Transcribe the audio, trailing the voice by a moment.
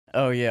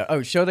Oh yeah.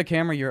 Oh, show the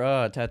camera your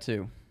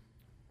tattoo.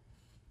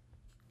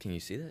 Can you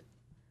see that?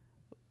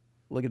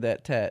 Look at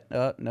that tat.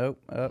 Nope.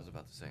 I was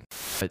about to say.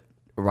 But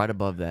right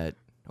above that,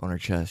 on her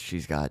chest,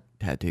 she's got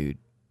tattooed,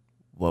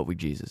 "What would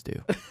Jesus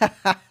do?"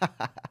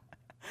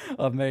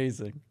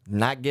 Amazing.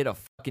 Not get a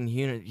fucking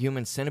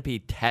human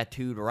centipede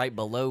tattooed right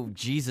below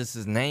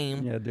Jesus'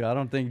 name. Yeah, dude, I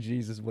don't think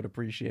Jesus would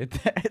appreciate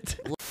that.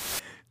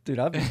 Dude,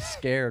 I've been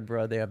scared,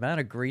 bro. The amount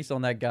of grease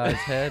on that guy's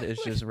head is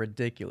just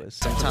ridiculous.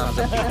 Sometimes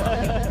I feel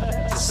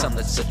like to some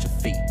that's such a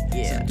feat.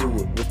 Yeah. So do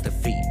it with the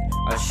feet.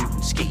 I shoot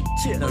and ski.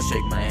 No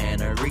shake my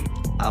hand or reach.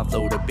 I'll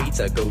flow the beats.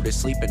 I go to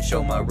sleep and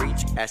show my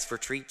reach. Ask for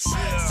treats.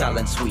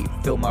 Silent sweep.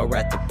 Fill my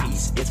wrath of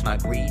peace. It's my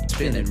greed.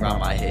 Spinning round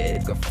my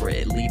head. Go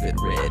Fred. Leave it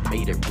red.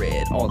 Made it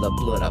red. All the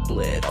blood I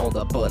bled. All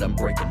the blood I'm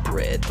breaking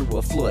bread. Through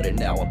a flood and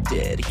now I'm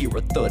dead. Hear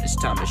a thud. It's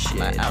time to shed.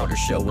 My outer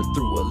showing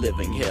through a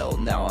living hell.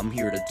 Now I'm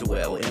here to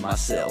dwell in my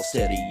cell.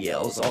 Steady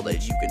yells. All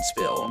that you can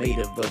spell. Made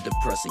of a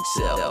depressing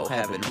cell.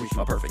 Haven't reached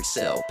my perfect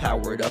cell.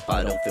 Powered up.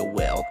 I don't feel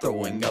well.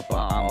 Throwing up.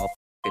 I'm a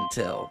fucking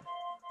tell.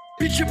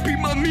 Bitch, you be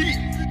my meat.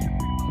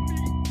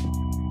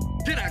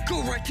 Then I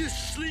go right to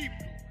sleep.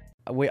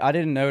 Wait, I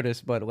didn't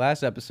notice, but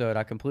last episode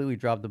I completely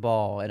dropped the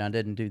ball and I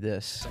didn't do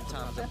this.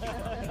 Sometimes I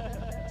feel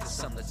like to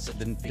some that's such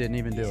a Didn't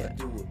even do it.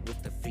 do it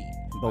with the feet.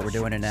 But we're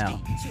doing it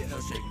now. No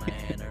shake my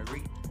hand or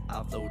reach.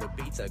 I'll flow the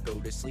beats. I go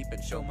to sleep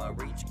and show my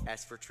reach.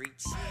 Ask for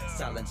treats.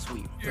 Silent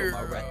sweep. Fill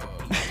my wrath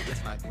of peace.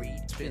 It's my greed.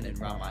 Spinning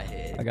round my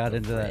head. I got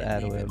into that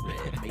ad Leave lib. it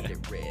red. Made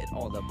it red.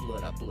 All the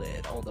blood I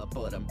bled. All the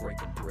blood I'm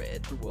breaking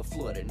bread. Through a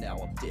flood and now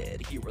I'm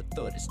dead. Hear a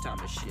thud. It's time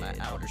to shed. My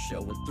outer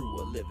showing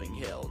through a living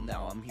hell.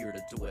 Now I'm here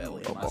to dwell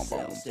in my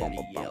cell. Steady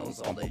yells.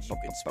 All that you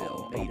can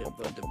spell. Made of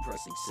a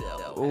depressing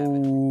cell.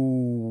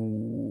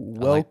 Ooh,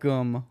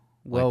 welcome.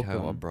 Like how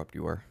Welcome. abrupt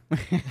you were.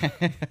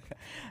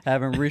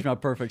 Haven't reached my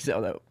perfect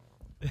cell though.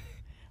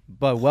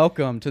 But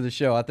welcome to the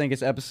show. I think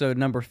it's episode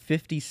number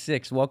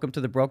 56. Welcome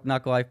to the Broke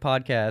Knock Life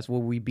podcast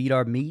where we beat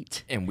our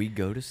meat. And we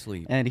go to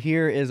sleep. And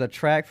here is a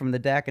track from the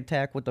DAC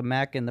Attack with the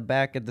Mac in the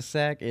back of the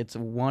sack. It's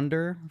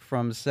Wonder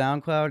from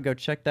SoundCloud. Go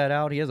check that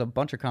out. He has a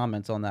bunch of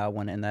comments on that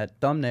one, and that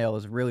thumbnail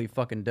is really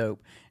fucking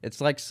dope.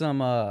 It's like some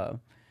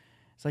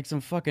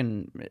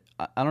fucking,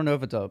 I don't know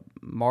if it's a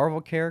Marvel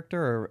character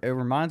or it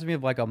reminds me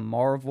of like a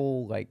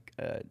Marvel like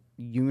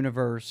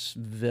universe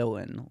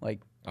villain. Like,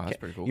 Oh, that's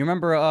pretty cool. you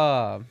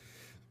remember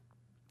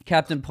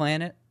Captain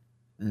Planet?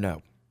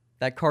 No.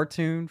 That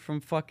cartoon from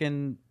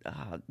fucking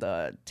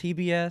the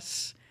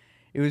TBS.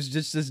 It was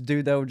just this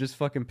dude that would just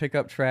fucking pick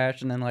up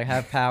trash and then like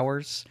have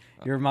powers.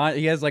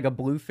 He has like a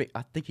blue face.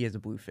 I think he has a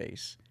blue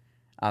face.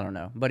 I don't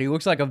know, but he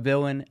looks like a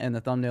villain, and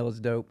the thumbnail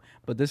is dope.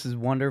 But this is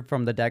Wonder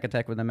from the DAC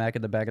Attack with the Mac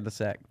at the back of the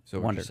sack. So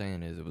what Wonder. you're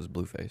saying is it was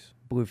Blueface.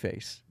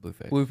 Blueface.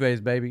 Blueface.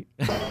 Blueface, baby.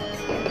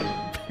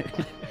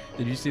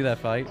 Did you see that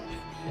fight?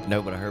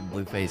 No, but I heard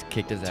Blueface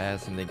kicked his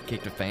ass and then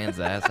kicked a fan's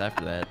ass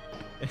after that.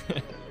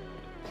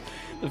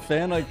 The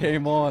fan like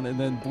came on, and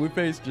then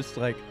Blueface just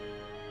like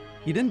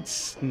he didn't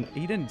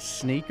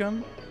sneak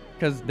him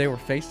because they were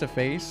face to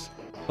face.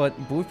 But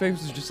Blueface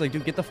was just like,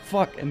 dude, get the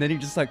fuck, and then he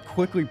just like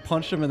quickly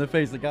punched him in the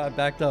face. The guy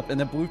backed up, and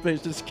then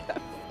Blueface just kept.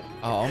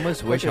 I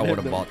almost wish I Fucking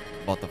would hit have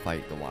bought the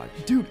fight to watch.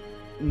 Dude,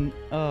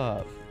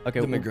 okay.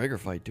 The McGregor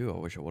fight too. I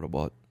wish I would have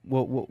bought.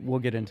 We'll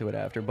get into it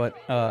after, but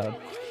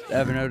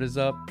Evernote is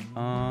up.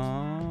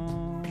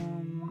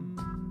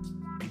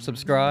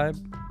 Subscribe,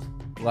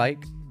 like,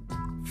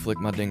 Flick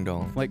my ding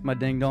dong. flick my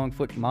ding dong,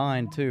 flick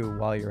mine too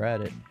while you're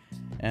at it,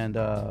 and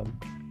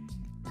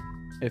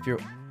if you're,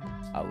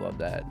 I love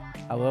that.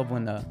 I love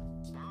when the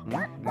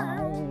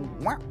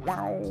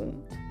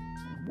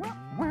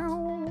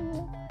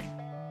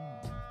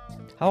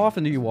How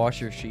often do you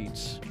wash your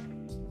sheets?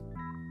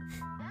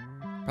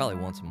 Probably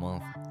once a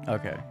month.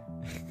 Okay.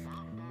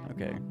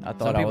 Okay. I thought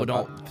Some I people was,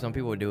 don't. Some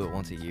people do it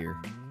once a year.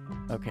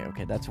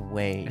 Okay. That's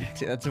way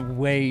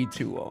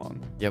too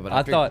long. Yeah, but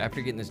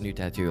after getting this new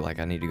tattoo, like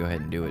I need to go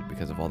ahead and do it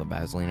because of all the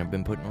Vaseline I've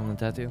been putting on the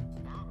tattoo.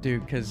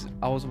 Dude, because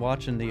I was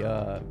watching the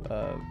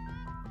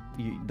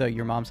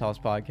Your Mom's House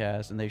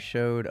podcast, and they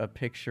showed a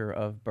picture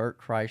of Bert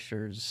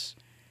Kreischer's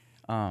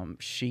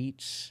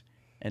sheets,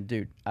 and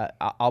dude,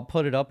 I'll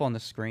put it up on the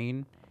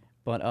screen,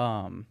 but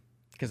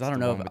because I don't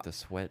know if with the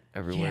sweat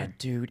everywhere. yeah,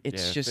 dude,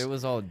 it's just if it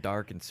was all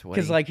dark and sweaty.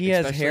 because like he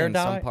has especially hair in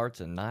dye. some parts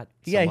and not.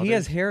 Yeah, some he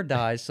has others. hair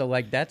dye, so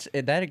like that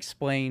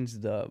explains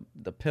the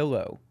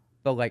pillow.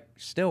 But like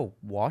still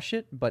wash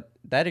it, but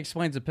that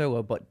explains the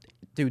pillow. But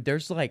dude,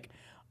 there's like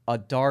a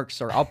dark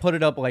circle. I'll put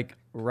it up like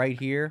right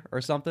here or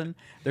something.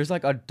 There's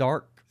like a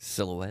dark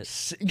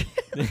Silhouette.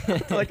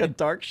 like a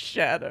dark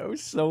shadow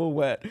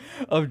silhouette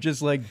of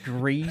just like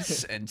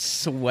grease and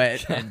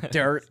sweat and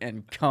dirt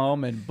and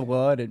cum and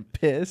blood and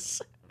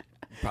piss.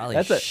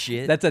 Probably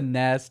shit. That's a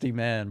nasty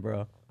man,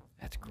 bro.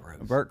 That's gross.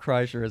 Bert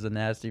Kreischer is a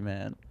nasty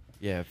man.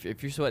 Yeah,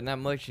 if you're sweating that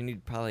much, you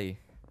need probably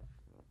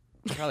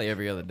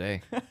every other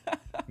day.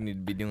 You need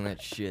to be doing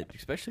that shit,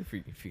 especially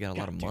if you got a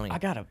lot of Dude, money. I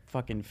gotta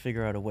fucking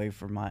figure out a way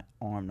for my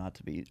arm not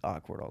to be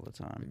awkward all the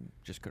time.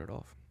 Just cut it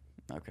off.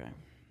 Okay.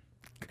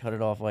 cut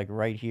it off like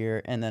right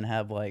here, and then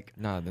have like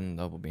Nah, then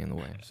the nub will be in the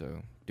way.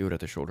 So do it at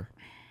the shoulder.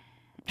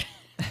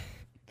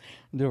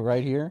 do it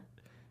right here.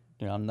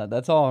 Yeah, I'm not.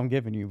 That's all I'm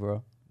giving you,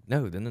 bro.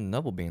 No, then the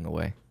nub will be in the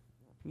way.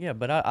 Yeah,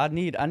 but I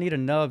need a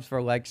nubs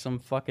for like some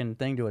fucking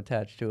thing to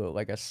attach to it,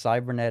 like a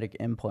cybernetic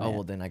implant. Oh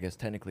well, then I guess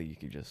technically you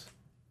could just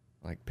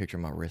like picture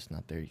my wrist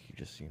not there. You could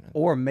just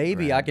Or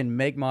maybe I grab. can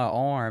make my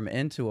arm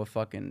into a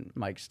fucking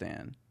mic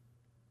stand.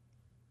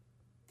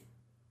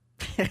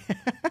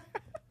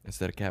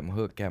 Instead of Captain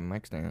Hook, Captain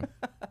Mike stand.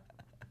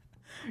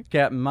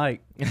 Captain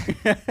Mike.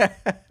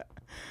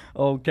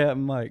 Old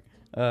Captain Mike.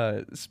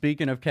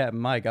 Speaking of Captain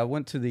Mike, I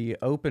went to the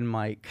open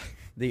mic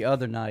the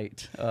other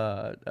night.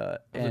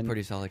 That was a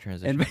pretty solid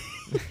transition. And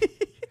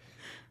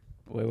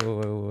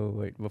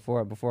wait.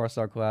 Before I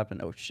start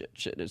clapping, oh shit,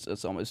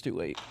 it's almost too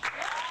late.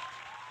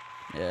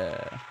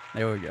 Yeah,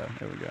 there we go.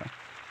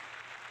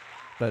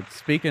 But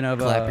speaking of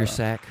Clap your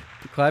sack.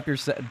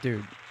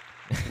 dude.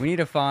 We need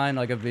to find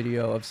like a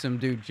video of some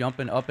dude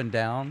jumping up and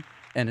down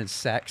and his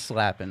sack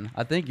slapping.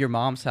 I think your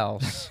mom's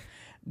house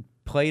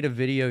played a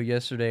video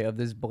yesterday of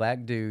this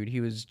black dude. He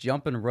was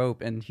jumping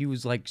rope and he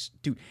was like,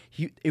 dude,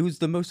 it was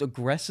the most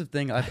aggressive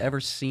thing I've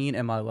ever seen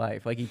in my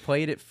life. Like he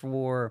played it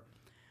for,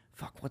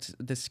 what's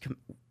this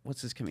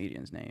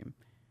comedian's name?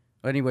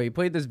 But anyway, he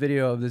played this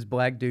video of this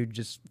black dude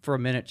just for a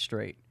minute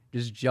straight,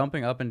 just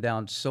jumping up and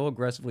down so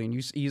aggressively, and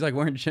he's like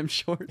wearing gym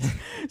shorts,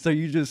 so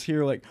you just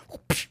hear like.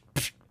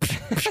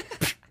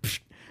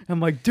 I'm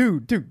like,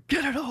 dude,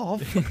 get it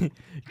off.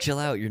 Chill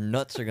out. Your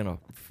nuts are gonna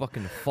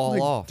fucking fall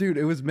Like, off. dude,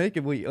 it was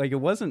making me like, it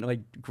wasn't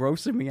like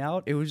grossing me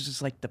out. It was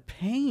just like the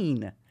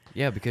pain.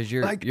 Yeah, because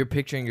you're Like- you're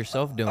picturing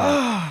yourself doing it.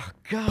 Oh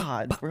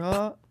God,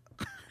 bro.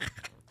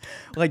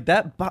 Like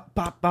that bop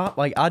bop bop.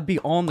 Like I'd be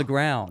on the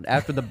ground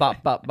after the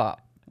bop bop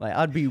bop. Like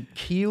I'd be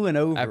keeling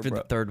over. After bro.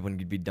 the third one,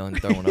 you'd be done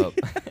throwing up.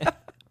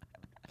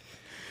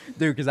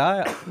 Dude, because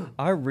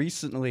I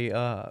recently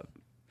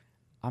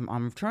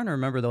I'm trying to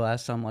remember the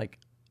last time I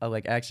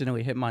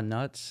accidentally hit my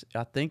nuts.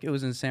 I think it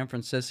was in San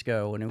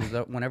Francisco, and it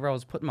was whenever I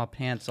was putting my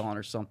pants on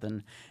or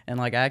something, and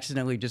like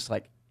accidentally just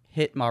like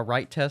hit my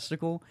right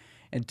testicle,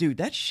 and dude,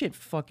 that shit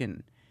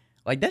fucking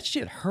that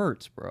shit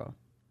hurts, bro.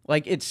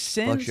 Like it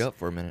sends Fucks you up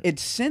for a minute. It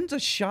sends a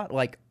shot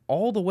like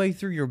all the way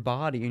through your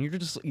body, and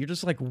you're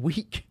just like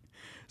weak.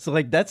 So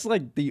like that's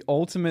like the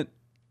ultimate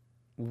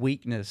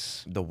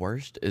weakness. The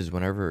worst is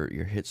whenever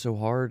you're hit so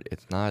hard,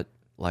 it's not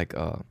like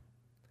a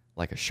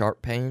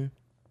sharp pain.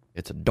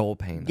 It's a dull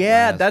pain.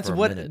 Yeah, lasts for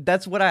a minute.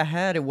 that's what I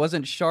had. It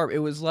wasn't sharp. It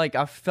was like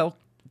I felt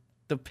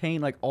the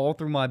pain like all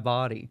through my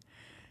body.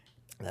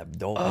 That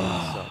dull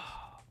pain sucks.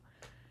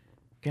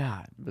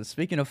 God, but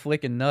speaking of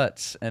flicking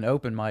nuts and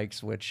open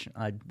mics, which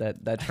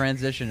that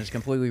transition is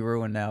completely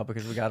ruined now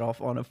because we got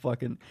off on a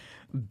fucking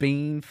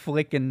bean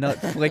flicking nut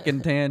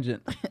flicking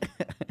tangent.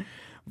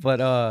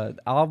 But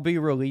I'll be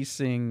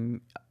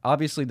releasing.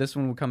 Obviously, this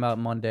one will come out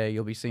Monday.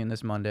 You'll be seeing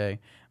this Monday.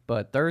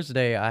 But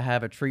Thursday, I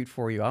have a treat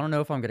for you. I don't know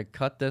if I'm gonna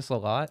cut this a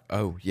lot.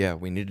 Oh yeah,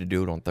 we need to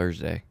do it on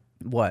Thursday.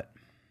 What?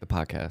 The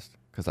podcast,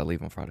 because I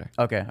leave on Friday.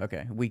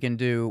 Okay. We can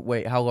do.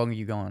 Wait, how long are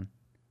you gone?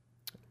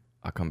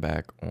 I'll come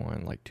back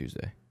on like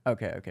Tuesday.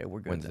 Okay, we're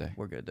good. Wednesday. Then.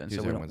 We're good then.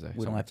 Tuesday so we or don't, Wednesday,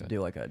 we don't something have to like do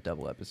like a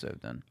double episode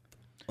then.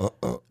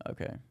 Uh-uh.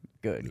 Okay,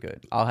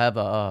 good. I'll have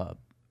a.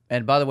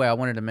 And by the way, I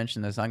wanted to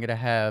mention this. I'm gonna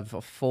have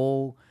a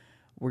full.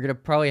 We're gonna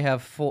probably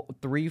have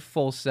 3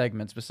 full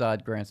segments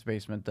besides Grant's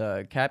Basement.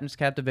 The Captain's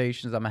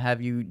Captivations. I'm gonna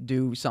have you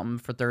do something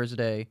for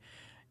Thursday,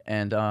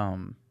 and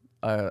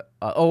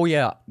oh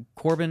yeah,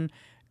 Corbin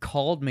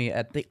called me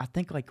at I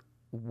think like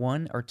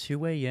 1 or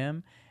 2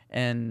 a.m.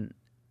 and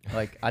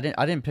like I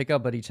didn't pick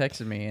up, but he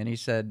texted me and he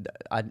said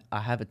I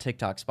have a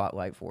TikTok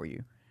spotlight for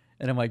you.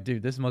 And I'm like,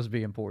 dude, this must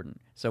be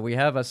important. So we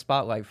have a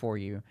spotlight for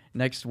you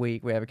next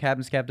week. We have a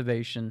Captain's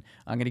Captivation.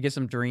 I'm gonna get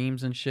some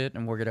dreams and shit,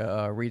 and we're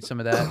gonna read some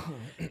of that.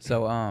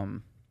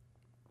 So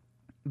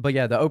but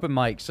yeah, the open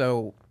mic.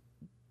 So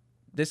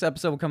this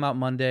episode will come out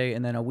Monday,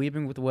 and then a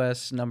Weaving with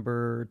Wes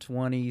number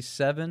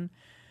 27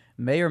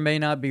 may or may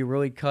not be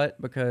really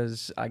cut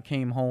because I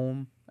came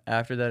home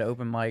after that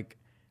open mic.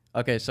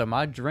 Okay, so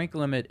my drink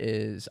limit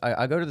is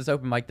I go to this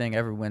open mic thing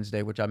every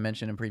Wednesday, which I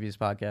mentioned in previous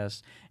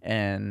podcasts,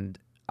 and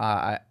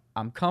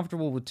I'm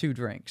comfortable with 2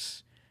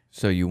 drinks.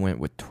 So you went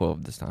with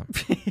 12 this time.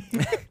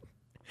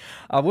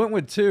 I went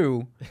with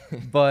 2,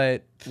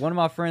 but one of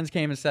my friends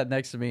came and sat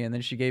next to me, and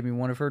then she gave me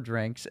one of her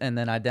drinks, and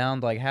then I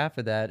downed like half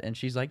of that, and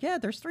she's like, "Yeah,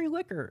 there's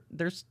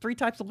 3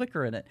 types of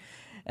liquor in it,"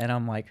 and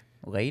I'm like,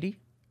 "Lady,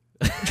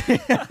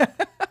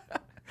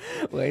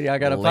 lady, I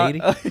got a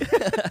Lady?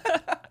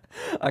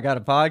 I got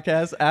a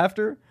podcast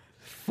after.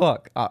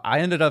 Fuck, I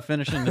ended up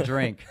finishing the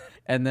drink,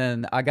 and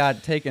then I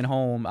got taken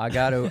home. I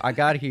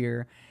got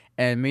here,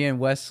 and me and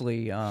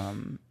Wesley,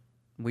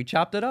 we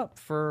chopped it up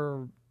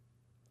for,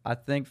 I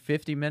think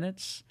 50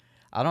 minutes.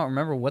 I don't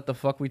remember what the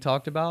fuck we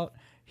talked about.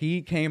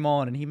 He came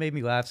on and he made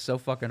me laugh so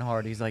fucking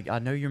hard. He's like, "I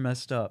know you're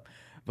messed up,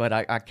 but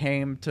I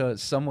came to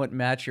somewhat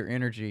match your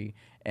energy,"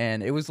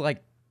 and it was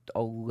like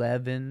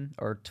 11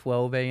 or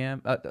 12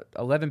 a.m.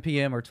 11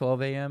 p.m. or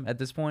 12 a.m. at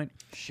this point.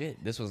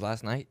 Shit, this was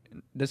last night?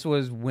 This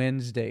was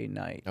Wednesday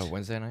night. Oh,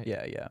 Wednesday night?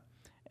 Yeah.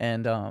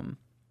 And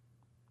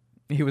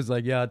he was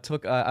like, "Yeah,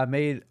 I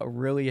made a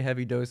really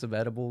heavy dose of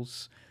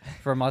edibles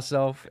for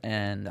myself,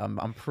 and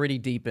I'm pretty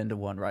deep into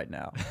one right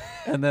now."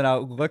 And then I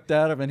looked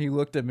at him, and he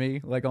looked at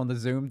me like on the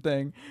Zoom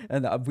thing,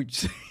 and we.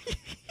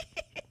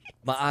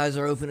 My eyes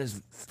are open as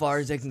far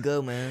as they can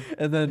go, man.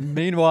 And then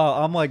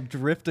meanwhile, I'm like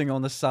drifting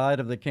on the side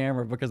of the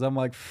camera because I'm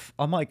like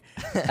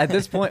at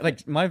this point,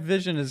 like my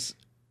vision is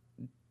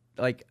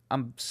like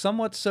I'm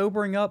somewhat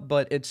sobering up,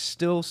 but it's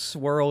still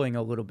swirling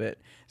a little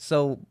bit.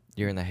 So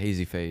You're in the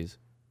hazy phase.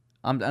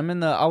 I'm in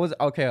the I was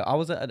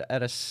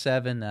at a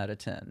 7 out of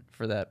 10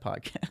 for that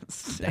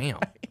podcast. Damn.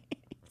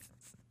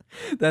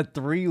 That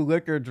 3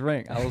 liquor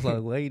drink. I was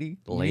like, lady.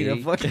 Lady. You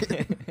need a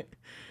fucking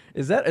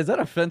Is that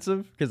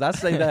offensive? Because I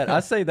say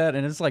that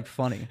and it's like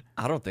funny.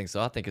 I don't think so.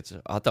 I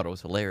thought it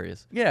was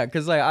hilarious. Yeah,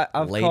 because like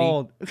I've Lady.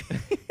 called.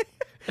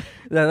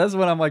 Yeah, that's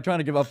what I'm like trying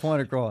to get my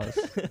point across.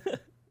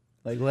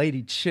 Like,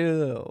 lady,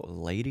 chill.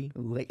 Lady?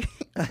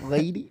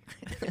 Lady.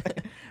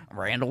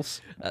 Randall's.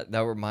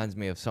 That reminds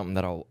me of something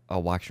that I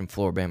watched in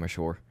Floribama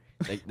Shore.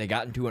 They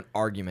got into an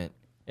argument,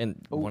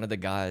 and one of the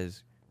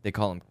guys, they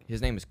call him,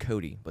 his name is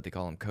Cody, but they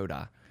call him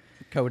Kodai.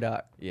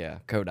 Kodak. Yeah,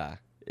 Kodai.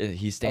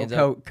 He stands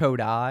up.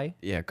 Kodai.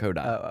 Yeah,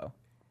 Kodai. Oh.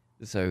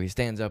 So he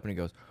stands up and he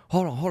goes,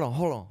 hold on.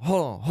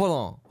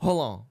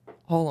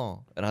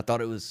 And I thought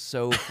it was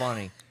so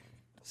funny.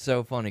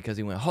 So funny because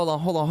he went, hold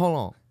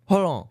on.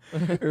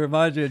 It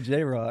reminds you of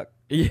J-Rock.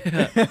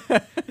 Yeah.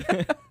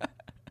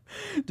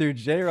 Dude,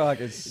 J-Rock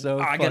is so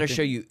I got to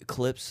show you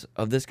clips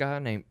of this guy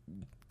named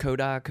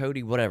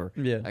Cody, whatever.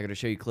 Yeah. I got to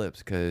show you clips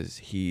because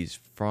he's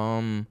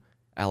from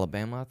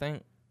Alabama, I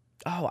think.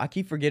 Oh, I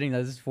keep forgetting that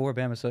this is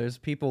Floribama, so there's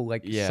people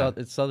like,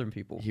 it's Southern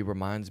people. He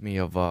reminds me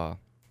of,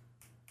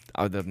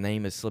 the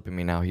name is slipping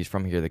me now. He's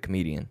from here, the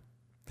comedian,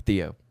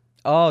 Theo.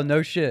 Oh,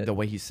 no shit. The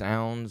way he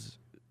sounds,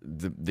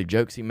 the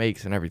jokes he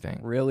makes and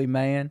everything. Really,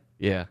 man?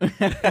 Yeah.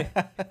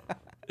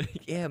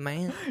 Yeah,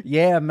 man.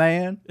 Yeah,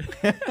 man.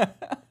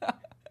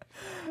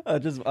 I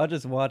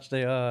just watched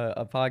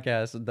a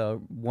podcast,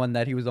 the one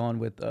that he was on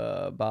with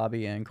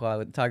Bobby and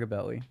Clyde, Tiger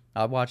Belly.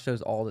 I watch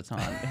those all the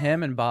time.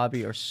 Him and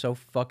Bobby are so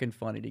fucking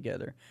funny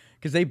together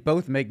because they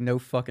both make no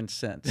fucking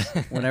sense.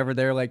 Whenever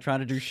they're like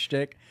trying to do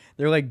shtick,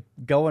 they're like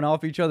going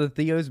off each other.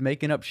 Theo's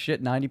making up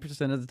shit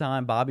 90% of the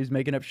time. Bobby's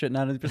making up shit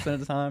 90%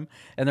 of the time,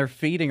 and they're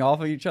feeding off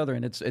of each other,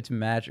 and it's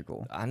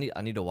magical. I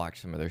need to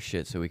watch some of their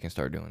shit so we can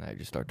start doing that.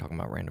 Just start talking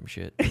about random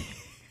shit.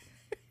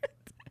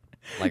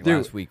 Like Dude.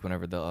 last week,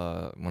 whenever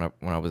when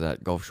I was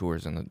at Gulf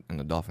Shores and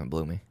the dolphin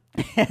blew me.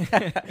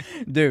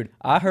 Dude,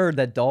 I heard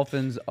that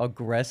dolphins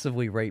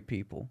aggressively rape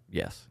people.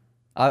 Yes.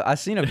 I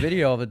seen a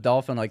video of a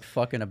dolphin like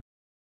fucking a.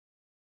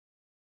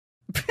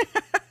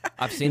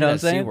 I've seen know it what at I'm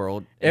saying?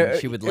 SeaWorld, and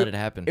she would let it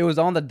happen. It was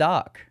on the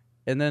dock,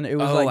 and then it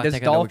was Oh, like I this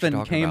think I know what you're dolphin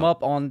talking came about.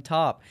 up on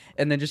top,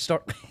 and then just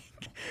start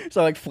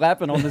like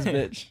flapping on this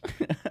bitch.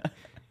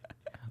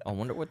 I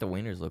wonder what the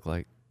wieners look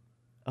like.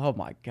 Oh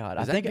my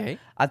god! Is that gay?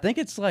 I think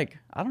it's like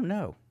I don't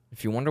know.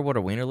 If you wonder what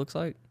a wiener looks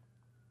like,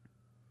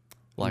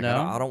 like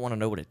No. I don't want to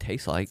know what it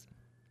tastes like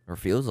or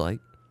feels like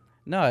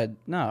No, I in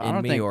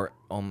don't me think. or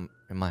in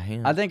my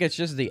hand. I think it's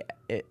just the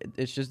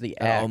it's just the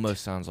That act.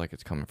 almost sounds like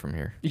it's coming from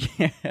here.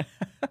 Yeah,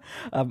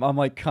 I'm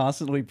like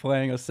constantly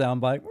playing a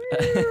soundbite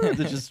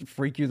to just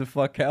freak you the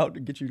fuck out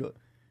and get you to.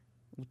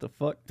 What the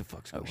fuck? The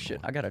fuck's Oh going shit!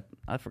 on?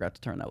 I forgot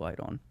to turn that light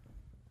on.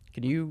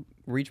 Can you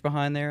reach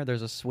behind there?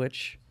 There's a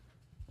switch.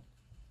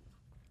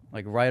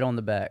 Like right on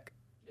the back.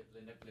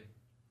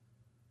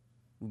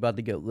 We about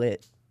to get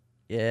lit.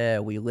 Yeah,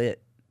 we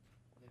lit.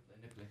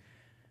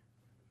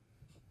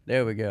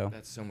 There we go.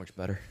 That's so much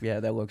better. Yeah,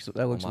 that looks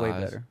my way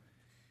eyes. better.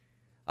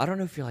 I don't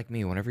know if you're like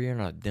me. Whenever you're in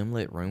a dim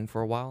lit room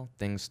for a while,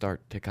 things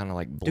start to kind of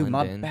like blend Dude,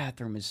 my in.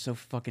 bathroom is so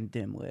fucking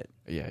dim lit.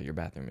 Yeah, your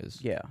bathroom is.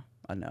 Yeah,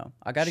 I know.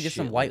 I got to get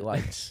some Shit white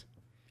lit. lights.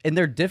 And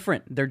they're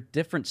different. They're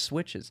different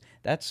switches.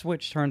 That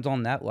switch turns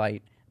on that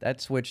light. That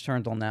switch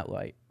turns on that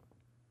light.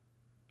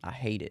 I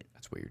hate it.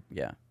 That's weird.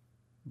 Yeah.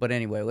 But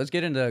anyway, let's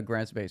get into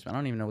Grant's basement. I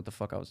don't even know what the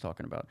fuck I was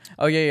talking about.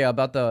 Oh, yeah,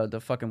 about the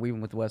fucking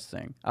Weaving with Wes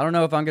thing. I don't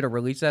know if I'm going to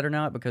release that or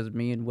not because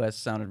me and Wes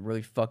sounded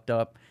really fucked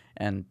up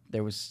and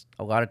there was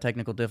a lot of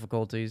technical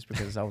difficulties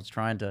because I was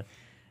trying to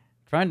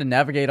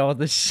navigate all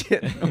this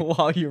shit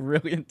while you're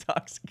really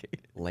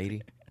intoxicated.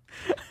 Lady.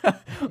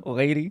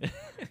 Lady.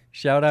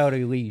 Shout out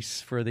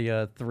Elise for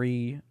the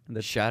 3.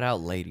 Shout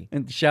out, lady.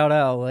 And shout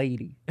out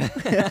Lady.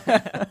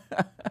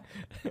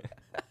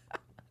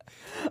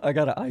 I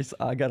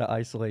gotta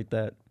isolate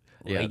that.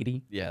 Yeah.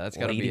 Lady. Yeah, that's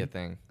gotta be Lady. a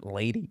thing.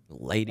 Lady.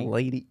 Lady.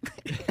 Lady.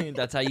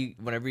 That's how you.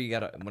 Whenever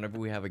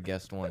we have a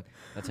guest one,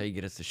 that's how you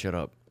get us to shut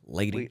up.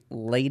 Lady.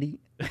 Lady.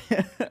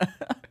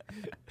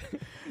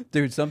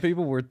 Dude, some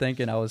people were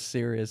thinking I was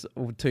serious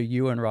to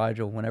you and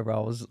Rigel whenever I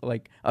was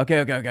like, okay,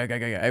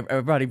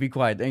 everybody be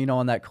quiet. You know,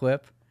 on that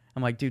clip,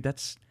 I'm like, dude,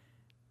 that's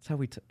how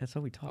we talk.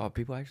 Oh,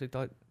 people actually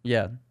thought.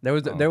 Yeah, there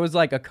was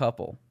like a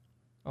couple.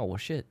 Oh well,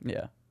 shit.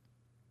 Yeah.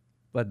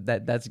 But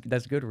that's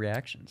good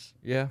reactions.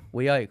 Yeah.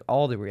 We like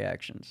all the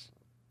reactions.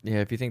 Yeah,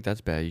 if you think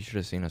that's bad, you should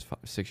have seen us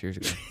 6 years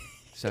ago.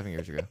 7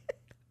 years ago.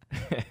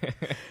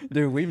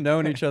 Dude, we've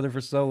known each other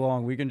for so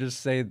long. We can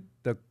just say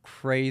the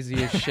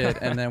craziest shit,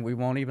 and then we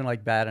won't even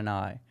like bat an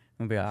eye.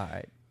 We'll be all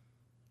right.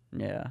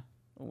 Yeah,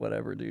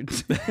 whatever, dude.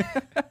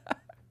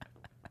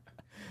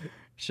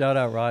 Shout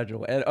out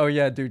Rigel. And oh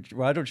yeah, dude,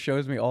 Rigel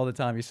shows me all the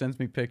time. He sends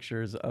me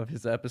pictures of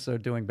his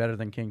episode doing better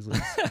than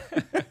Kingsley's.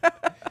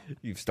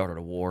 You've started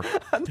a war.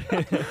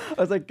 I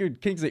was like, dude,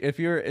 Kingsley, if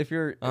your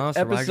Oh, so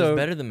episode Rigel's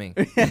better than me.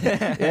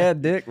 yeah,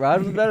 Dick,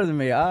 Rigel's better than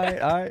me. All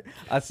right.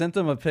 I sent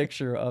him a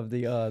picture of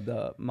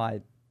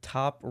my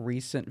top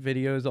recent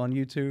videos on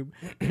YouTube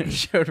and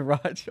showed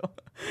Rigel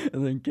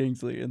and then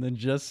Kingsley, and then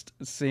just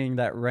seeing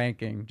that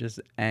ranking just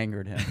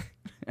angered him.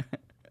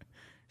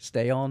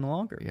 Stay on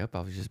longer. Yep, I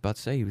was just about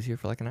to say he was here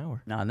for like an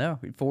hour. I know.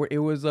 It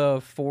was a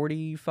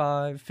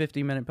 45,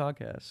 50-minute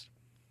podcast.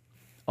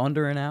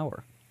 Under an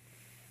hour.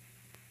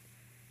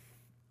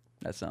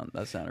 That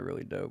sounded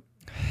really dope.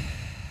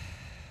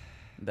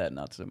 That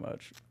not so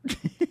much.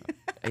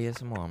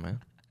 ASMR,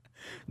 man.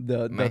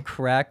 The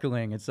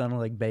crackling, it sounded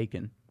like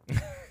bacon.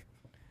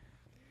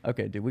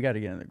 Okay, dude, we got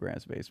to get into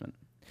Grant's basement.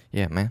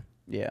 Yeah, man.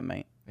 Yeah,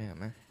 man. Yeah,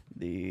 man.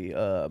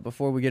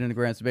 Before we get into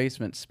Grant's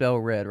basement, spell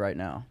red right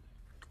now.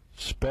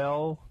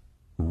 Spell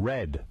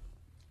red.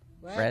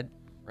 Red?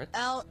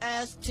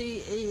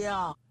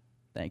 L-S-T-E-R.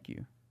 Thank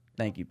you,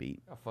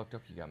 Pete. How fucked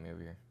up you got me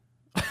over here.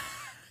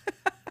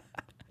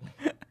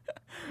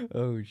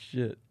 Oh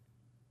shit.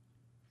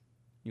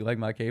 You like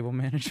my cable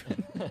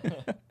management?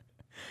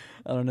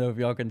 I don't know if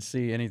y'all can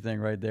see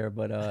anything right there,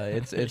 but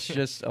it's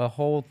just a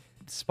whole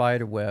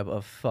spider web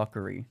of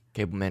fuckery.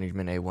 Cable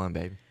management A1,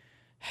 baby.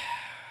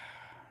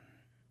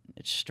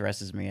 It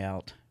stresses me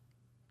out.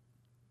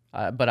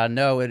 But I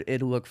know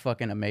it'll look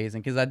fucking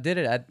amazing because I did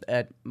it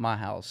at my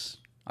house.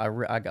 I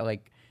got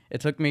like,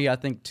 it took me I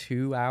think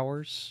 2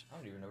 hours. I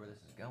don't even know where this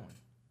is going.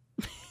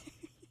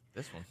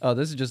 This one. Oh,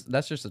 that's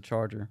just a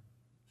charger.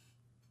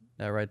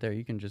 That right there,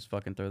 you can just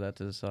fucking throw that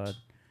to the side.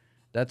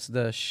 That's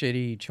the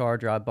shitty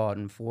charger I bought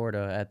in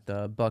Florida at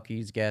the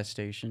Buc-ee's gas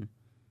station.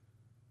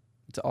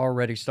 It's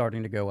already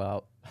starting to go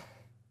out.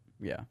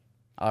 Yeah.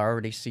 I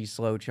already see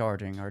slow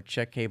charging or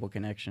check cable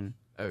connection.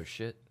 Oh,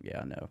 shit.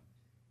 Yeah, I know.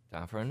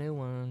 Time for a new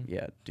one.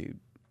 Yeah,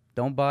 dude.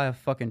 Don't buy a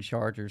fucking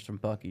chargers from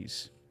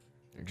Buc-ee's.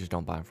 Or just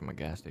don't buy them from a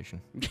gas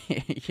station.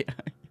 Yeah.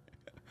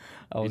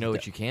 You know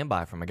what you can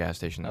buy from a gas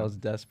station, though? I was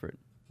desperate.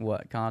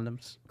 What,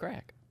 condoms?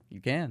 Crack. You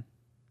can.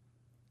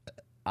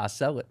 I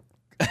sell it.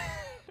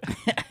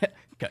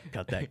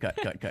 Cut that.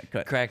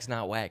 Cut. Crack's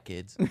not whack,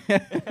 kids.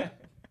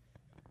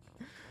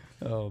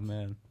 Oh,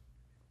 man.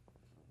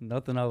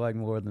 Nothing I like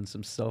more than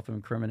some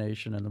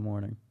self-incrimination in the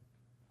morning.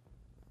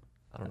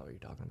 I don't know what you're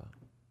talking about.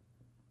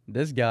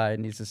 This guy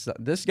needs to.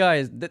 This guy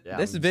is. Yeah,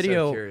 this I'm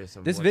video. so curious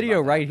of This what's video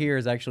about to right happen. here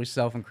is actually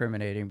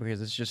self-incriminating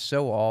because it's just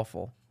so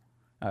awful.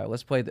 All right,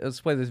 let's play this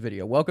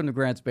video. Welcome to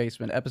Grant's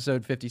Basement,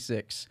 episode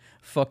 56.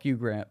 Fuck you,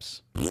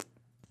 Gramps.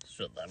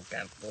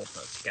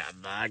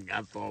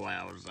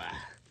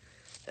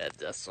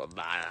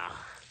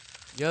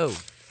 Yo,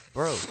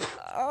 bro.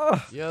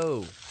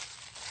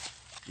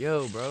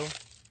 Yo, bro.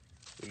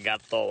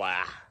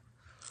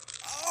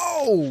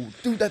 Oh,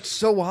 dude, that's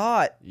so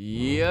hot.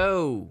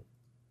 Yo.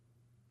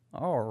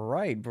 All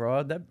right,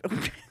 bro. That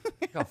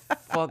Got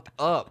fucked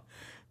up.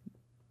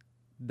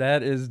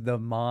 that is the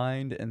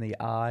mind and the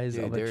eyes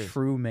Dude, of a there's-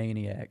 true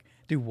maniac.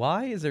 Dude,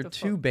 why is there The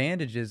two fuck?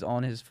 bandages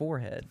on his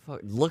forehead? Fuck.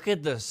 Look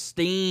at the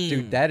steam.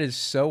 Dude, that is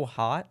so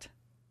hot.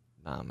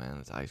 Nah, man,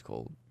 it's ice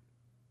cold.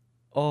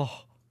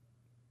 Oh,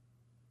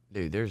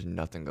 Dude, there's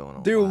nothing going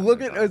on. dude, behind look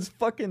this at eye. his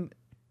fucking.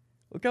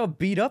 Look how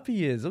beat up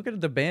he is. Look at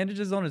the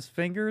bandages on his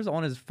fingers,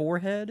 on his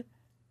forehead.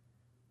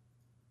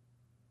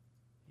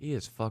 He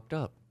is fucked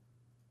up.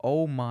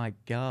 Oh my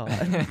god.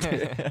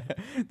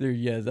 Dude,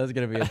 yes, that's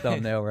gonna be a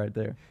thumbnail right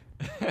there.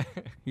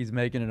 He's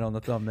making it on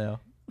the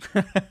thumbnail.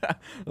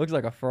 Looks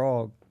like a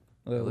frog.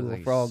 A Looks little like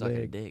he's frog sucking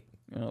leg. dick.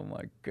 Oh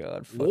my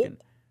god, fucking.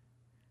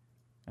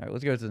 All right,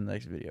 let's go to the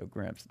next video.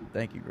 Gramps.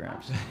 Thank you,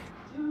 Gramps.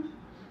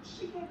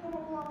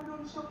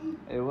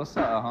 Hey, what's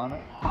up,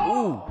 Hunter?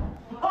 Ooh.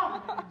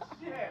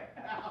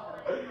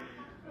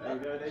 You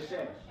know what they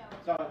say?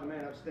 Talk to the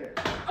man upstairs.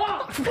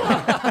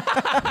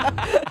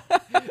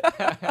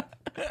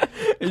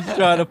 He's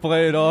trying to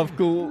play it off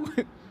cool.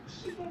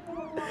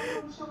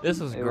 This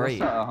was great.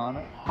 What's up,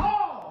 Hunter?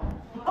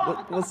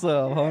 What's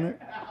up, Hunter?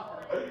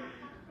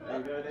 You know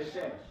what they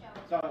say?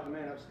 Talk to the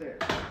man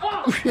upstairs.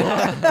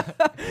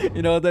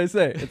 You know what they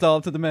say? It's all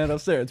up to the man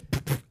upstairs.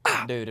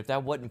 Dude, if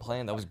that wasn't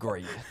planned, that was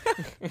great.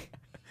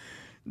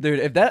 Dude,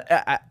 if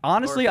that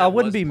honestly, that I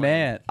wouldn't was be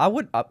planned. mad. I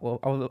would. I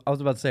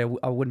was about to say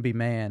I wouldn't be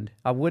mad.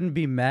 I wouldn't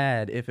be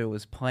mad if it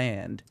was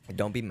planned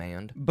Don't be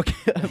manned.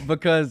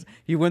 because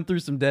he went through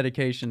some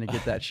dedication to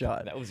get that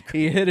shot. That was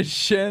He hit his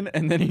shin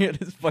and then he hit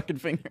his fucking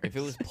finger. If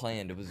it was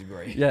planned, it was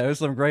great. Yeah, it was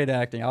some great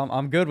acting.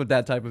 I'm good with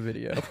that type of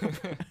video.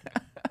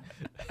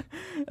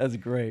 That's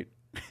great.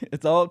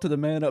 It's all up to the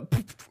man up.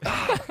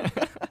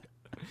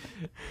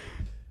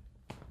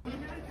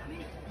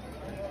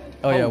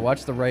 Oh yeah,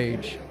 watch the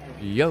rage.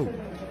 Yo.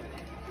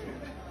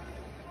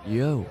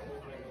 Yo.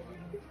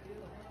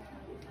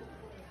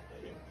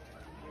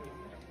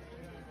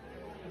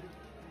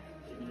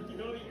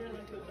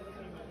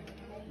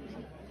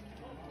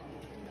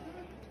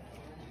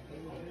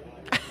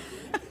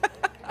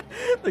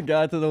 The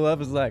guy to the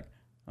left is like,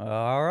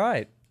 all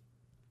right.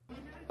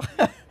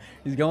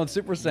 He's going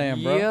Super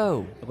Saiyan, bro.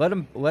 Yo.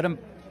 Let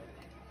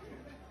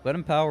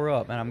him power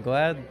up, and I'm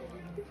glad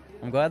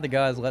the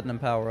guy's letting him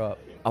power up.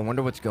 I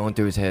wonder what's going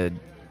through his head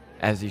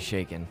as he's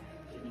shaking.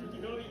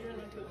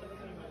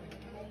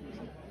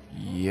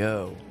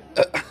 Yo.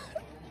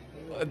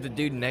 The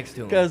dude next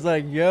to him. Guy's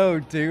like, yo,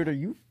 dude, are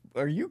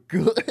you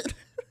good?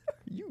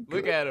 You good?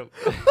 Look at him.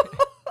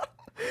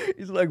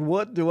 He's like,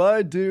 what do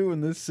I do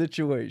in this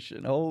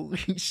situation? Holy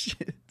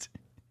shit.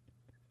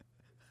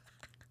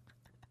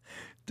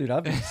 Dude,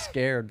 I've been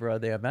scared, bro.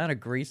 The amount of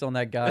grease on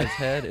that guy's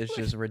head is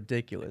just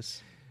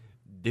ridiculous.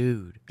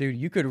 Dude,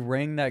 you could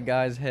wring that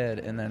guy's head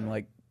and then,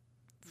 like,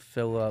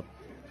 fill up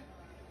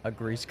a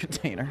grease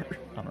container.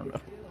 I don't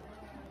know.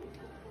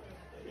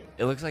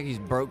 it looks like he's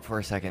broke for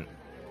a second.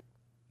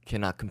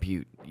 Cannot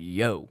compute.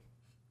 Yo.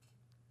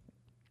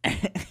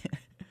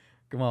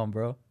 Come on,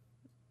 bro.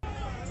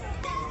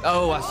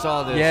 Oh, I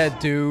saw this. Yeah,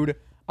 dude.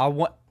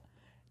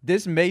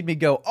 This made me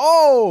go,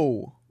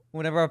 oh!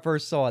 Whenever I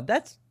first saw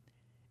it.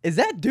 Is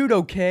that dude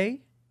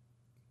okay?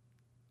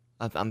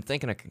 I'm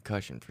thinking a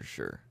concussion for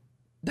sure.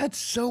 That's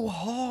so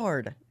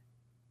hard.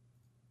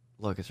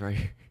 Look, it's right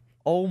here.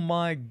 Oh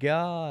my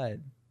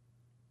god.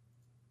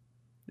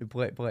 Dude,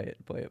 play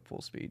it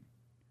full speed.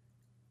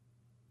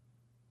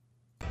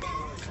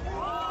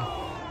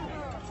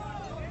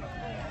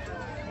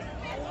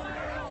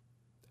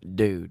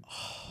 Dude.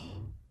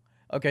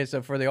 Okay,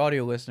 so for the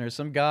audio listeners,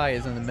 some guy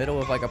is in the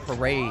middle of like a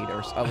parade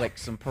or like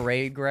some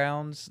parade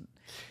grounds.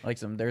 Like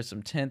there's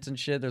some tents and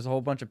shit. There's a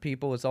whole bunch of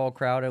people. It's all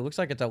crowded. It looks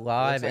like it's a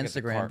live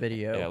Instagram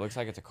video. Yeah, it looks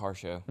like it's a car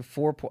show.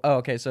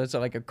 Okay, so it's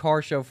like a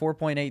car show.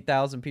 4.8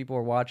 thousand people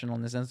are watching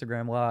on this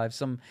Instagram live.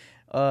 Some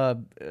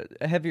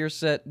heavier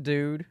set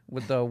dude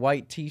with the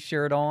white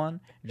T-shirt on,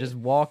 just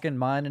walking,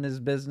 minding his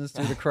business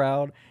through the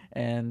crowd.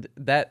 And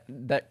that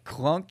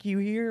clunk you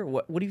hear,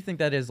 what do you think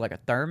that is? Like a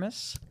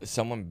thermos?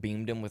 Someone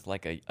beamed him with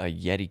like a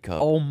Yeti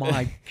cup. Oh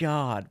my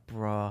god,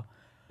 bruh.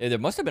 Yeah, there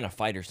must have been a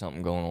fight or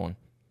something going on.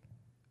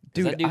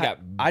 Dude, that dude got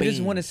I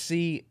just want to beamed.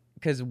 see,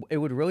 because it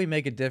would really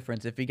make a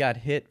difference if he got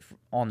hit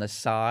on the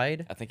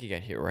side. I think he got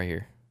hit right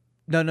here.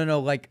 No,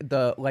 like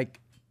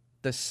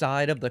the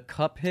side of the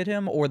cup hit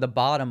him or the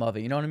bottom of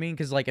it. You know what I mean?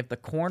 Because like if the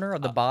corner or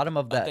the bottom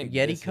of that think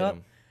Yeti this hit cup,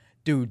 him.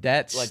 dude,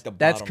 that's Like the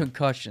that's bottom.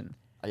 concussion.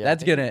 Yeah, I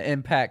That's think- gonna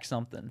impact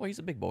something. Well, he's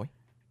a big boy.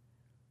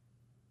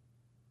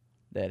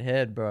 That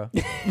head, bro.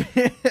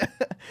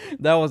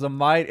 That was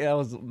mighty.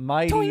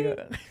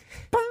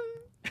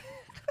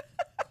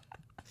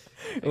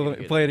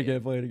 Play it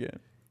again.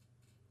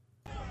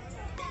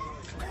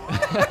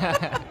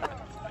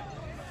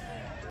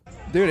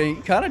 Dude,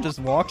 he kind of just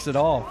walks it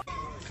off.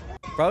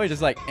 Probably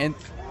just like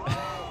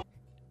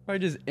probably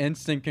just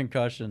instant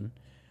concussion.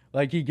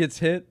 Like he gets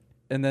hit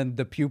and then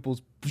the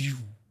pupils.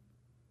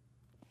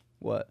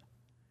 What?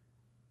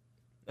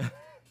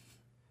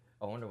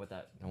 I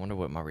wonder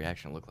what my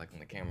reaction looked like on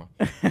the camera.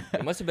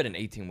 It must have been an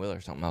 18-wheeler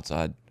or something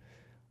outside.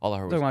 All I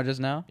heard Talking was about just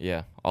now?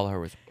 yeah. All I heard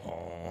was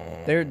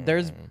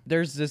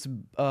There's this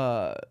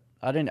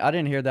I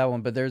didn't hear that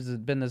one, but there's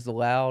been this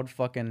loud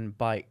fucking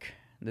bike,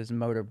 this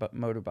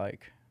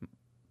motorbike,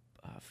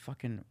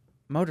 fucking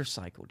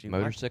motorcycle, dude.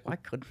 Motorcycle? I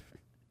could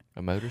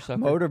a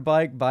motorcycle.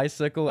 motorbike,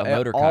 bicycle, A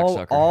motor all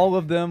cocksucker. all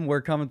of them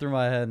were coming through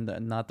my head.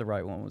 And not the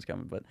right one was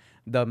coming, but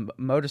the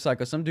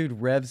motorcycle. Some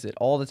dude revs it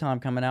all the time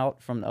coming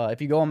out from.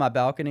 If you go on my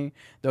balcony,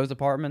 those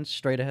apartments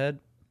straight ahead,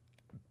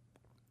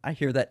 I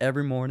hear that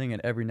every morning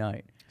and every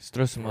night. Let's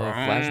throw some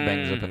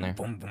flashbangs up in there.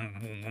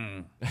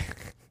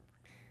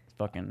 It's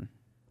fucking.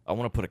 I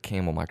want to put a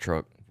cam on my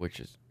truck,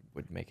 which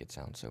would make it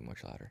sound so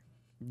much louder.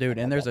 Dude,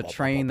 and there's a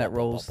train that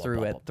rolls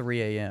through at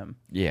 3 a.m.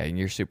 Yeah, and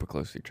you're super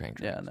close to the train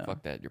tracks. Yeah, no.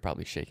 Fuck that. You're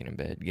probably shaking in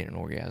bed, getting an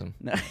orgasm.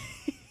 No.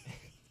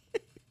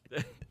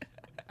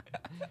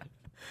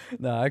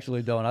 No, I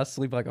actually don't. I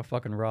sleep like a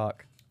fucking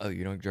rock. Oh,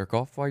 you don't jerk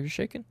off while you're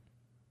shaking?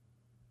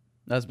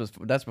 That's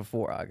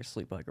before I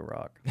sleep like a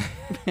rock.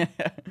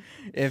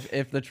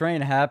 If the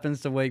train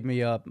happens to wake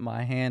me up,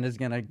 my hand is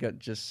gonna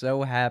just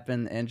so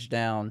happen inch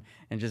down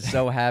and just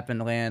so happen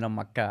to land on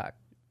my cock.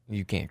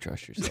 You can't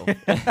trust yourself.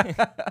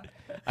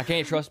 I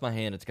can't trust my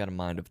hand. It's got a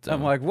mind of its own.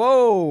 I'm like,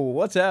 whoa,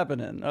 what's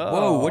happening? Oh,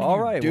 whoa, what all are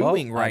you right,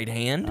 doing, well, right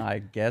hand? I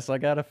guess I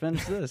gotta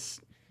finish this.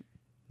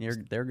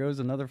 There goes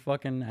another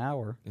fucking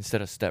hour.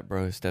 Instead of step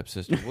bro, step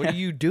sister. What are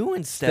you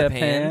doing, step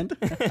hand?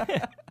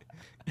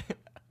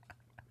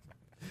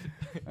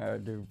 All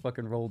right, dude,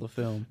 fucking roll the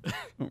film.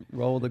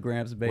 Roll the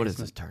Gramps basement. What has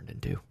this turned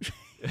into?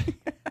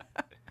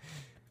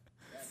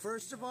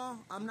 First of all,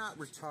 I'm not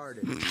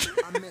retarded.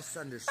 I'm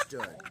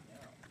misunderstood.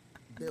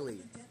 Billy,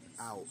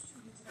 out.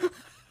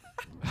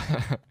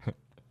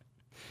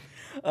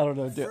 I don't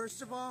know, dude.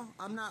 First of all,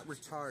 I'm not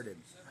retarded.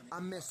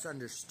 I'm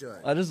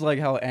misunderstood. I just like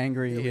how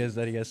angry he is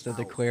that he has to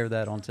declare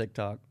that on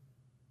TikTok.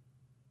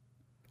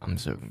 I'm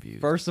so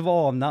confused. First of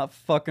all, I'm not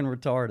fucking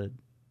retarded.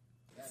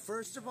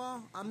 First of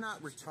all, I'm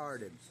not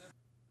retarded.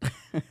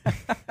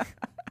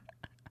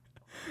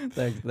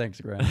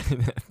 Thanks, Grant.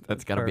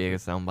 That's got to be a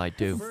soundbite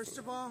too. First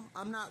of all,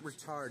 I'm not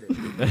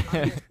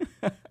retarded.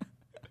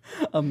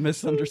 I'm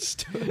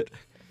misunderstood.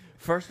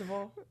 First of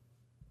all,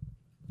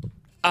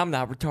 I'm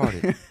not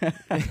retarded.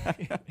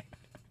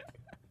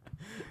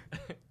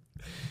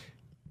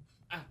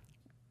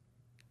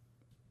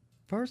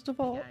 First of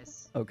all,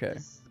 Guys, okay.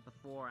 This is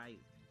before I.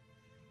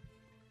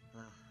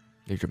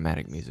 Your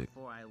dramatic music.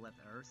 Before I left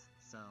Earth,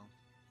 so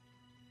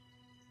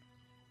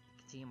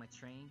continue my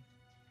train.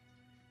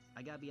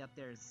 I gotta be up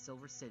there in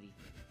Silver City,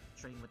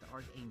 training with the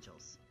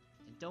Archangels.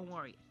 And don't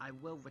worry, I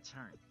will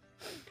return.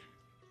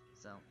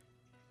 So.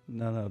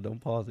 No, don't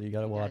pause it. You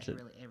gotta watch You it.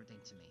 guys are really everything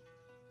to me.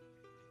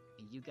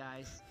 And you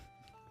guys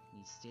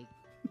need to stay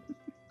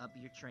up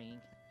your train,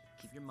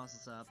 keep your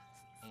muscles up,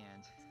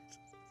 and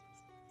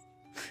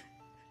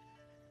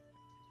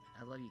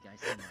I love you guys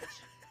so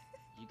much.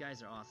 You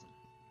guys are awesome.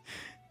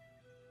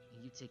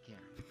 And you take care.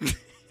 And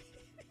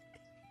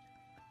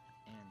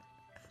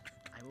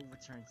I will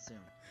return soon.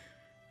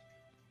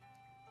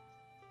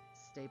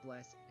 Stay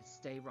blessed and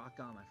stay rock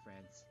on, my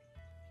friends.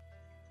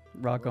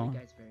 Rock I love on. you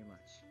guys very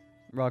much.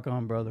 Rock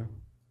on, brother.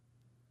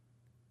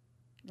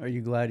 Are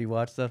you glad you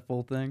watched that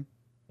full thing?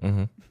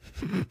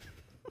 Mm-hmm.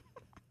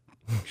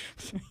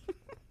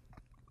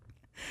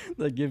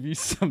 That give you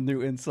some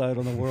new insight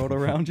on the world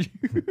around you.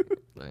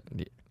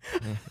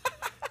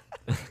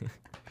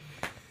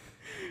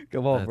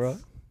 Come on, bro.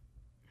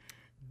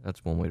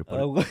 That's one way to put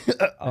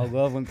it. I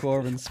love when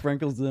Corbin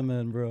sprinkles them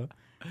in, bro.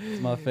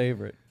 It's my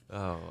favorite.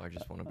 Oh, I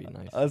just want to be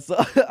nice.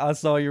 I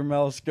saw your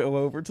mouse go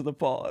over to the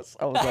pause.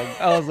 I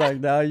was like,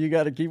 now you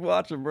got to keep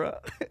watching, bro.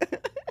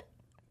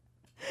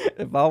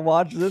 If I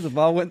watch this, if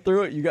I went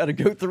through it, you got to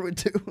go through it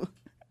too.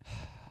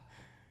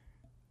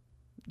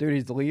 Dude,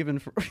 he's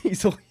leaving.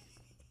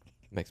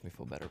 Makes me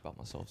feel better about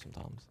myself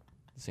sometimes,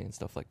 seeing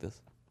stuff like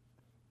this.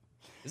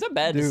 Is that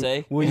bad Dude, to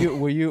say? Will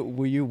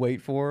you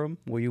wait for him?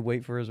 Will you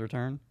wait for his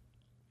return?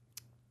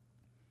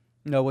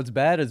 No, what's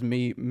bad is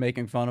me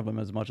making fun of him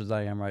as much as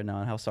I am right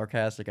now and how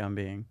sarcastic I'm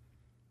being.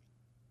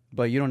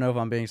 But you don't know if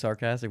I'm being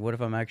sarcastic. What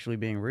if I'm actually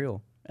being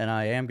real? And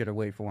I am going to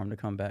wait for him to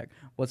come back.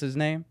 What's his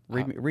name?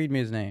 Read me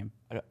his name.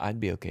 I'd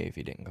be okay if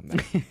he didn't come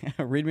back.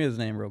 Read me his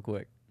name real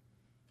quick.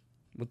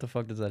 What the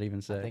fuck does that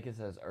even say? I think it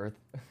says Earth.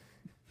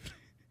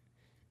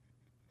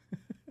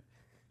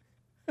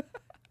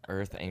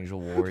 Earth Angel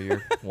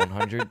Warrior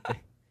 100.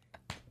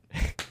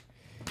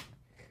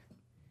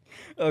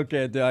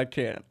 Okay, dude, I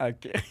can't. I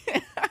can't.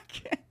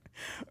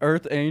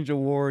 Earth Angel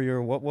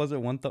Warrior, what was it?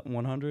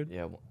 100?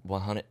 Yeah,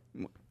 100.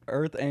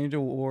 Earth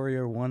Angel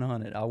Warrior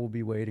 100. I will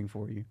be waiting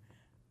for you.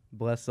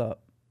 Bless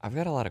up. I've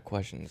got a lot of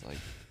questions. Like,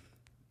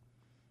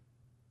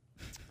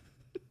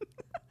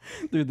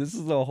 dude, this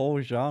is a whole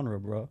genre,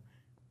 bro.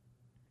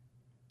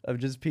 Of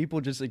just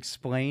people just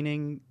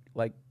explaining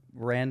like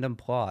random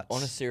plots.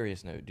 on a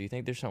serious note, do you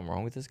think there's something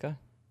wrong with this guy?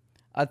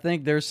 I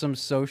think there's some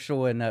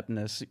social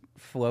ineptness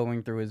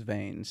flowing through his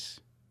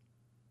veins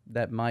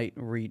that might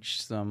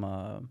reach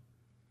some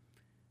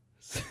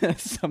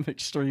some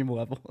extreme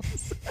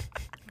levels.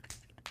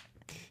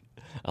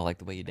 I like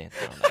the way you dance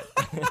around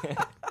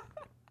that.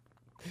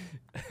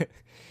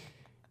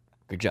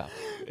 Good job.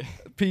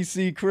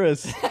 PC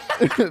Chris.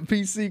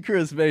 PC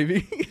Chris,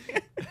 baby.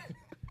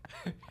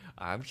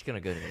 I'm just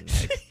going to go to the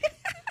next.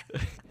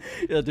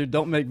 Yeah, dude,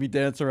 don't make me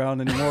dance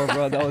around anymore,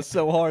 bro. That was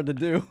so hard to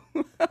do.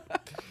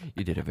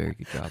 You did a very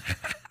good job.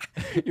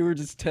 You were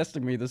just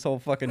testing me this whole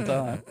fucking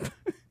time.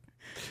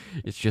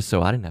 It's just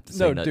so I didn't have to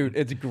say No, nothing. dude,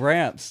 it's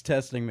Gramps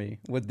testing me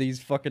with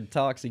these fucking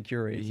Toxic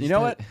Curates. You He's know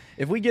got- what?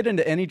 If we get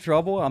into any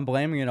trouble, I'm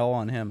blaming it all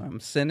on him. I'm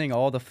sending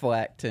all the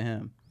flack to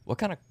him. What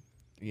kind of...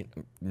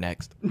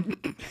 next.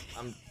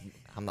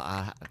 I'm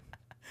the...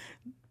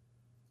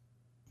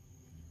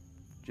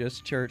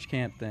 Just church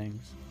camp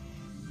things.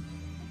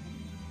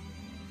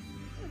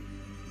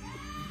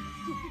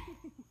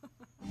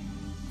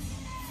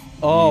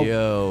 Oh,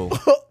 Yo.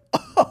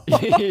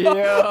 Yo.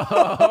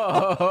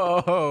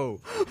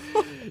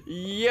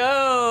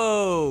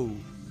 Yo.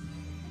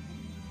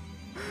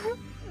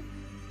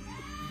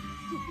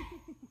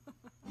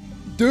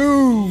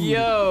 dude.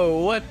 Yo,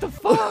 what the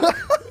fuck?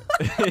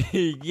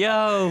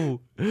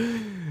 Yo.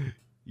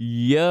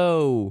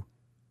 Yo.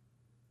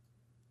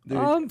 Dude,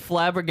 I'm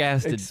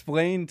flabbergasted.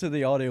 explain to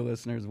the audio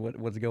listeners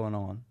what's going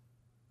on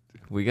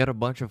We got a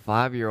bunch of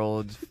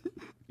 5-year-olds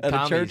at a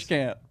commies. church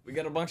camp. We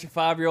got a bunch of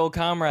 5-year-old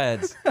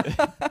comrades.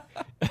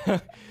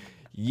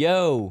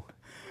 Yo.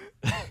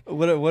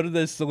 What are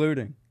they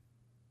saluting?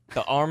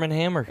 The arm and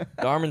hammer.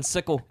 The arm and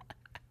sickle.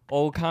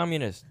 Old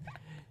communist.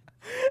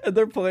 And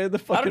they're playing the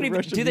I fucking don't even...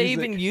 Russian Do they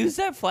music. even use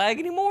that flag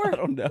anymore? I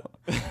don't know.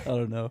 I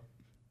don't know.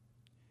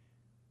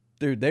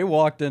 Dude, they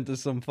walked into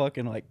some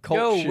fucking like cult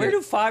Yo, shit. where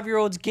do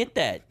 5-year-olds get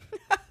that?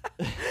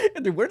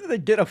 Dude, where did they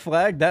get a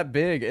flag that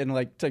big in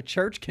like to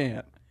church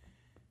camp?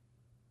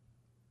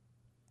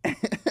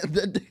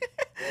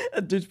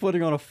 That dude's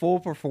putting on a full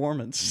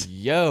performance.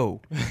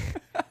 Yo.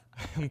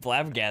 I'm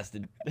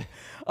flabbergasted.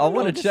 I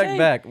want to check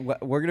back.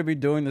 We're going to be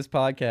doing this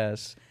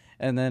podcast,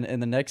 and then in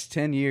the next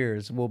 10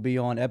 years, we'll be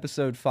on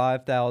episode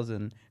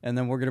 5,000, and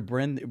then we're going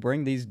to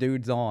bring these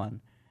dudes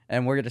on,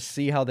 and we're going to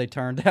see how they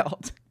turned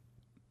out.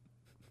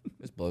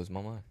 This blows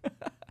my mind.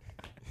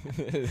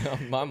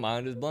 My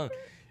mind is blown.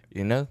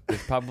 You know,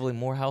 there's probably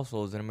more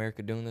households in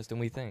America doing this than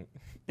we think.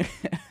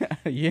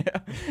 Yeah,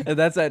 and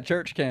that's at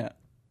church camp.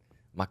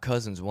 My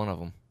cousin's one of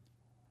them.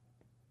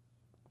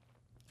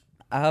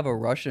 I have a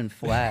Russian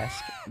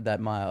flask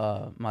that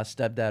my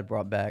stepdad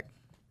brought back.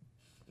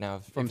 Now,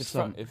 if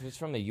it's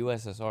from the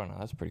USSR, now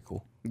that's pretty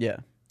cool. Yeah.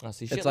 Oh,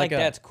 see, shit like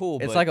that's cool.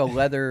 It's but like a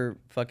leather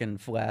fucking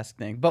flask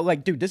thing. But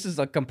like, dude, this is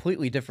a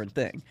completely different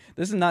thing.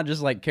 This is not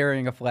just like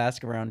carrying a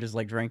flask around, just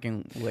like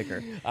drinking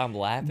liquor. I'm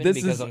laughing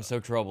because I'm so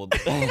troubled.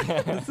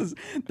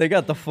 They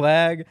got the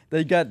flag.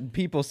 They got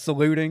people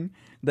saluting.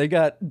 They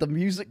got the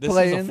music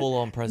playing. This is a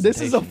full-on presentation.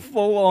 This is a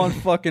full-on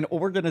fucking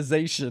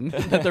organization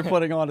that they're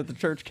putting on at the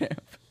church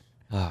camp.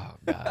 Oh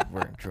God,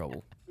 we're in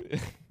trouble.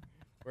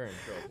 We're in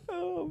trouble.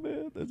 Oh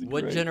man, that's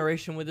What great.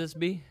 generation would this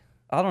be?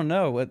 I don't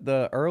know. What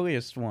the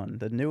earliest one,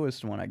 the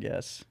newest one, I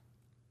guess.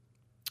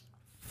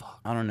 Fuck.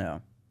 I don't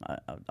know.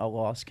 I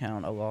lost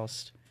count. I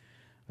lost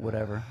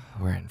whatever.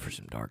 We're in for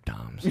some dark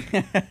times.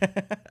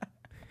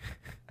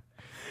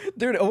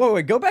 Dude, oh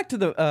wait, go back to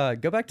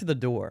the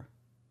door.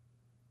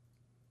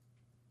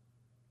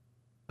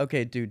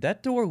 Okay, dude,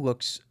 that door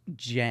looks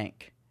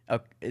jank.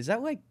 Is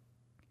that like?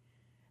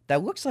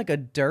 That looks like a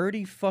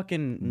dirty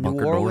fucking New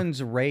Bunker door?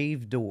 Orleans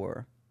rave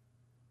door.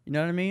 You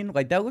know what I mean?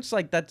 Like that looks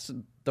like that's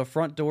the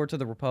front door to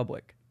the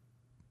Republic.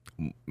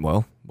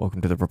 Well,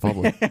 welcome to the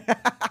Republic.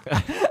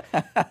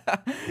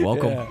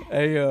 Welcome. Yeah.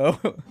 Hey yo.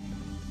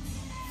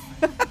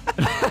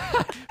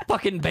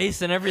 Fucking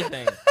bass and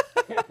everything.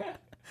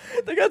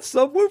 They got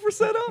subwoofer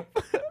set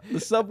up. The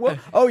subwoofer.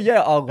 Oh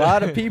yeah, a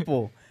lot of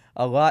people.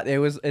 A lot.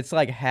 It's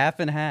like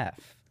half and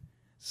half.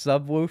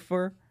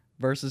 Subwoofer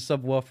versus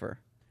subwoofer.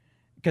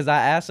 Because I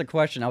asked a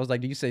question. I was like,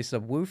 do you say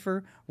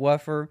subwoofer,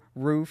 woofer,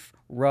 roof,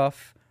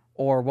 rough,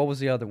 or what was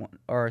the other one?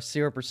 Or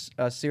syrup or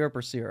syrup? Syrup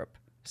or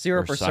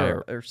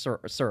syrup? Or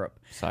syrup.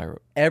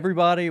 Syrup.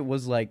 Everybody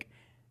was like,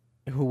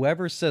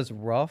 whoever says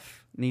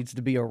rough needs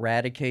to be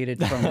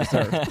eradicated from this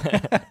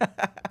earth.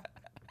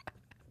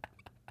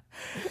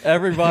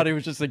 Everybody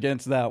was just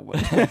against that one.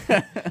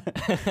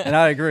 And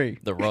I agree.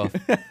 The rough.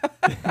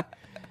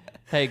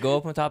 Hey, go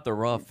up on top of the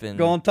rough and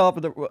Go on top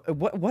of the...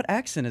 What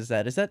accent is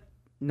that? Is that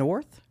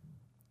north?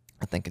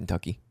 I think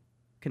Kentucky.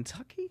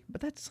 Kentucky?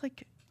 But that's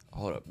like...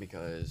 Hold up,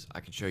 because I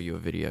can show you a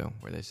video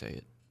where they say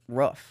it.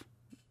 Rough.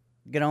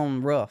 Get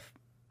on rough.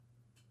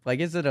 Like,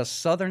 is it a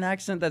southern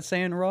accent that's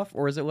saying rough?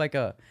 Or is it like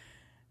a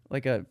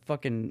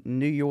fucking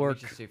New York,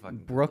 just see if I can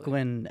Google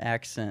Brooklyn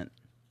accent?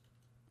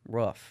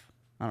 Rough.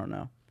 I don't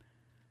know.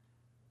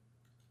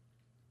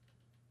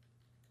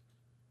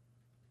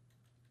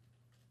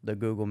 The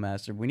Google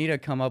Master. We need to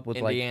come up with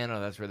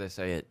Indiana, that's where they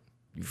say it.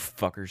 You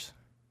fuckers.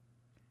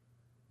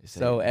 They say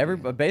So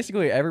it.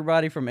 basically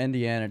everybody from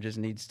Indiana just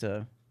needs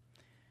to,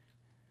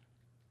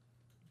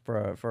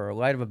 for a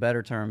light of a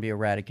better term, be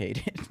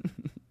eradicated.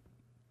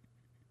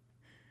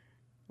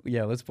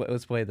 Yeah, let's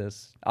play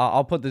this.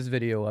 I'll put this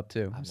video up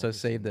too. I've So never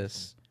save seen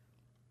this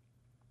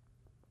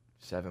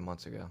this. 7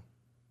 months ago.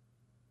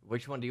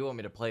 Which one do you want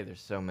me to play?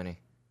 There's so many.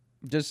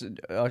 Just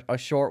a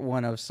short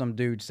one of some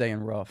dude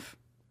saying rough.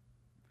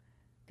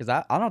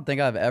 Because I don't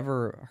think I've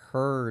ever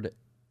heard,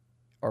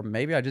 or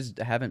maybe I just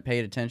haven't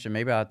paid attention.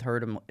 Maybe I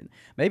heard him.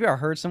 Maybe I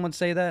heard someone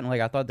say that, and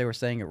like I thought they were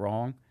saying it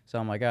wrong. So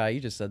I'm like, you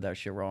just said that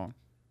shit wrong.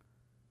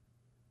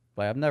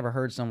 Like I've never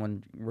heard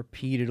someone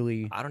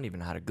repeatedly I don't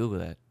even know how to Google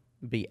that.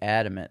 be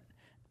adamant.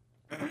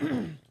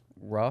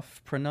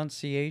 Rough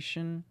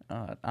pronunciation?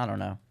 I don't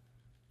know.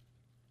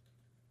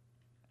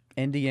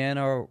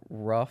 Indiana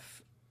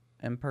rough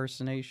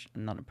impersonation?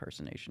 Not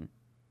impersonation.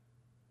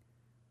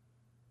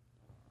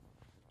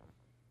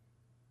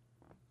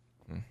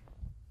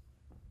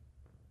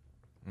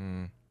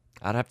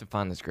 I'd have to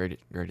find this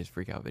greatest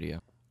freakout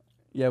video.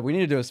 Yeah, we need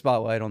to do a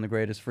spotlight on the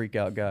greatest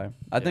freakout guy.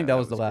 I think that that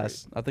was the was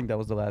last. I think that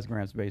was the last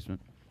Gramps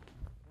Basement.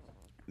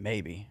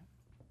 Maybe.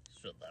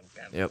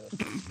 Yep.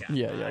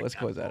 Yeah. Let's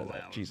close out of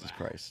that. Jesus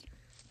Christ.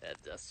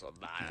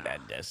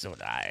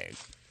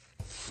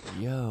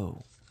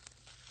 Yo.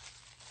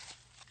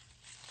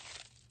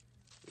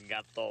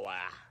 Gato.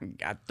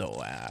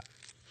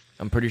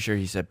 I'm pretty sure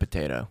he said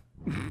potato.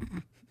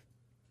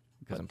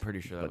 Because I'm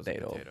pretty sure that was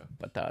Potato, potato.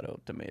 potato,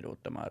 tomato,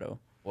 tomato.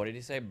 What did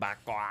he say?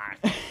 Bakwa.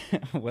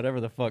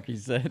 Whatever the fuck he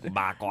said.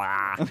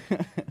 Bakwa.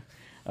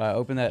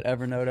 Open that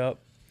Evernote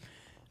up.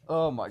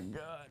 Oh my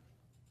god.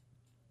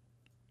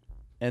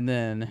 And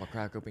then, I'm gonna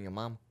crack open your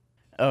mom.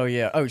 oh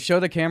yeah. Oh, show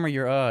the camera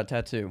your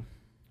tattoo.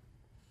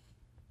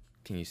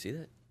 Can you see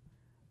that?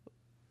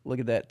 Look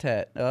at that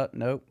tat.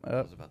 Nope.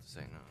 I was about to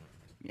say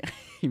no.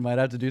 You might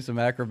have to do some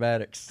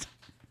acrobatics.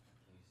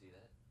 Can you see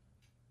that?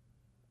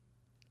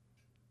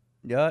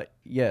 Yeah.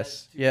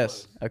 Yes. too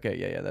Yes. close. Okay.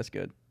 Yeah. Yeah. That's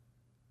good.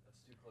 That's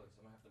too close.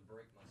 I'm gonna have to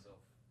break myself.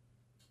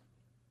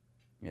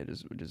 Yeah.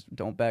 Just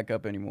don't back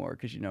up anymore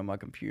because you know my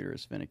computer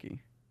is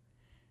finicky.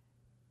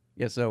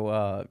 Yeah.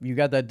 So you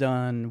got that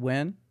done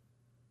when?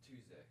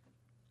 Tuesday.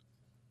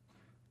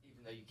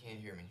 Even though you can't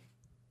hear me.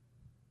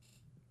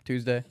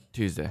 Tuesday.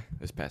 Tuesday.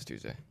 This past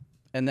Tuesday.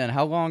 And then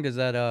how long does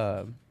that?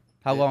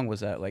 How It- long was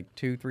that? Like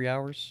 2-3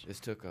 hours? This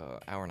took an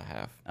hour and a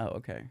half. Oh,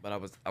 okay. But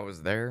I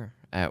was there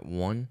at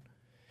 1.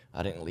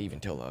 I didn't leave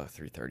until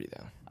 3:30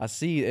 though. I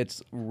see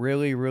it's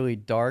really, really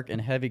dark and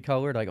heavy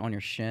colored, like on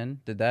your shin.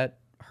 Did that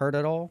hurt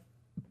at all?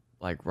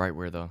 Like right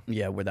where the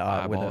Yeah, with the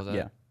eye, eyeballs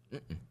yeah.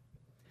 at?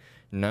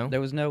 No.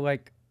 There was no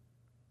like,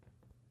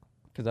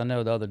 because I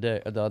know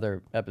the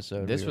other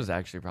episode. This was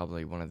actually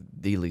probably one of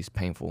the least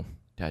painful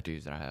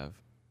tattoos that I have.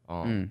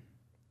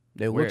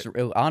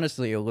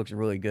 Honestly, it looks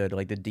really good.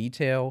 Like the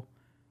detail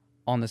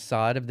on the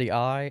side of the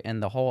eye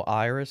and the whole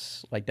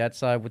iris, like that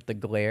side with the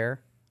glare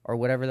or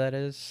whatever that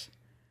is.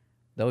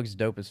 That looks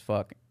dope as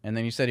fuck. And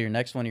then you said your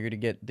next one, you're gonna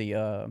get the.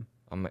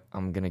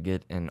 I'm gonna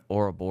get an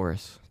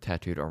Ouroboros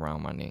tattooed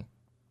around my knee.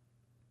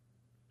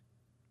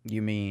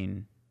 You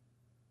mean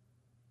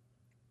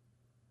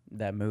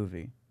that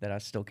movie that I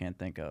still can't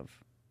think of?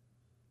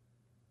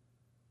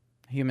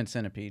 Human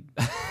Centipede.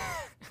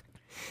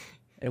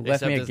 It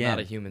left Except me it's again. not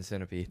a human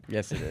centipede.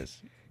 Yes, it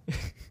is.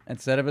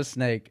 Instead of a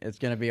snake, it's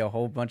gonna be a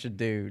whole bunch of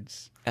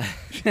dudes.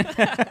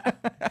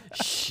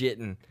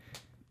 Shitting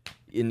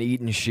and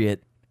eating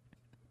shit.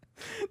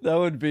 That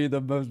would be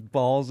the most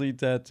ballsy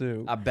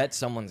tattoo. I bet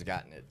someone's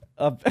gotten it.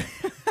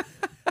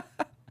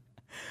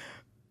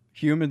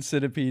 Human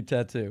Centipede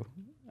tattoo.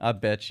 I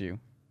bet you.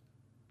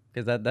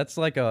 Because that's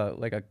like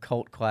a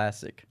cult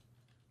classic.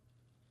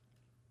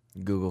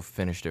 Google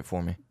finished it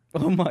for me.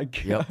 Oh my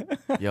god.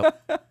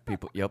 Yep.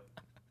 People. Yep.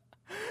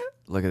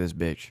 Look at this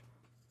bitch.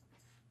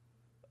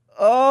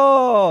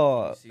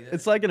 Oh, see that?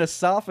 it's like an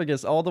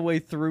esophagus all the way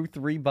through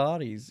 3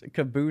 bodies.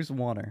 Caboose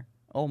Wanner.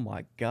 Oh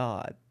my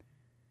god.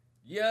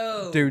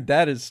 Yo, Dude,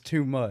 that is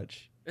too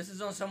much. this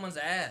is on someone's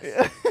ass.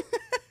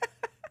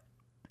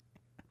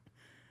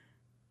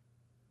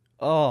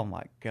 Oh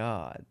my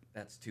god.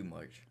 That's too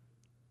much.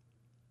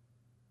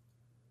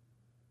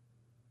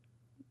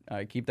 All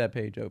right, keep that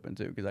page open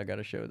too, because I got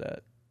to show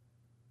that.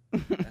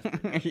 That's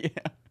pretty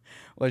Yeah.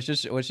 Let's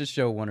just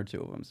show 1 or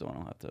 2 of them, so I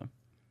don't have to.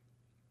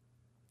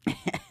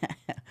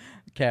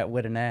 Cat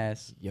with an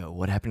ass. Yo,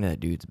 what happened to that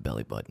dude's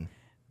belly button?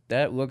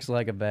 That looks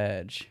like a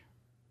badge,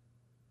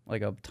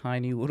 like a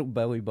tiny little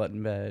belly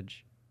button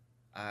badge.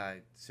 I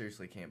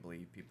seriously can't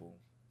believe people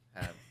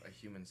have a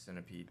human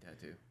centipede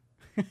tattoo.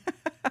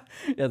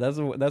 Yeah, that's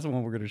the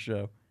one we're gonna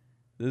show.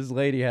 This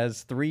lady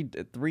has three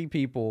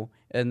people,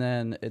 and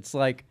then it's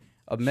like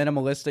a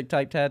minimalistic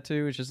type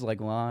tattoo. It's just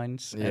like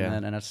lines, Yeah. and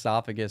then an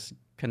esophagus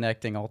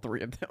connecting all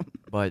 3 of them.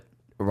 But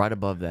right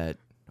above that,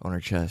 on her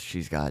chest,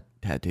 she's got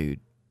tattooed,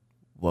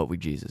 "What would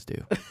Jesus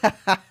do?"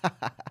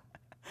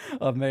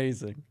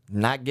 Amazing.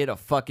 Not get a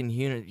fucking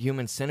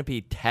human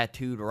centipede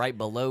tattooed right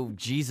below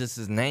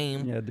Jesus'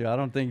 name. Yeah, dude, I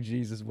don't think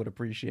Jesus would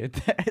appreciate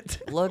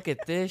that. Look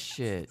at this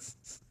shit.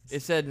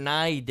 It said,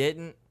 "Nah, he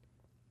didn't."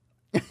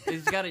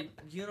 He's got a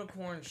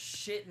unicorn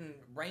shitting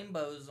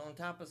rainbows on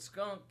top of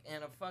skunk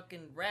and a fucking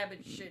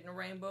rabbit shitting a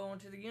rainbow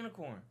onto the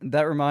unicorn.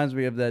 That reminds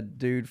me of that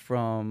dude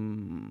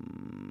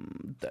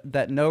from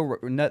that no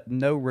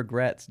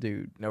regrets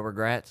dude. No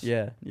regrets?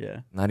 Yeah, yeah.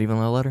 Not even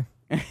a letter?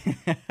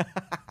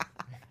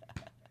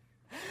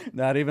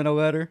 Not even a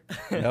letter.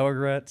 No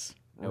regrets.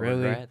 No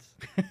Really? regrets?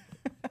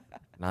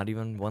 Not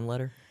even one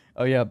letter?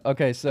 Oh yeah.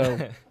 Okay,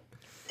 so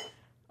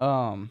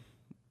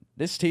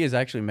this tea is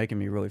actually making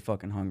me really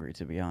fucking hungry,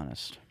 to be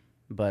honest.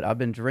 But I've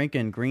been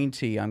drinking green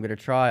tea. I'm gonna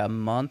try a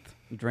month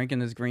drinking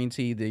this green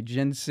tea, the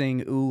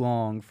ginseng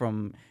oolong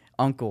from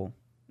Uncle.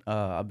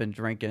 I've been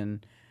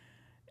drinking,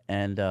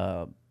 and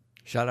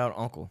Shout out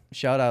Uncle.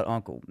 shout out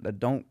Uncle.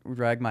 Don't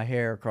drag my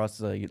hair across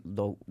the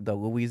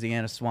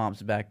Louisiana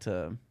swamps back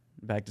to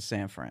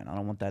San Fran. I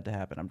don't want that to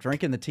happen. I'm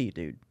drinking the tea,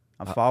 dude.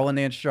 I'm following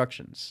the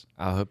instructions.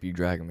 I'll help you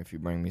drag him if you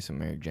bring me some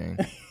Mary Jane.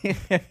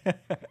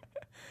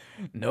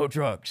 No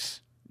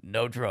drugs.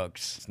 No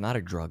drugs. It's not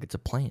a drug, it's a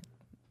plant.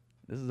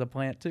 This is a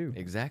plant too.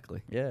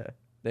 Exactly. Yeah.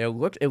 It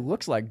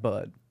looks like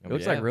bud. It Oh,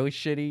 looks yeah. like really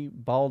shitty,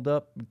 balled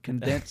up,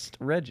 condensed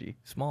Reggie.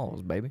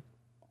 Smalls, baby.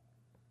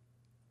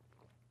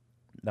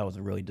 That was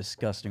a really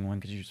disgusting one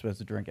because you're supposed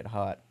to drink it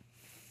hot.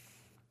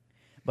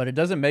 But it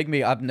doesn't make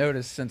me. I've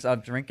noticed since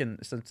I've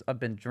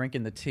been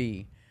drinking the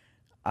tea,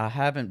 I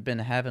haven't been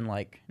having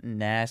like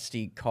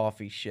nasty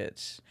coffee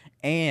shits,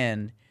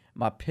 and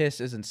my piss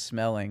isn't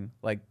smelling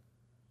like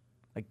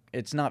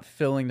it's not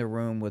filling the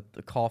room with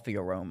the coffee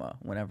aroma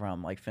whenever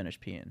I'm like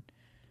finished peeing.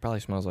 Probably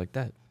smells like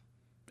that.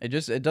 It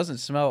doesn't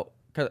smell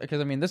because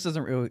I mean this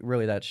isn't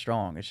really that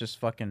strong. It's just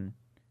fucking.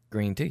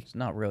 Green tea. It's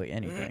not really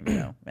anything, you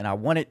know. And I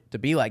want it to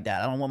be like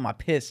that. I don't want my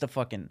piss to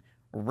fucking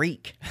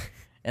reek,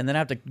 and then I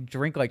have to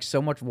drink like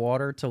so much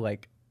water to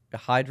like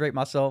hydrate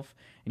myself.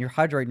 And you're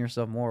hydrating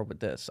yourself more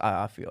with this.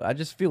 I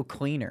just feel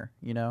cleaner,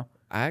 you know.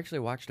 I actually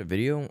watched a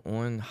video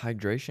on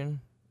hydration,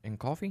 in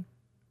coffee,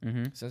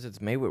 Mm-hmm. since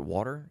it's made with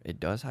water, it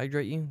does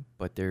hydrate you.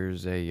 But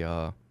there's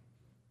a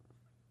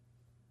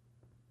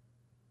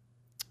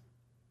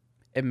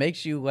It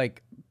makes you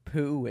like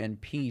poo and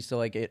pee. So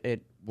like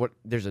it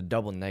there's a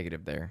double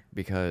negative there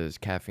because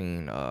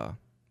caffeine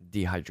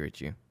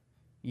dehydrates you.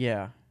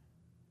 yeah,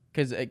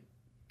 because it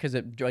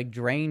like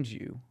drains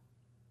you.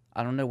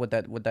 I don't know what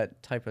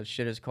that type of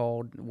shit is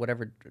called.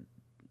 Whatever,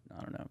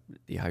 I don't know.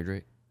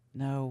 Dehydrate.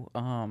 No,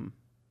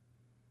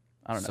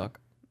 I don't Suck.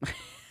 know.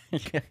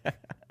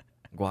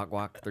 Guac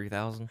guac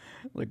 3000.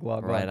 Like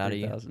Wild Right Wild out of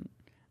you. 3000.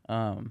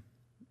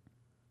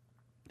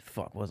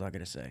 Fuck, what was I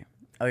gonna say?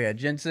 Oh yeah,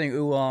 ginseng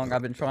oolong.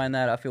 I've been trying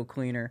that. I feel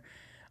cleaner.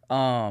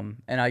 And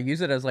I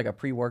use it as like a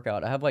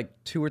pre-workout. I have like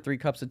 2 or 3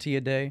 cups of tea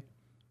a day,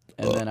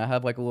 and then I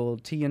have like a little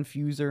tea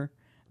infuser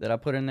that I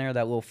put in there.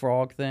 That little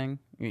frog thing.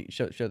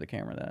 Show the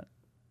camera that.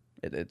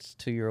 It's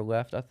to your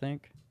left, I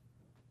think.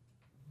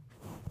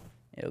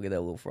 Yeah, look at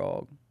that little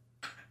frog.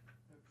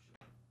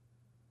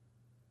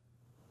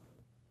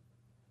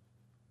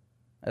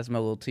 That's my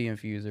little tea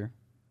infuser.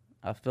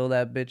 I fill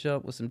that bitch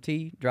up with some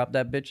tea, drop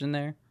that bitch in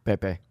there.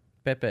 Pepe.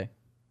 Pepe.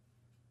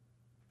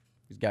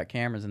 He's got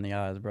cameras in the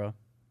eyes, bro.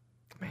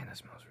 Man, that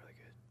smells really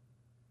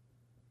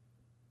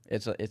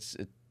good. It's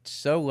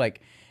so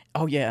like,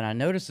 oh yeah, and I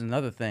noticed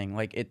another thing.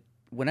 Like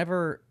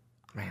whenever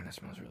Man, that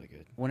smells really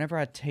good. whenever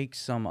I take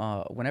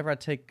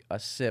a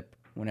sip,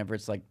 whenever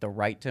it's like the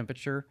right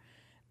temperature,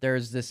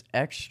 there's this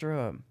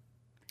extra.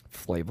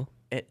 Flavor.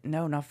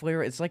 No, not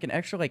flavor. It's like an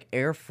extra like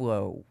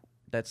airflow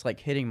that's like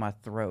hitting my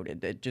throat.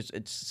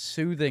 It's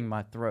soothing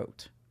my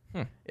throat.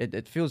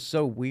 It feels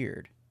so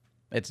weird.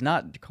 It's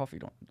not coffee.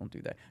 Don't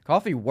do that.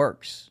 Coffee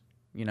works.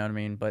 You know what I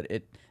mean? But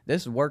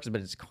this works,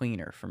 but it's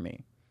cleaner for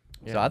me.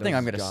 Yeah, So I it think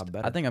does I'm its gonna job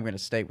better. I think I'm gonna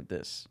stay with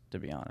this. To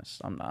be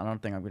honest, I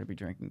don't think I'm gonna be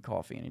drinking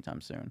coffee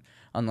anytime soon,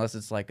 unless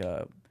it's like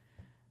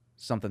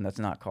something that's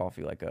not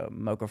coffee, like a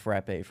mocha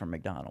frappe from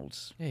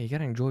McDonald's. Yeah, you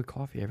gotta enjoy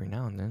coffee every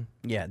now and then.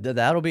 Yeah,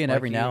 that'll be an Like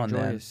every you now and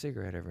enjoy then. a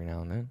cigarette every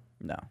now and then.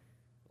 No.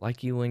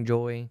 Like you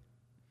enjoy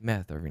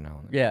meth every now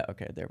and then. Yeah.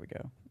 Okay. There we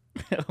go.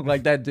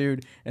 Like that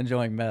dude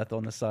enjoying meth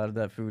on the side of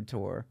that food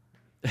tour.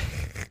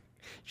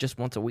 Just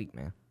once a week,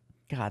 man.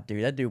 God,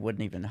 dude, that dude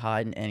wasn't even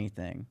hiding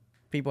anything.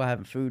 People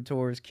having food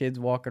tours, kids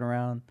walking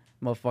around,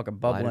 motherfucker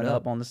bubbling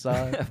up on the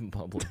side.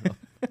 Bubbling up.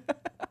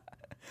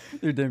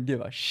 Dude didn't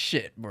give a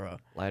shit, bro.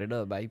 Light it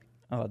up, baby.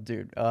 Oh,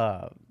 dude.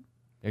 And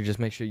just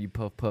make sure you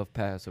puff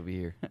pass over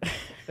here.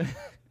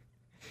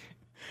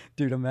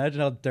 Dude,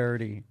 imagine how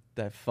dirty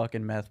that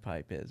fucking meth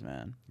pipe is,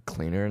 man.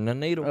 Cleaner than a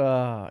needle.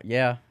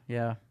 Yeah.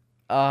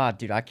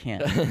 Dude, I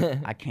can't.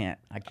 I can't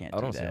I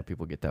do don't see how that.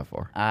 people get that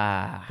far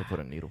Ah, to put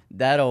a needle.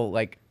 that'll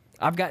like.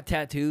 I've got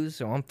tattoos,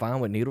 so I'm fine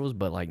with needles,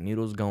 but like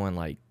needles going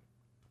like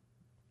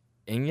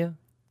in you.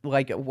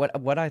 Like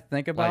what I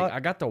think about. Like I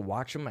got to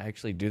watch them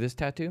actually do this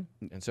tattoo,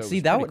 and so it see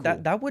was that pretty cool.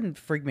 that wouldn't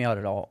freak me out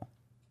at all.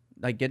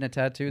 Like getting a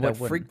tattoo. What that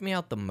wouldn't. freaked me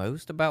out the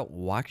most about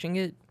watching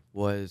it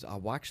was I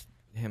watched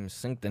him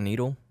sink the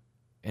needle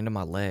into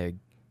my leg,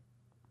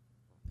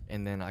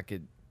 and then I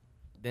could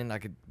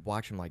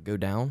watch him like go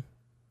down,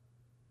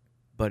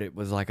 but it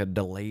was like a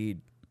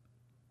delayed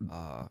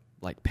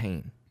like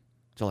pain.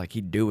 So like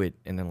he'd do it,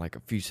 and then like a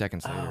few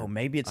seconds later, Oh,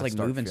 maybe it's I'd like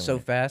start moving feeling so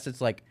it. fast.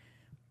 It's like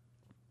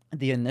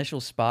the initial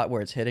spot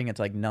where it's hitting. It's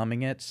like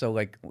numbing it. So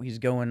like he's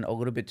going a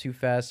little bit too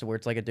fast, so where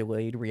it's like a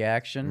delayed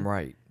reaction.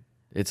 Right.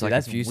 It's Dude, like a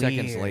that's few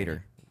seconds weird.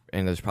 later,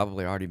 and it's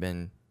probably already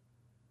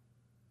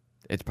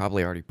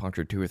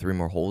punctured 2 or 3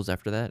 more holes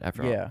after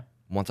that.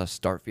 Once I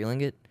start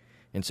feeling it,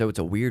 and so it's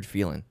a weird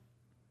feeling.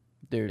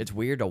 Dude. It's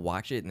weird to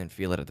watch it and then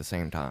feel it at the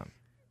same time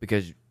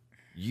because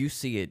you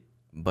see it,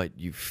 but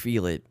you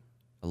feel it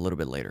a little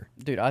bit later.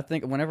 Dude, I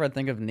think whenever I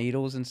think of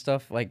needles and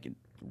stuff, like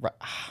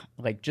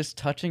just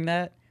touching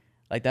that,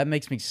 like that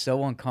makes me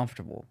so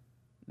uncomfortable.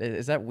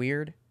 Is that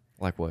weird?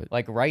 Like what?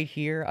 Like right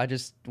here,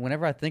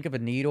 whenever I think of a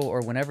needle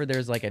or whenever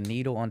there's like a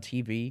needle on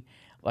TV,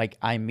 like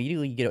I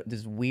immediately get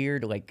this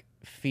weird like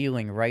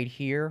feeling right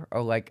here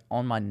or like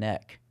on my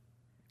neck.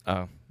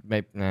 Oh,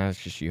 maybe nah,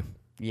 it's just you.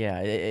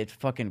 Yeah, it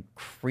fucking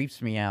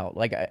creeps me out.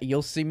 Like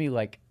you'll see me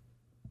like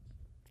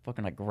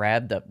fucking like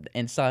grab the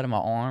inside of my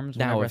arms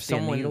Now, whenever I if see a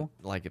someone needle.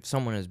 like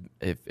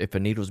if a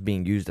needle's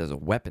being used as a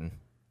weapon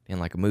in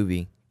like a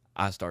movie,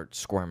 I start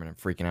squirming and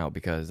freaking out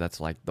because that's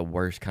like the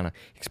worst kind of,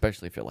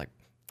 especially if it like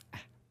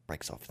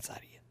breaks off inside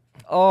of you.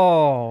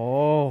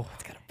 Oh,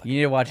 It's gotta you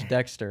need to watch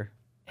Dexter.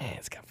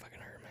 it's gotta fucking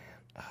hurt, man.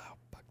 Oh,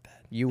 fuck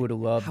that. You would have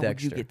loved How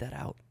Dexter. would you get that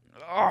out?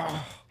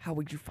 How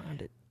would you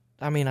find it?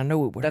 I mean, I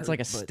know it would. That's hurt, like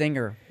a but-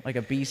 stinger, like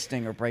a bee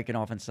stinger breaking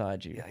off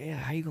inside you. Yeah,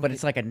 how you gonna? But get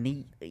it's like a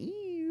neat.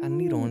 a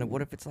needle in it.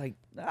 What if it's like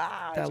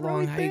that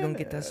long? How you gonna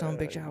get that son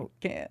of a bitch out?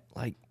 Can't,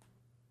 Like,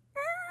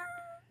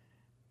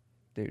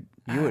 dude.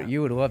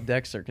 You would love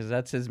Dexter because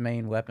that's his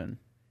main weapon.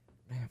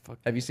 man, fuck.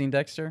 Have you seen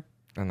Dexter,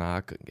 No,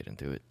 I couldn't get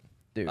into it.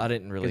 dude? I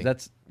didn't 'cause really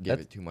That's give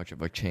it too much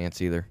of a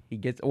chance either. he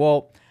gets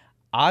well.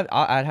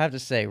 I'd have to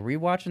say,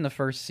 rewatching the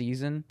first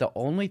season, the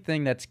only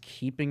thing that's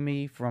keeping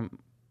me from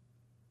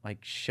like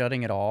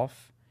shutting it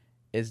off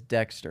is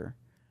Dexter,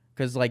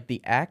 because like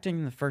the acting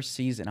in the first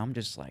season, I'm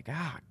just like,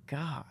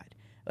 God,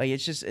 like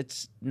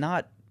it's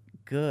not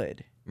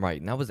good. Right,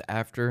 and that was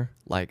after,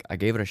 like, I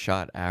gave it a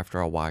shot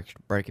after I watched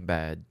Breaking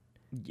Bad.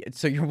 Yeah,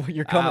 so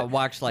you're I coming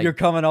watched, like, you're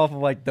coming off of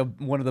like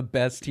one of the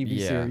best TV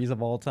Yeah. series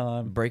of all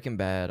time. Brbreaking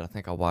Bad. I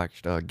think I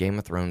watched Game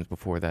of Thrones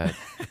before that.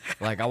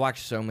 Like, I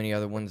watched so many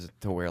other ones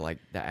to where, like,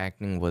 the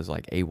acting was,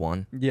 like,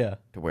 A1. Yeah.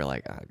 To where,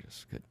 like, I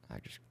just...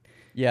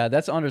 Yeah,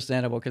 that's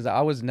understandable because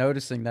I was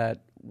noticing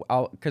that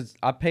because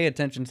I pay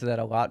attention to that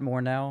a lot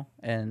more now.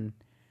 And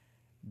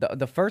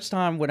the first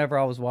time whenever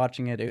I was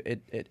watching it,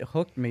 it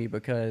hooked me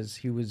because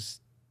he was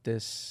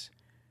this...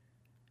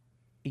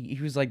 He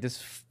was like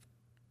this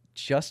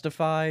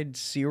justified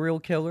serial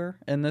killer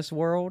in this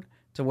world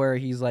to where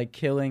he's like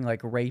killing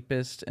like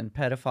rapists and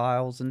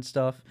pedophiles and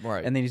stuff.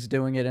 Right. And then he's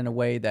doing it in a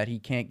way that he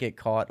can't get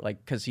caught,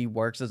 like because he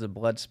works as a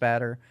blood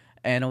spatter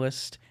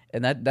analyst.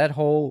 And that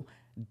whole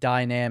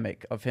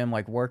dynamic of him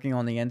like working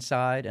on the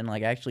inside and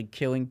like actually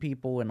killing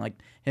people and like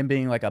him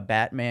being like a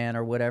Batman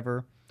or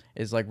whatever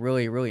is like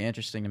really, really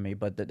interesting to me.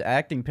 But the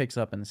acting picks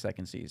up in the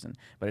second season.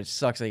 But it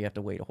sucks that you have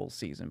to wait a whole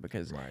season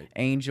because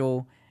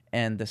Angel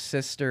and the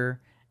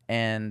sister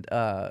and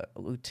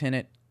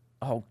Lieutenant,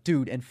 oh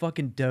dude, and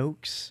fucking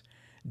Dokes.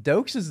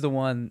 Dokes is the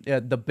one,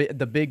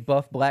 the big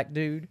buff black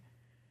dude.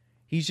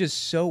 He's just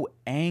so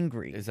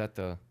angry. Is that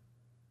the...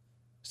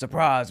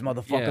 Surprise,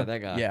 motherfucker. Yeah,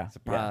 that guy. Yeah.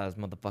 Surprise,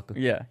 motherfucker.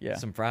 Yeah.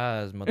 Some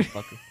fries,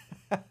 motherfucker.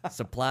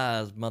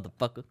 Supplies,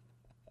 motherfucker.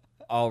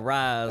 All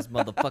rise,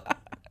 motherfucker.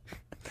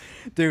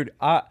 Dude,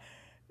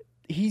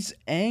 he's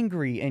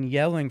angry and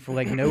yelling for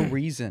like no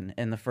reason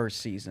in the first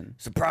season.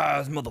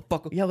 Surprise,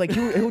 motherfucker. Yeah, like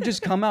he'll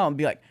just come out and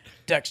be like,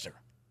 Dexter,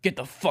 get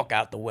the fuck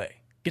out the way.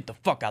 Get the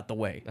fuck out the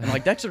way. And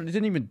like Dexter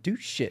didn't even do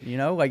shit, you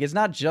know? Like it's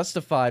not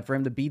justified for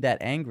him to be that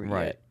angry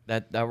Right.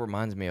 yet. That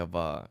reminds me of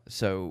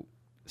so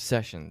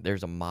Session.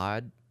 There's a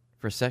mod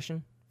for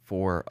Session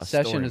for a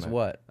Session story is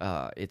mode.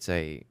 what? It's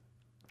heard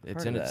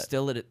in of its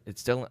that.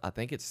 still I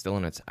think it's still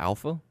in its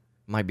alpha.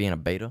 Might be in a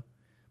beta,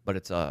 but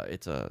it's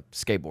a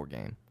skateboard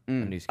game. A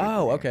new skateboard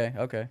Oh, game.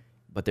 okay.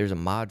 But there's a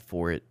mod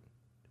for it.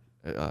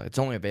 It's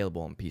only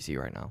available on PC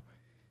right now.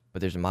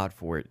 But there's a mod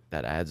for it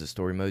that adds a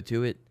story mode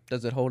to it.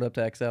 Does it hold up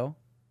to XL?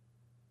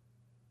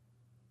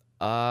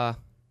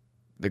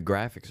 The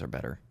graphics are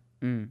better.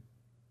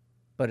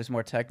 But it's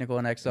more technical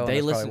in XL, and They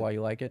that's listen- probably why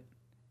you like it?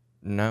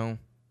 No,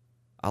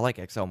 I like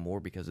XL more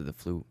because of the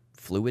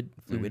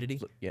fluidity.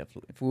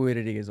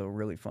 Fluidity is a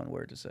really fun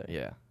word to say.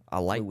 Yeah, I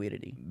like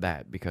Fluidity.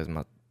 that because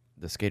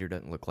the skater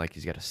doesn't look like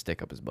he's got a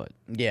stick up his butt.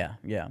 Yeah.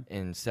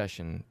 In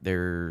Session,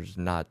 there's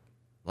not,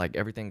 like,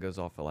 everything goes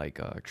off of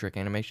like trick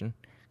animation,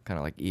 kind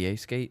of like EA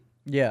Skate.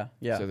 Yeah.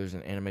 So there's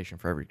an animation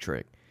for every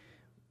trick.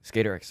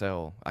 Skater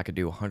XL, I could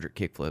do 100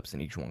 kickflips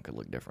and each one could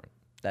look different.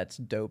 That's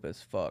dope as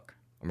fuck.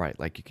 Right,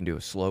 like you can do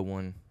a slow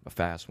one, a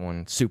fast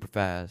one, super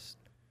fast,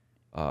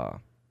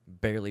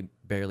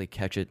 barely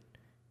catch it,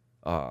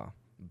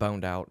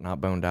 boned out,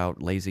 not boned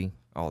out, lazy,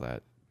 all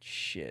that.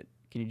 Shit.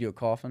 Can you do a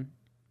coffin?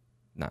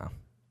 Nah.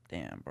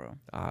 Damn, bro.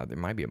 There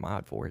might be a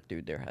mod for it.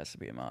 Dude, there has to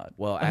be a mod.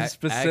 Well, a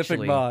specific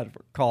actually, mod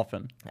for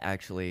coffin.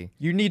 Actually,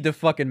 You need to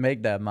fucking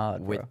make that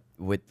mod, bro.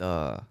 with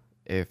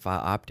if I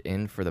opt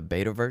in for the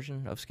beta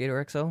version of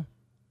Skater XL,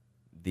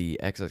 the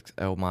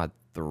XXL mod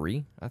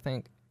 3, I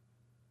think,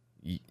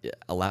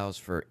 allows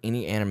for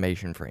any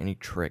animation for any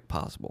trick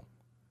possible.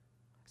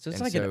 So it's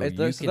And like so an,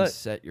 you can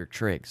set your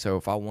trick. So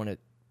if I wanted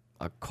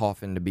a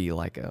coffin to be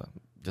like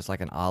just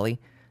like an ollie,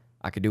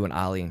 I could do an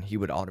ollie and he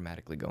would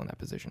automatically go in that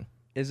position.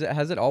 Has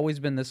it always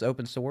been this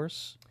open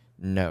source?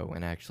 No,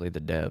 and actually the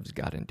devs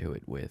got into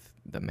it with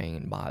the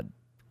main mod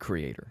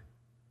creator.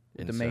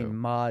 And The main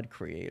mod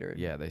creator.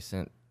 Yeah, they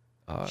sent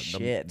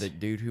Shit. the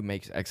dude who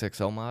makes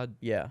XXL mod,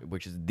 Yeah.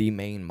 which is the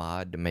main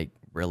mod to make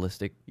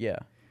Yeah.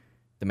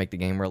 to make the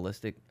game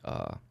realistic.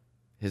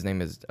 His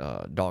name is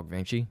Dog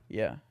Vinci.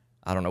 Yeah.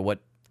 I don't know what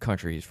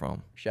country he's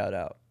from, Shout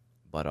out.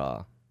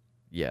 but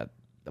yeah,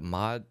 the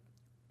mod,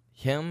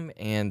 him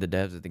and the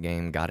devs of the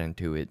game got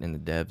into it, and the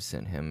devs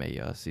sent him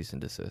a cease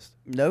and desist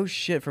No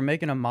shit, for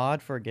making a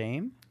mod for a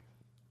game?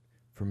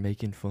 for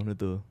making fun of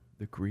the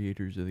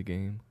creators of the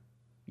game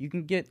You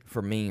can get...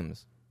 for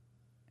memes.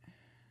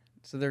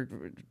 So they're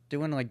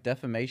doing like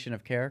defamation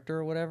of character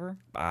or whatever?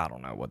 I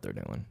don't know what they're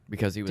doing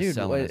because he was Dude,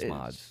 selling it's his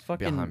mods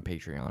fucking- behind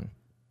Patreon.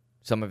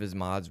 Some of his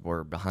mods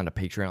were behind a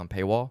Patreon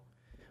paywall,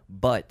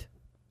 but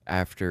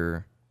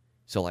after,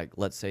 so like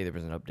let's say there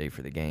was an update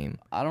for the game.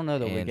 I don't know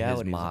the And his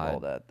legalities of all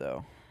mod- that,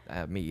 though.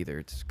 Me either.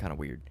 It's kind of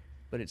weird.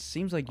 But it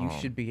seems like you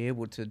should be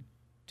able to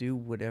do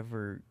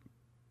whatever...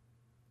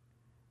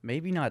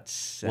 Maybe not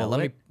sell Well,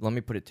 it. let me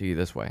put it to you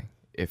this way: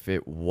 if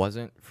it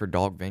wasn't for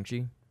Dog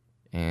Vinci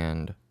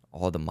and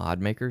all the mod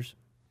makers,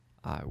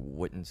 I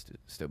wouldn't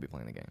still be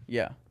playing the game.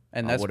 Yeah.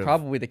 And I that's would've-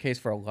 probably the case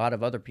for a lot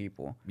of other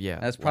people. Yeah,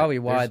 That's like, probably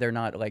why there's- they're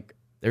not like...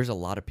 There's a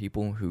lot of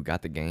people who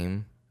got the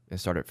game and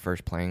started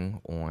first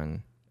playing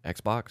on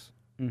Xbox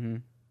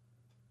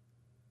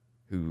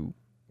who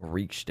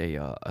reached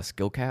a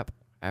skill cap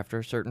after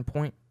a certain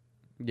point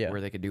Yeah.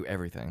 where they could do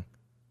everything.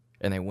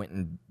 And they went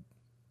and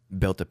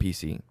built a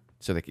PC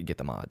so they could get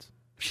the mods.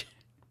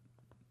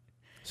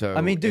 So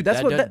I mean, dude, if that's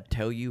that what doesn't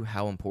tell you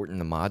how important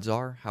the mods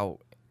are, how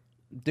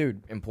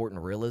dude,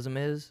 important realism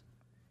is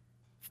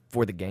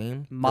for the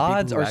game.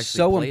 mods are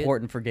so play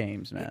important for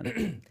games, man.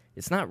 it.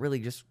 It's not really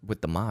just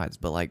with the mods,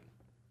 but like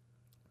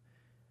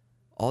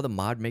all the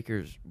mod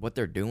makers, what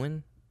they're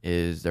doing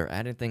is they're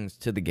adding things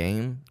to the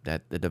game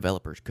that the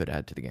developers could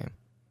add to the game,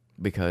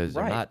 because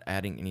they're not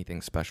adding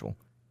anything special.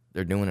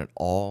 They're doing it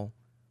all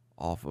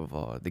off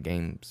of the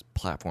game's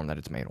platform that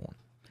it's made on.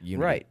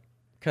 Unity. Right.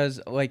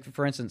 Because, like,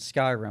 for instance,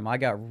 Skyrim, I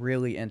got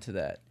really into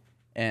that.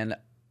 And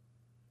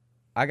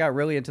I got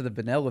really into the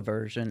vanilla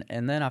version,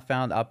 and then I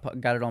found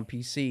got it on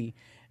PC,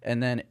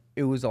 and then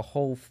it was a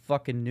whole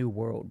fucking new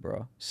world,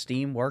 bro.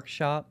 Steam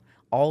Workshop,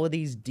 all of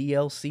these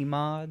DLC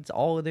mods,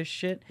 all of this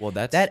shit. Well,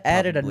 that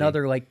added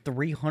another, like,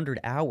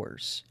 300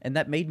 hours. And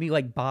that made me,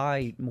 like,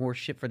 buy more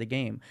shit for the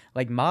game.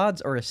 Like,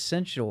 mods are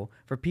essential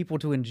for people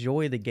to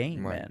enjoy the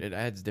game, right. man. It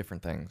adds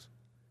different things.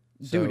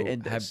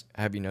 Dude, So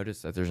have you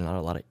noticed that there's not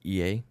a lot of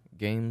EA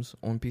games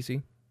on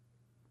PC?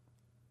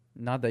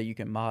 Not that you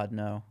can mod,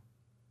 no.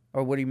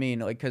 Or what do you mean?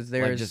 Like, because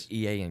there's Like just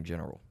EA in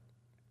general.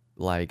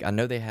 Like I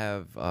know they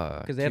have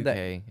because they have 2K, that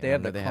and they I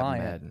have know the they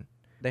client. have Madden.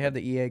 They have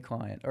the EA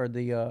client or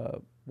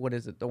the what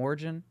is it? The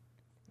Origin?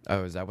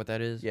 Oh, is that what that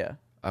is? Yeah.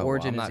 Oh,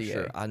 Origin well, I'm is not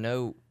EA. sure. I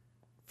know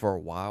for a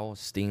while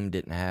Steam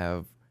didn't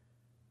have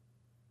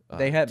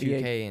They had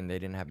 2K EA. and they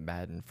didn't have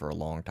Madden for a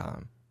long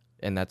time,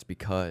 and that's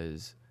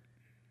because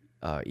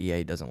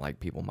EA doesn't like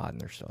people modding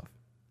their stuff.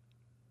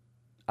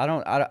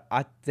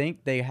 I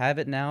think they have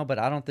it now, but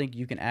I don't think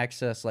you can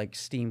access like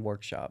Steam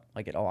Workshop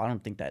like at all. I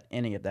don't think that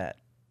any of that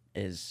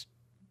is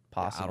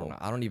possible. I don't know.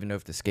 I don't even know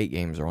if the skate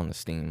games are on the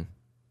Steam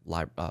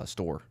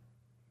store.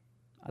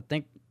 I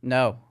think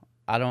no.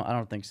 I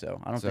don't think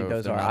so. I don't So think if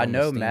those they're are. not I on the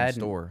know Steam Madden.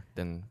 store,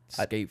 then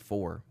Skate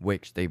 4,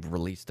 which they've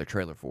released the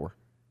trailer for,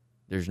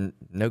 there's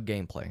no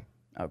gameplay.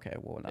 Okay,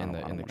 well, in the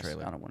wanna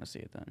trailer. I don't want to see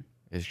it then.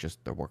 It's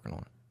just they're working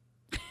on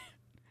it.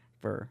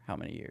 For how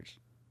many years?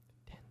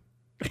 10.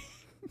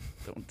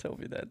 Don't tell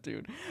me that,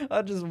 dude.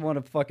 I just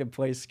want to fucking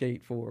play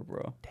Skate 4,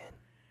 bro.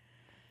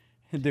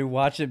 10. Dude,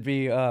 watch it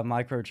be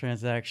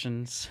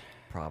microtransactions.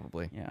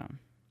 Probably. Yeah.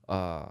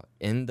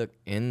 In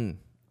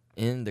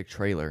the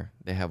trailer,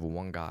 they have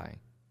one guy,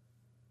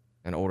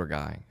 an older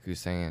guy, he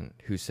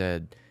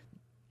said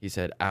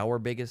our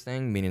biggest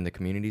thing, meaning the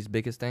community's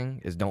biggest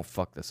thing, is don't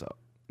fuck this up.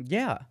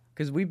 Yeah,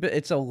 because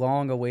it's a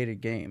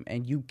long-awaited game,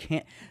 and you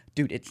can't,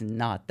 dude. It's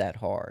not that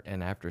hard.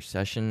 And after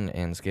Session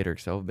and Skater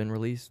XL have been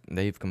released,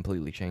 they've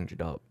completely changed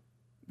it up.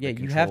 Yeah,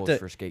 the you have to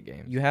for skate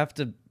games. You have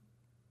to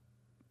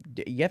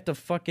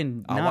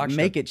fucking not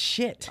make it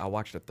shit. I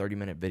watched a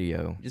 30-minute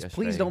video. Just yesterday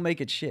please don't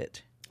make it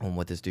shit. on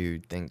what this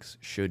dude thinks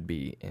should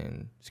be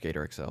in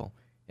Skater XL.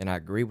 And I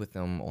agree with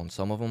them on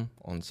some of them.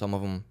 On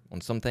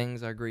some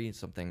things I agree.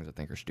 Some things I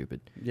think are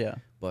stupid. Yeah.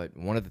 But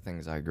one of the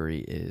things I agree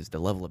is the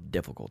level of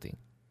difficulty.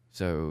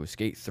 So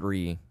Skate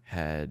 3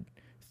 had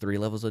 3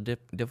 levels of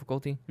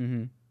difficulty.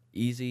 Mm-hmm.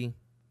 Easy,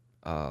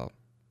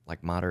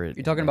 like moderate.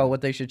 You're talking about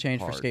what they should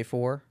change hard. for Skate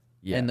 4?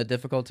 Yeah. And the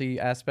difficulty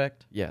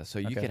aspect? Yeah, so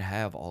you could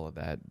have all of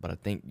that, but I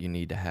think you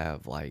need to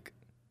have like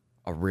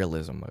a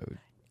realism mode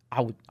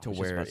to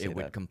where it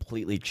would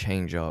completely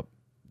change up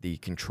the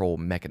control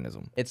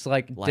mechanism. It's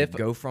like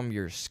go from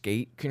your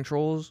skate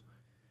controls,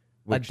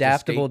 which the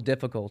adaptable skate-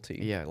 difficulty.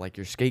 Yeah, like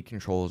your skate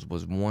controls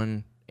was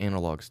one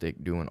analog stick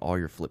doing all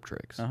your flip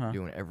tricks, Uh-huh.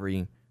 doing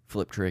every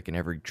flip trick and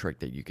every trick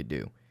that you could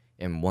do,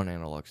 and one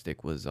analog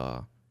stick was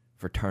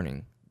for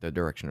turning the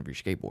direction of your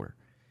skateboarder.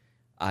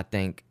 I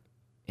think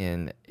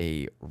in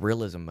a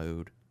realism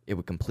mode, it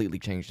would completely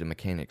change the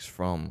mechanics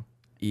from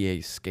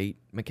EA skate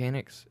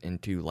mechanics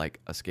into like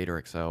a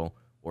Skater XL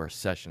or a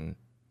Session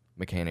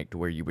mechanic, to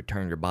where you would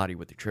turn your body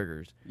with the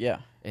triggers. Yeah.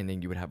 And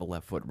then you would have a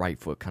left foot, right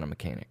foot kind of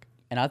mechanic.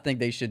 And I think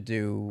they should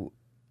do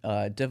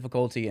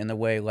difficulty in the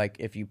way, like,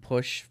 if you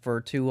push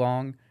for too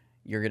long,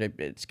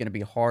 it's gonna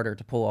be harder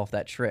to pull off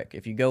that trick.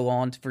 If you go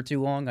on for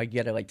too long, like, you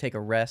gotta like take a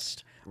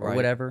rest or Right.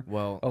 whatever.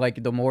 Well, or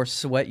like the more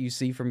sweat you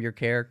see from your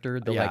character,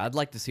 the yeah, like, I'd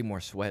like to see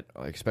more sweat,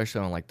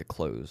 especially on like the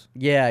clothes.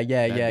 yeah. be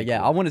I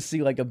cool. want to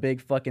see like a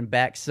big fucking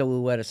back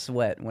silhouette of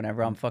sweat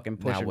whenever I'm fucking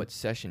pushing. Now, what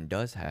Session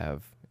does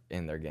have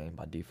in their game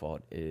by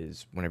default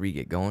is whenever you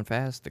get going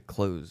fast, the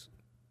clothes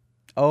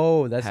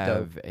Oh, that's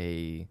have dope.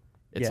 it's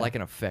Yeah. like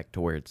an effect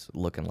to where it's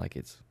looking like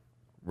it's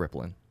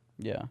rippling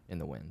Yeah. in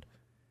the wind.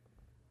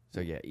 So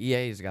yeah,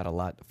 EA's got a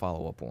lot to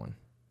follow up on,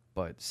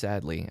 but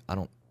sadly,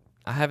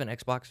 I have an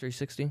Xbox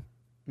 360,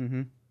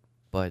 Mm-hmm.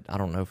 but I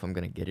don't know if I'm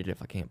gonna get it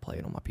if I can't play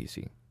it on my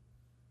PC,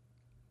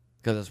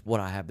 because that's what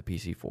I have the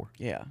PC for.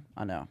 Yeah,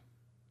 I know.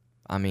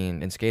 I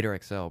mean, in Skater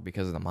XL,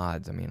 because of the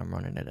mods, I mean, I'm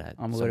running it at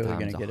I'm literally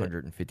sometimes gonna get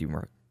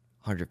it.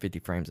 150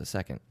 frames a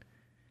second,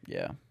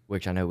 Yeah.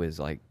 which I know is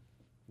like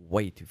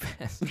way too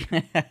fast,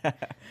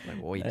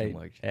 like way Hey, too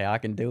much. hey, I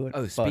can do it.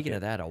 Oh, Fuck speaking it.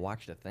 of that, I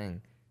watched a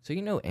thing. So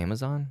you know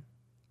Amazon,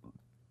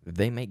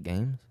 they make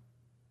games.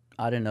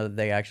 I didn't know that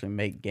they actually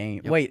make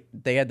games. Yep.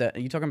 Wait, they had are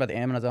you talking about the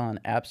Amazon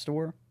App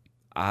Store?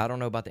 I don't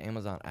know about the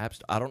Amazon App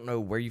Store. I don't know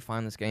where you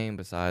find this game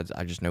besides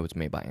I just know it's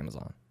made by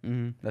Amazon.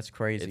 That's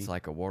crazy. It's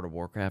like a World of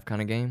Warcraft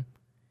kind of game,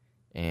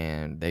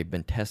 and they've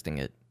been testing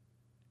it,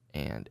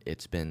 and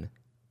it's been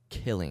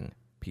killing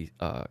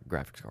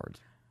graphics cards.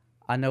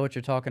 I know what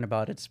you're talking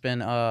about. It's been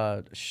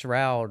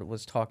Shroud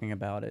was talking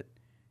about it.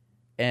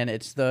 And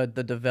it's the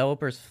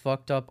developers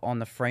fucked up on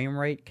the frame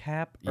rate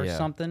cap or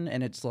something,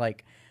 and it's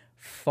like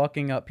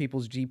fucking up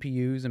people's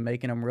GPUs and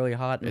making them really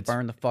hot and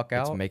burn the fuck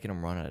out. It's making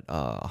them run at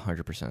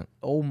 100%.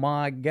 Oh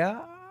my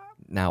god!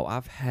 Now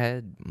I've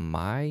had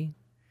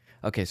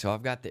so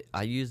I've got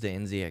I use the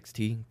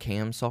NZXT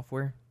cam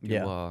software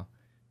to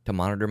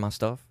monitor my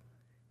stuff,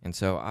 and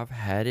so I've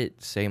had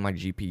it say my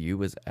GPU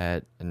was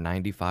at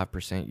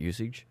 95%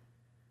 usage,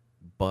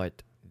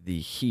 but the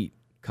heat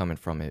coming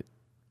from it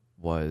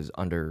was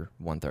under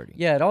 130.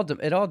 Yeah, it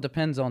all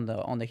depends on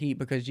the heat,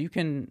 because you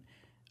can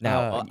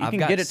I've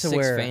got get it to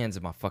 6 fans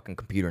in my fucking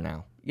computer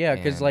now. Yeah,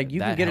 because like you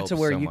can get it to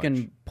where so you much.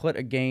 can put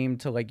a game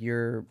to like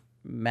your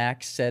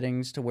max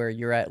settings to where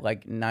you're at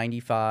like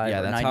 95. Yeah,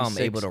 or that's 96. how I'm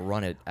able to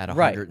run it at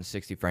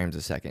 160 frames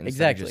a second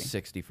instead of just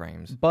 60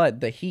 frames.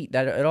 But the heat,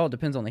 that it all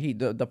depends on the heat.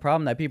 The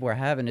problem that people are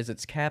having is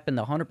it's capping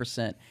the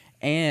 100%,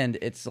 and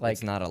it's like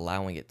it's not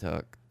allowing it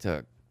to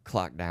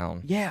clock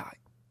down. Yeah.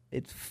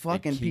 It's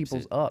fucking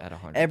people's up. At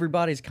 100.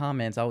 Everybody's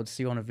comments I would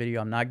see on a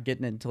video, I'm not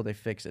getting it until they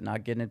fix it.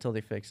 Not getting it until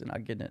they fix it.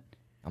 Not getting it.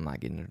 I'm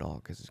not getting it at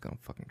all because it's going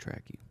to fucking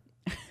track you.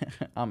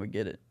 I'm going to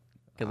get it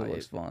because it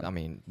looks fun. I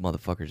mean,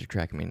 motherfuckers are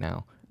tracking me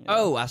now. Yeah.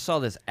 Oh, I saw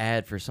this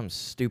ad for some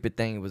stupid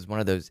thing. It was one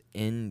of those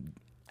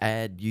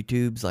in-ad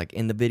YouTubes, like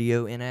in the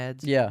video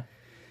in-ads. Yeah.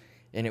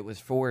 And it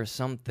was for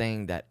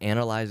something that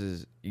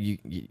analyzes you.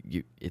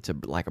 It's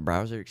like a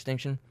browser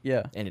extension.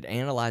 Yeah. And it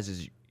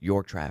analyzes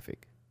your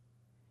traffic.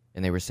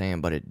 And they were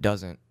saying, but it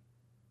doesn't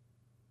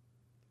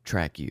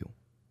track you.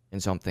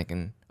 And so I'm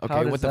thinking,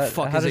 okay, what the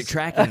fuck is it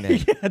tracking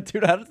then? Yeah,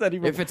 dude, how does that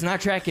even... If it's not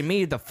tracking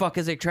me, the fuck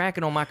is it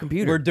tracking on my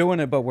computer? We're doing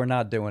it, but we're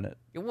not doing it.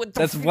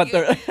 That's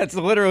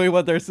literally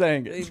what they're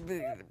saying.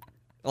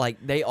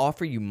 Like, they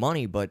offer you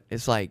money, but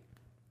it's like,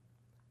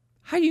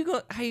 how you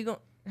gonna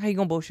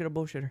bullshit a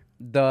bullshitter?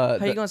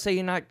 How you gonna say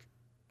you're not?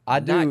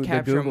 I do not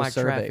capturing Google my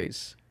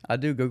surveys. I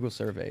do Google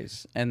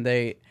surveys, and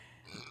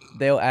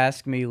they'll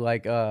ask me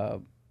like,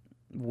 did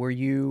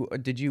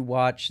you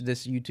watch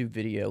this YouTube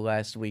video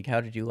last week? How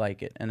did you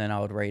like it? And then I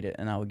would rate it,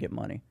 and I would get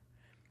money.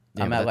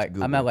 Yeah, I'm at like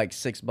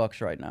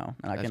 $6 right now,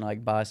 and I can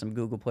like buy some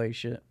Google Play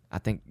shit. I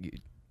think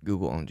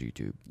Google owns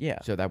YouTube. Yeah.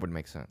 So that would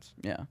make sense.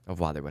 Yeah.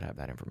 Of why they would have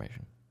that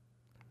information.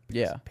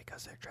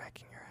 Because they're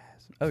tracking your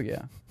ass. Oh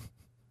yeah.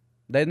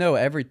 They know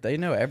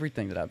everything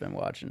that I've been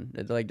watching.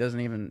 It like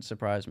doesn't even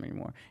surprise me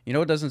anymore. You know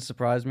what doesn't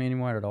surprise me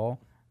anymore at all?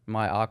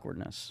 My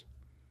awkwardness.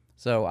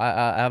 So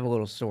I have a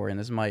little story, and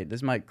this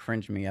might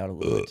cringe me out a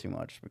little bit too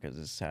much because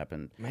this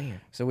happened. Man.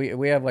 So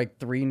we have like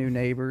 3 new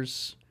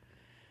neighbors,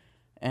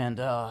 and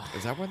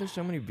is that why there's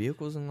so many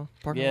vehicles in the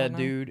parking lot? Yeah, now?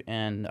 dude,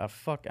 and I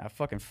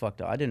fucking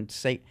fucked up. I didn't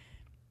say.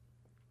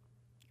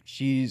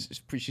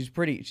 She's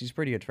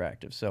pretty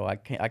attractive. So I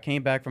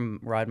came back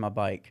from riding my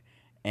bike,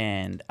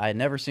 and I had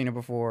never seen her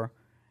before,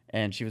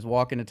 and she was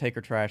walking to take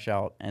her trash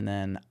out, and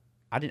then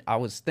I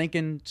was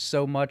thinking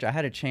so much. I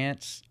had a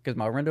chance because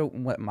my window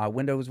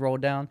was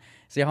rolled down.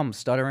 See how I'm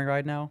stuttering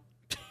right now?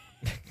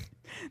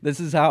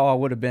 This is how I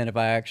would have been if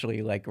I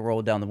actually like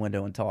rolled down the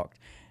window and talked.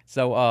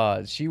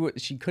 So she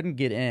couldn't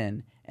get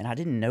in, and I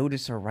didn't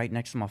notice her right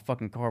next to my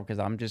fucking car because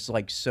I'm just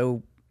like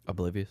so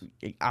oblivious.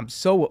 I'm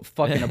so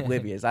fucking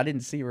oblivious. I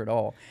didn't see her at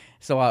all.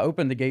 So I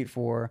opened the gate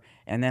for her,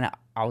 and then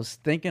I was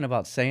thinking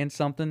about saying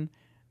something,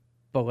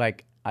 but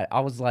like I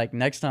was like,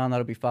 next time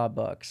that'll be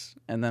 $5.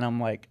 And then I'm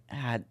like,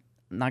 I'm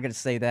not gonna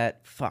say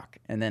that.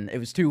 And then it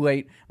was too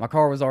late. My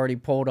car was already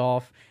pulled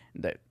off.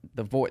 The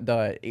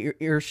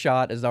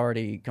earshot is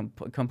already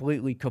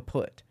completely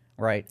kaput.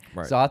 Right.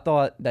 So I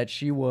thought that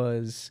she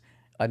was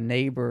a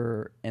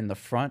neighbor in the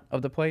front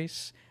of the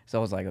place. So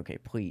I was like, okay,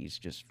 please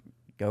just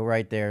go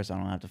right there so I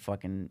don't have to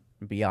fucking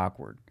be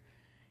awkward.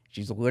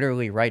 She's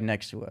literally right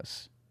next to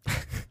us.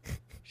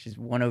 She's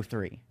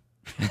 103.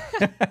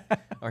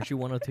 Aren't you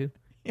 102?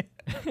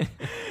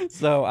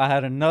 So I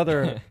had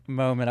another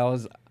moment.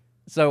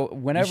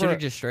 Whenever you should have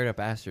just straight up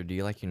asked her, "Do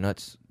you like your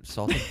nuts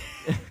salted?"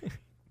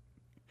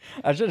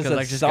 I should have said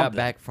I just something. got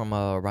back from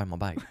riding my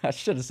bike. I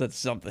should have said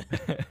something.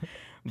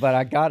 But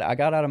I got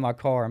out of my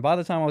car, and by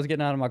the time I was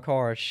getting out of my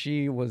car,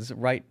 she was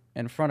right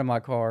in front of my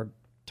car,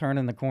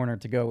 turning the corner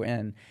to go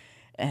in,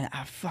 and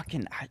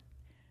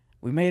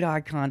we made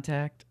eye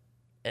contact,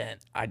 and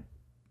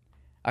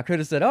I could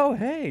have said, "Oh,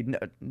 hey,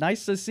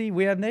 nice to see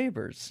we have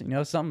neighbors,"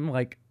 something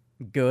like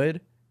good,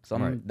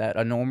 something that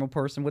a normal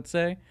person would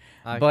say.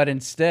 But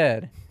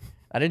instead,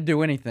 I didn't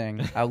do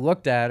anything. I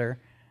looked at her.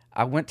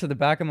 I went to the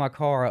back of my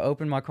car. I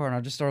opened my car, and I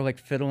just started like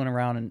fiddling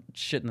around and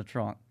shit in the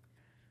trunk.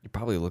 You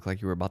probably look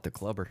like you were about to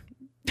club her.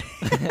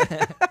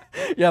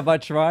 Yeah, by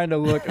trying to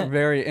look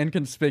very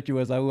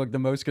inconspicuous, I look the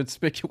most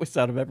conspicuous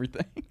out of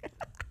everything.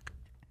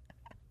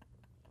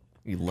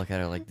 You look at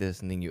it like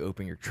this, and then you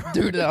open your trunk.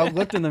 Dude, I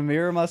looked in the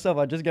mirror myself.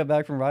 I just got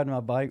back from riding my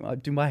bike.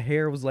 Dude, my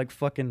hair was like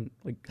fucking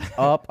like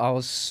up. I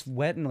was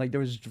sweating. Like there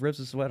was drips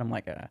of sweat. I'm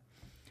like,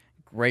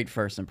 great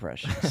first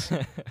impressions.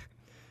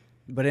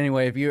 But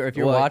anyway, if you're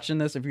watching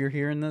this, if you're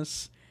hearing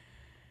this,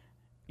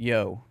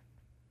 yo.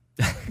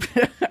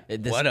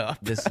 What up?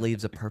 This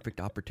leaves a perfect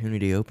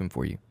opportunity open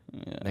for you.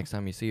 Yeah. Next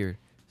time you see her,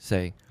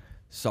 say,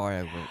 "Sorry,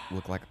 I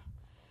look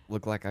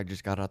like I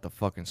just got out the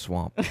fucking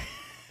swamp."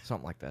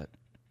 Something like that.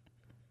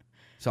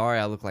 Sorry,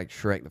 I look like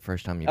Shrek the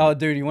first time you. Oh,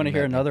 dude, you want to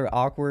hear another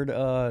awkward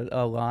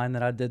line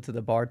that I did to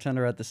the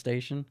bartender at the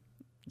station?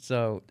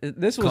 So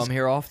this was come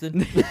here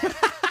often.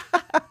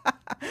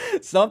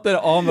 Something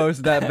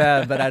almost that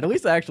bad, but at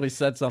least I actually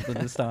said something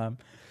this time.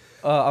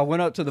 I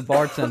went up to the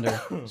bartender,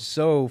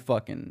 so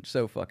fucking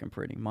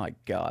pretty. My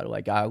God,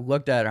 like I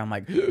looked at her, I'm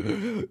like,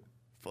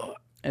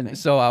 fuck. And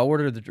so I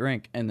ordered the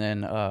drink, and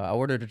then I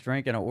ordered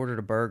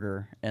a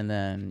burger, and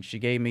then she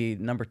gave me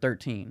number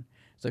 13.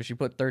 So she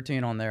put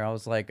 13 on there. I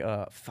was like,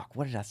 fuck,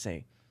 what did I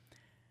say?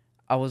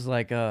 I was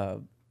like,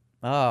 oh,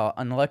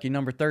 unlucky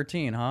number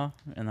 13, huh?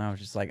 And I was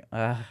just like,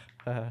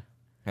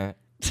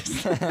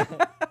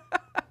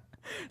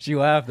 She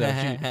laughed though.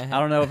 I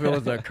don't know if it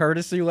was a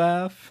courtesy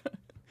laugh.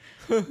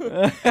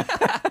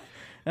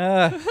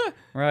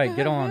 Right,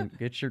 get on,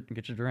 get your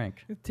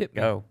drink. Tip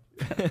go.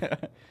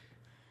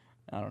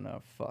 I don't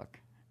know, fuck.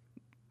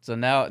 So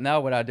now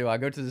what I do, I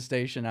go to the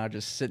station, I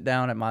just sit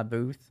down at my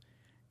booth.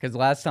 Because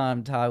last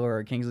time Tyler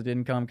or Kingsley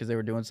didn't come because they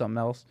were doing something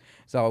else.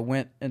 So I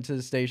went into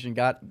the station,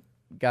 got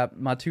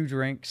my 2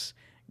 drinks,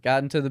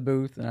 got into the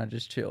booth, and I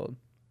just chilled.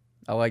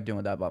 I like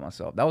doing that by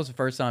myself. That was the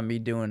first time me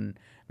going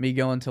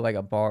to like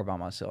a bar by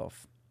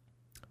myself.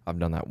 I've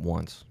done that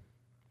once.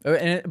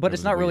 But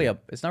it's not really a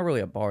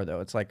bar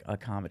though. It's like a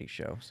comedy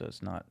show, so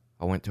it's not.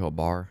 I went to a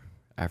bar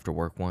after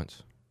work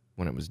once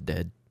when it was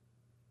dead.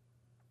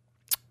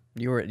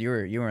 You were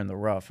in the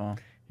rough, huh?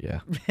 Yeah.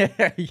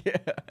 Yeah.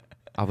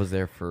 I was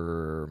there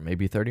for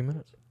maybe 30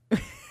 minutes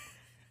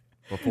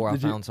before I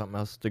found something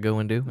else to go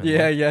and do.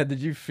 Yeah.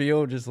 Did you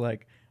feel just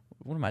like,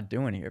 what am I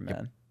doing here,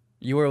 man?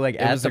 You were like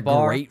at the bar. It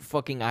was a great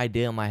fucking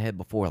idea in my head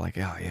before, like,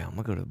 oh yeah, I'm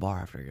gonna go to the bar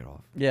after I get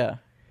off. Yeah.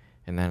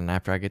 And then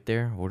after I get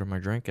there, order my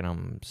drink, and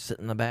I'm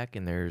sitting in the back,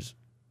 and there's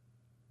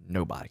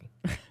nobody.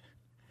 And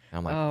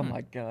I'm like, oh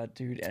my God,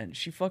 dude! And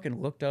she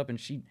fucking looked up, and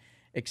she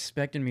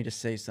expected me to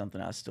say something.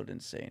 I still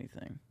didn't say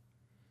anything.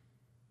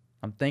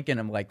 I'm thinking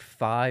of like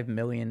 5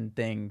 million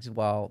things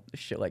while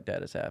shit like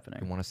that is happening.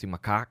 You want to see my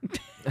cock?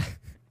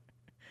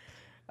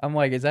 I'm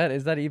like, is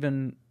that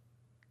even?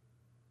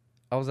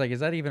 I was like, is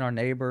that even our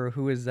neighbor?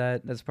 Who is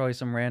that? That's probably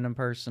some random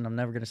person I'm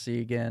never gonna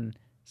see again.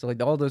 So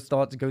like all those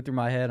thoughts go through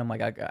my head. I'm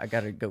like, I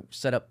gotta go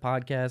set up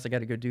podcasts. I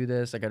gotta go do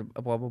this. I gotta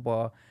blah blah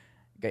blah.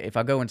 If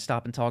I go and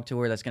stop and talk to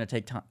her, that's gonna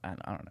take time. I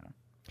don't know.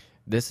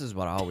 This is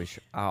what I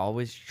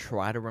always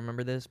try to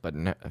remember this, but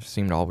I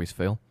seem to always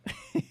fail.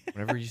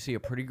 Whenever you see a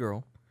pretty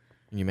girl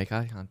and you make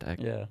eye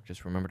contact,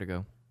 just remember to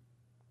go.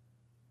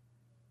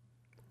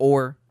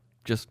 Or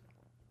just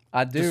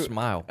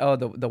smile. Oh,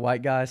 the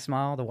white guy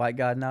smile, the white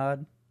guy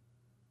nod.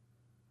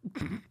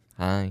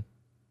 Hi.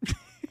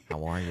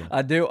 How are you?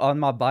 I do on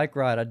my bike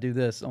ride. I do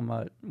this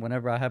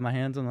whenever I have my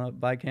hands on the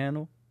bike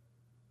handle.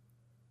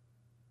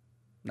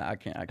 No, I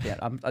can't.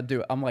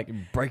 I'm like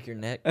break your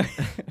neck.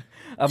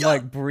 I'm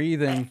like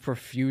breathing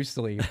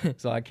profusely,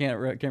 so I can't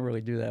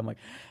really do that. I'm like,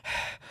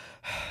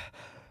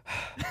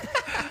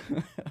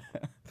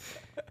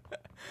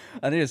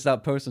 I need to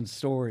stop posting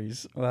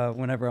stories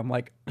whenever I'm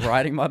like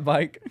riding my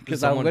bike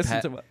because I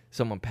listen to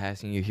someone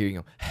passing you here. You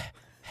go.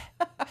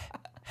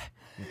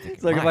 Thinking,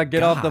 it's like if I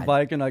get off the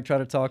bike and I try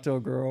to talk to a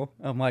girl,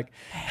 I'm like,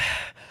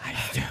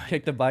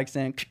 kick the bike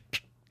stand.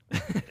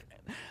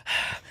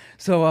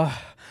 So,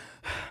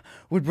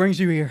 what brings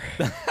you here?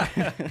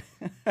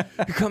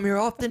 You come here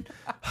often?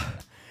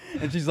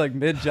 And she's like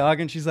mid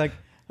jogging. She's like,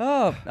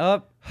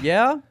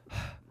 yeah.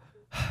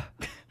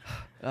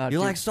 You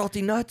like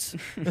salty nuts?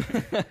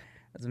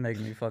 That's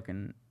making me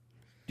fucking.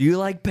 Do you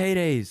like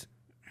paydays?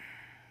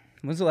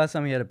 When's the last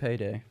time you had a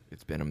payday?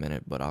 It's been a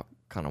minute, but I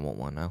kind of want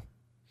one now.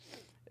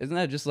 Isn't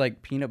that just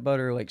like peanut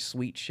butter, like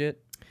sweet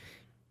shit?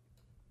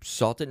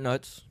 Salted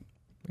nuts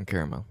and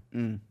caramel.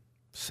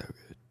 So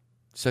good.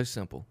 So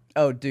simple.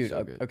 Oh, dude.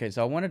 So okay,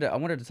 so I wanted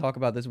to talk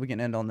about this. We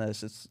can end on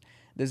this. It's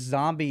this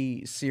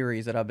zombie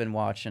series that I've been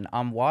watching.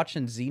 I'm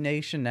watching Z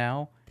Nation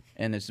now,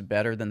 and it's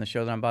better than the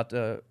show that I'm about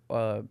to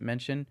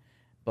mention.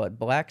 But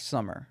Black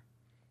Summer.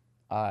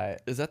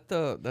 Is that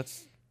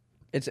that's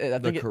I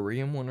think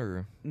Korean one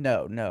or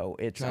no?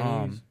 It's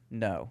Chinese?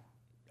 No.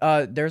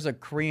 There's a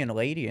Korean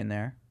lady in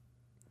there.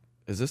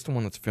 Is this the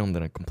one that's filmed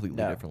in a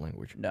completely different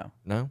language? No.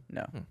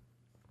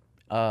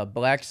 No?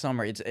 Black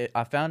Summer.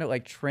 I found it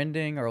like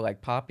trending or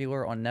like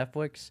popular on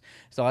Netflix,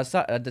 so I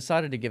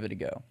decided to give it a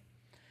go.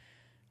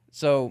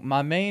 So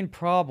my main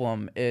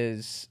problem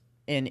is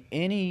in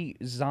any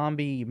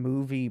zombie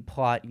movie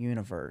plot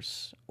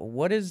universe,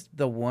 what is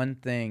the one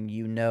thing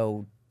you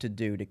know to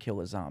do to kill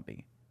a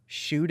zombie?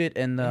 Shoot it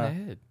in the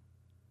head.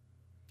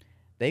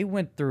 They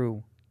went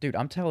through Dude,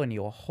 I'm telling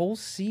you, a whole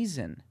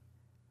season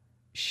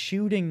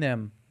shooting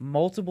them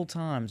multiple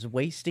times,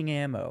 wasting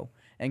ammo,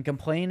 and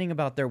complaining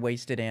about their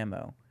wasted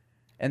ammo.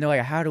 And they're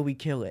like, how do we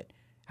kill it?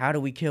 How do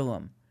we kill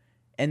him?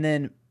 And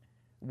then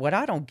what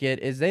I don't get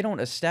is they don't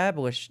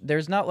establish,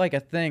 there's not like a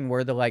thing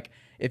where they're like,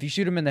 if you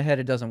shoot them in the head,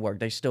 it doesn't work.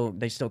 They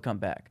still come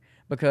back.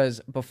 Because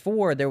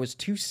before, there was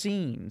 2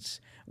 scenes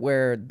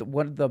where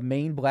one of the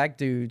main black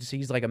dudes,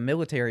 he's like a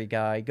military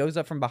guy, goes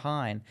up from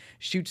behind,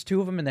 shoots 2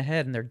 of them in the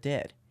head, and they're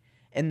dead.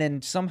 And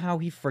then somehow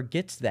he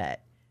forgets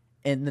that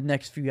in the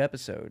next few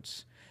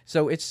episodes.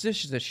 So it's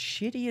just the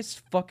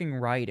shittiest fucking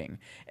writing.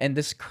 And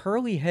this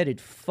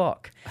curly-headed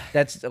fuck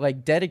that's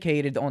like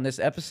dedicated on this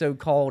episode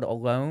called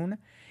Alone,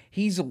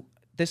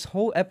 this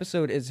whole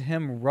episode is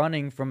him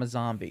running from a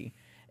zombie.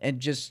 And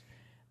just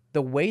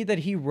the way that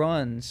he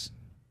runs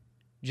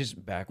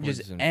just Backwards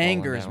just and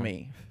angers falling down.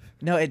 me.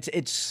 No,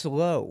 it's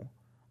slow.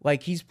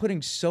 Like he's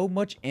putting so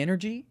much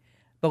energy,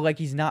 but like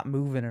he's not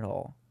moving at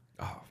all.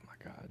 Oh my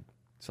god,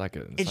 it's like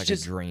a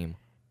just- dream.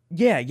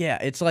 Yeah,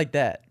 it's like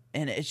that.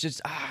 And it's just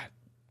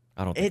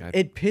I don't think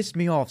it pissed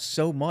me off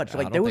so much. I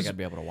Like don't there think was I'd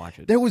be able to watch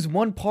it. there was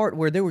one part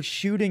where they were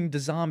shooting the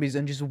zombies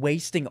and just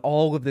wasting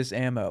all of this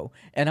ammo,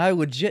 and I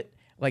legit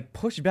like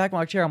pushed back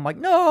my chair. I'm like,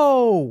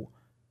 no,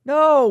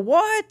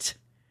 what?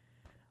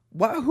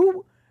 Why?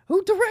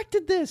 Who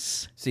directed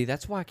this? See,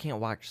 that's why I can't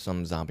watch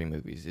some zombie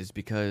movies. Is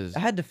because I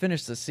had to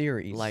finish the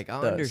series. like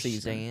I the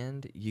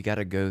understand season. you got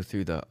to go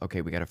through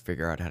we got to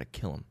figure out how to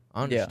kill him.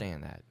 I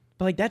understand that.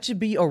 But like that should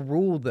be a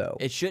rule, though.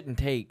 It shouldn't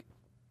take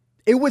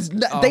It was a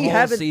they whole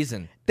haven't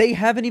season. They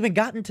haven't even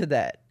gotten to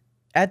that.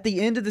 At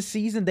the end of the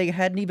season, they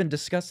hadn't even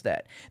discussed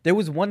that. There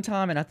was one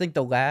time, and I think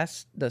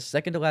the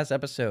second to last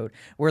episode,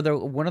 where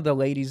one of the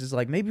ladies is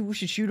like, maybe we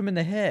should shoot him in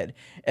the head,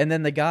 and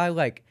then the guy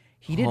like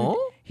he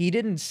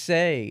didn't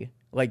say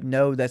like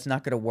no, that's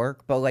not gonna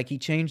work, but like he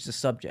changed the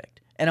subject,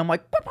 and I'm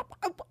like,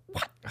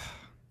 what?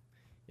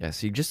 Yeah,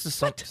 see, just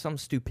some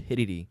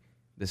stupidity.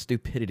 The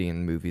stupidity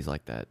in movies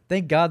like that.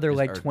 Thank God they're Just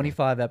like irked me.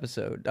 25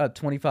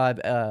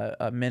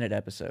 minute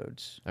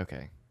episodes.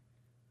 Okay.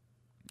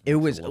 It Makes it a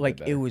was little like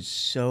bit it better. was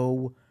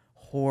so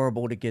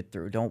horrible to get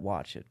through. Don't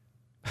watch it,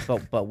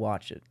 but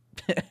watch it.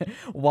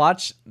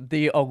 Watch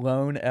the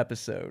Alone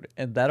episode,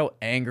 and that'll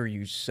anger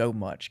you so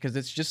much because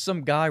it's just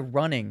some guy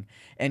running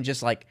and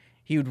just like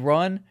he would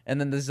run, and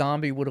then the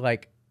zombie would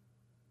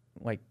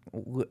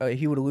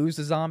he would lose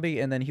the zombie,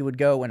 and then he would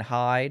go and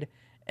hide,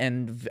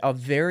 and a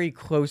very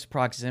close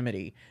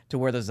proximity to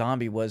where the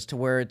zombie was, to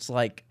where it's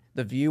like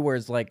the viewer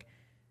is like,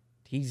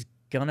 he's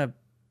gonna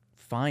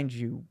find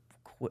you.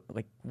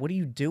 Like, what are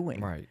you doing?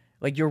 Right.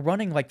 Like, you're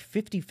running like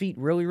 50 feet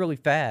really, really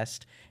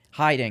fast,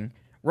 hiding,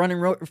 running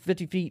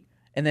 50 feet,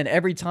 and then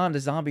every time the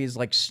zombie is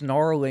like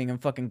snarling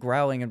and fucking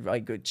growling and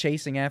like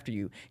chasing after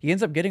you, he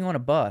ends up getting on a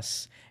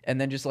bus and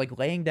then just like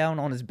laying down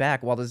on his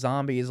back while the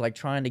zombie is like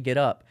trying to get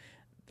up.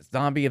 The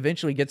zombie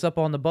eventually gets up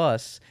on the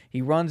bus.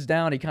 He runs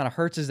down. He kind of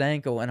hurts his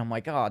ankle, and I'm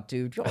like, oh,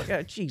 dude,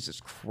 Jesus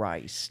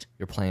Christ.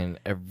 You're playing You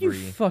every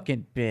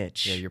fucking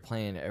bitch. Yeah, you're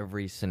playing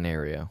every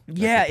scenario. that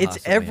Yeah, could it's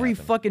possibly every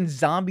happen. fucking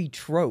zombie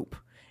trope,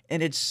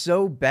 and it's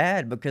so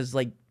bad because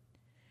like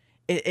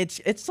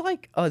it's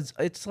like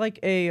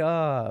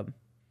a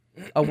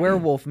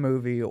werewolf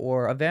movie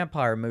or a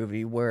vampire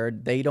movie where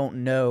they don't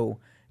know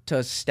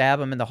to stab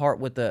him in the heart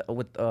with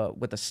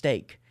a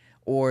stake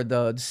or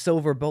the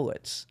silver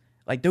bullets.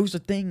 Like those are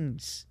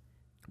things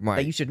Right.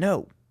 that you should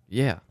know,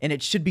 Yeah. and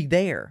it should be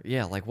there.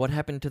 Yeah, like what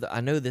happened to the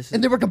I know this is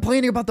And they were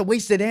complaining about the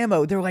wasted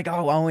ammo. They were like,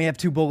 "Oh, I only have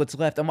 2 bullets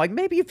left." I'm like,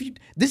 maybe if you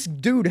this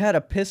dude had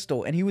a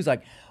pistol and he was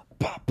like,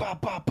 pop,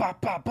 pop, pop,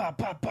 pop, pop, pop,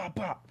 pop, pop,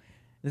 pop.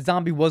 The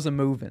zombie wasn't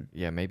moving.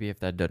 Yeah, maybe if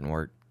that doesn't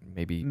work,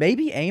 maybe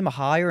Maybe aim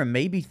higher and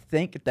maybe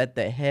think that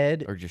the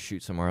head. or just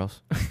shoot somewhere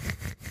else.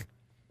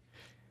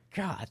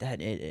 God,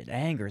 it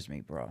angers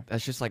me, bro.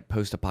 That's just like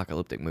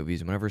post-apocalyptic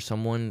movies. Whenever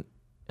someone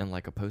in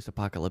like a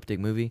post-apocalyptic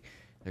movie,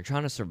 they're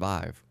trying to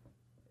survive,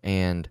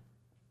 and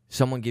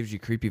someone gives you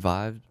creepy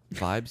vibes,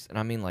 and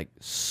I mean like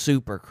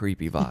super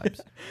creepy vibes,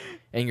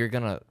 and you're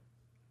gonna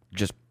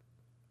just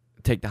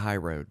take the high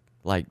road.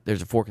 Like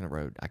there's a fork in the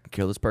road. I can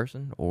kill this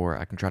person, or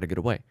I can try to get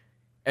away.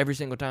 Every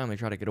single time they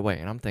try to get away,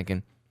 and I'm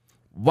thinking,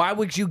 why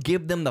would you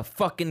give them the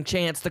fucking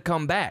chance to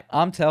come back?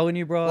 I'm telling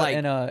you, bro.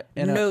 Like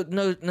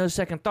no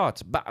second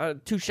thoughts.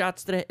 2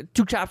 chops to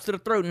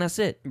the throat, and that's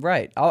it.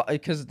 Right,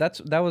 because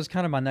that was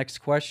kind of my next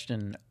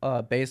question,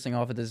 basing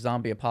off of the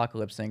zombie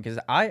apocalypse thing. Because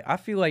I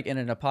feel like in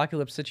an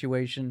apocalypse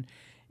situation,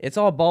 it's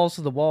all balls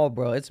to the wall,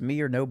 bro. It's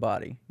me or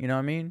nobody. You know what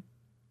I mean?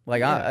 Like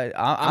Yeah.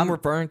 I'm I'm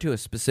referring to a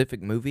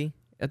specific movie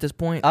at this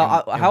point.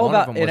 how one of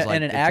about them in was a- like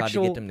in an they tried to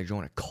actual- get them to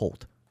join a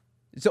cult?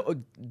 so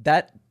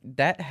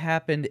that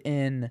happened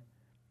in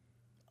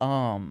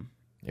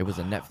It was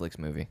a Netflix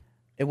movie.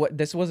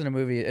 This wasn't a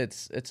movie.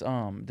 It's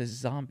this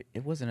zombie.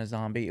 It wasn't a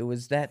zombie. It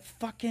was that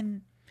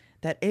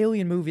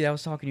alien movie that I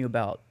was talking to you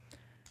about.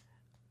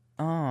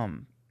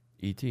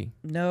 E.T.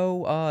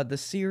 No, the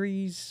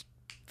series.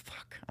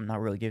 Fuck, I'm not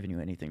really giving you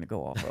anything to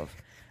go off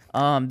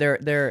of.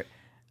 They're.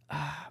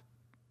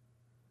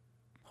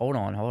 Hold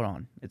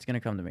on. It's gonna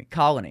come to me.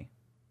 Colony.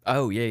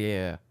 Oh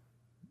yeah.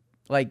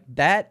 Like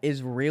that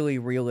is really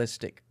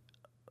realistic.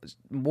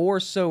 More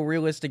so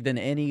realistic than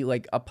any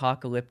like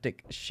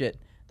apocalyptic shit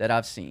that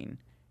I've seen.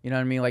 You know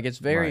what I mean? Like it's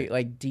very Right.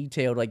 like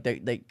detailed. Like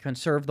they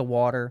conserve the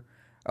water,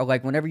 or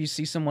like whenever you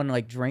see someone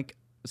like drink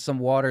some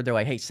water, they're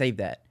like, "Hey, save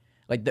that."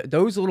 Like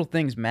those little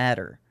things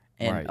matter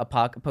in Right. a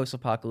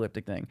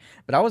post-apocalyptic thing.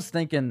 But I was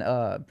thinking,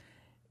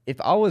 if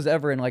I was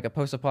ever in like a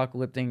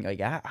post-apocalyptic,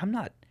 like I'm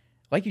not,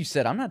 like you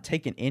said, I'm not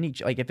taking any.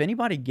 Like if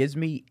anybody gives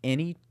me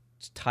any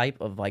type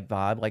of like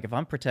vibe, like if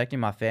I'm protecting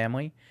my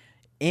family,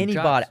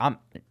 anybody, chops.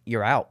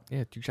 you're out.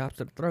 Yeah, 2 chops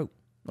to the throat.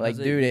 Like,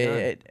 That's dude,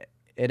 you're done.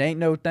 it ain't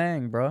no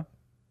thing, bro.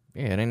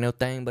 Yeah, it ain't no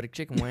thing but a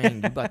chicken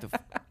wing. You about to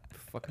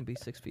fucking be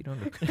 6 feet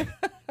under.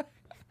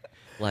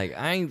 Like,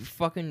 I ain't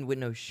fucking with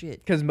no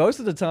shit. Because most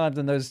of the times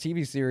in those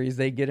TV series,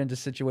 they get into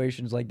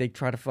situations like they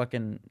try to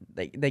fucking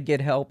they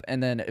get help,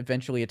 and then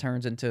eventually it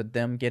turns into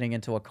them getting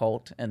into a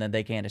cult, and then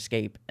they can't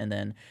escape, and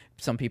then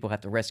some people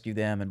have to rescue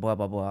them, and blah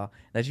blah blah.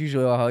 That's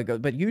usually how it goes.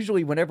 But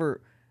usually,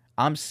 whenever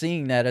I'm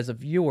seeing that as a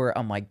viewer,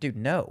 I'm like, dude,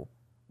 no,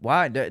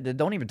 why?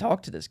 Don't even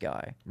talk to this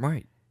guy.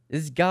 Right.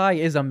 This guy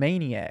is a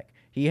maniac.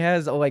 He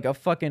has like a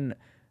fucking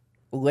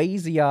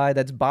lazy eye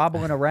that's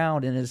bobbling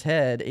around in his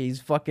head. He's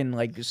fucking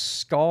like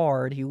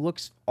scarred. He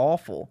looks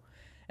awful.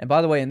 And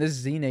by the way, in this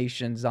Z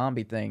Nation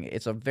zombie thing,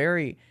 it's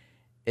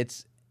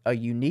a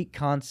unique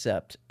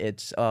concept.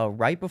 It's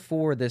right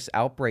before this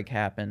outbreak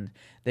happened,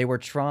 they were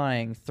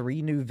trying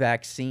 3 new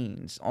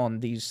vaccines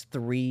on these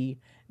 3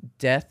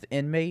 death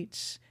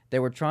inmates. They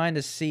were trying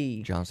to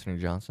see Johnson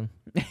 & Johnson.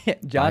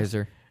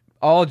 Johnson, Pfizer.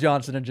 all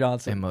Johnson &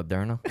 Johnson. And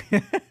Moderna.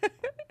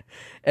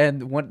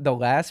 And when the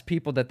last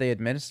people that they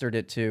administered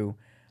it to,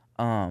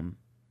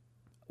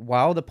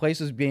 while the place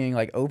was being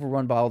like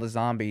overrun by all the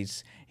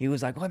zombies, he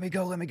was like, "Let me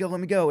go, let me go, let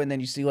me go." And then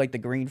you see like the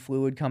green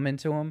fluid come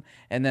into him,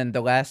 and then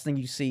the last thing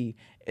you see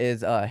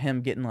is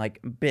him getting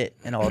like bit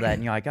and all that,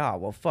 and you're like, "Oh,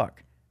 well,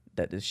 fuck,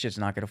 that this shit's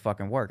not gonna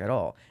fucking work at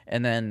all."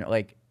 And then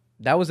like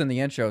that was in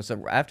the intro,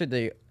 so after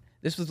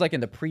this was like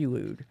in the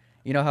prelude.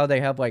 You know how they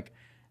have like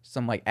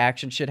some like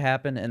action shit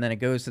happen, and then it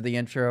goes to the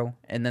intro,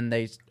 and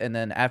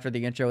then after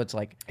the intro, it's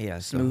like Yeah,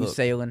 it's the smooth hook.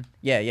 sailing.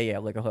 Yeah,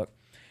 like a hook.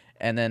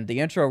 And then the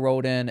intro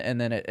rolled in,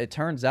 and then it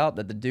turns out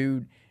that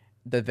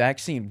the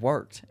vaccine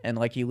worked, and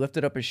like he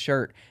lifted up his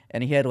shirt,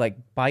 and he had like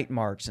bite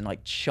marks and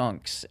like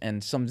chunks,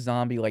 and some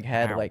zombie like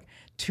had Ow. like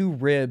 2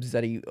 ribs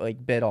that he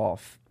like bit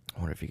off. I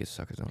wonder if he could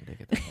suck his own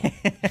dick at that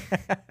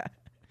point.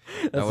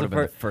 That's would've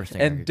been the first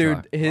thing I And could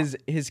dude, try.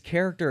 his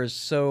character is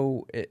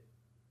so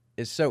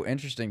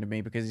interesting to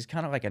me because he's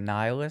kind of like a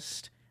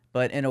nihilist,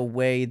 but in a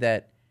way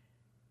that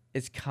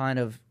it's kind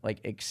of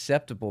like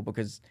acceptable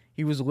because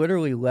he was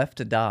literally left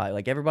to die.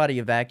 Like everybody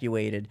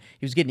evacuated.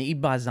 He was getting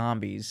eaten by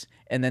zombies,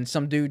 and then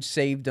some dude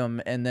saved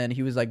him, and then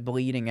he was like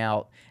bleeding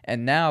out,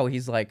 and now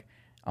he's like,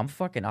 I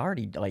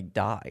already like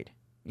died.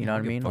 You know what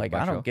I mean? Like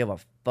I don't give a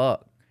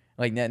fuck.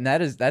 Like and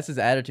that's his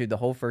attitude the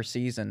whole first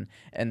season,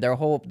 and the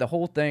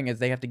whole thing is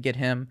they have to get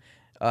him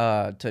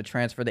to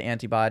transfer the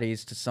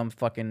antibodies to some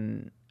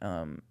fucking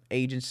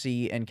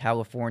agency in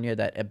California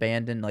that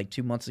abandoned like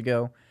 2 months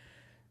ago.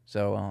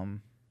 So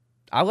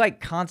I like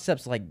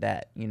concepts like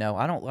that, you know.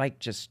 I don't like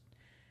just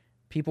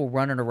people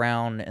running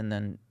around and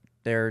then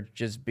they're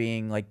just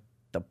being like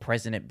the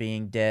president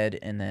being dead,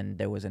 and then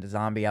there was a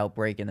zombie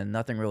outbreak, and then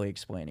nothing really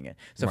explaining it.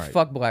 So Right.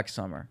 fuck Black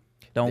Summer.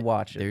 Don't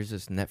watch it. There's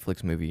this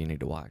Netflix movie you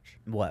need to watch.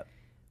 What?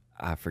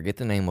 I forget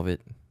the name of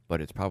it, but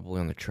it's probably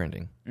on the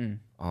trending.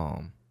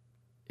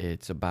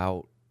 It's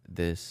about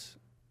this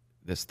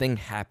thing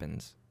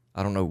happens.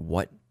 I don't know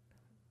what.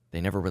 They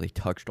never really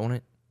touched on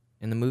it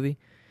in the movie,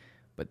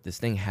 but this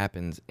thing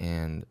happens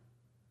and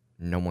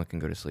no one can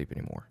go to sleep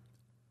anymore.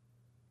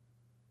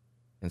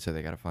 And so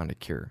they got to find a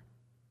cure.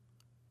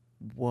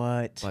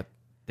 What? But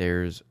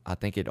I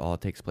think it all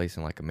takes place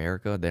in like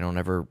America. They don't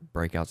ever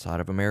break outside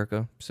of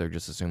America, so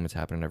just assume it's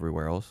happening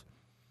everywhere else.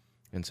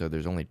 And so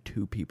there's only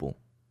 2 people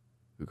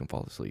who can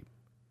fall asleep.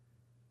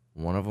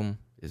 One of them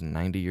is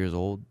 90 years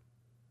old,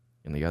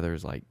 and the other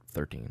is like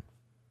 13.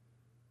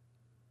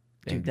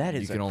 Dude, And that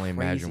is you can a only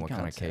crazy imagine what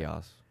kind of concept.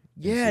 chaos.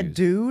 Yeah, ensues.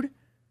 dude.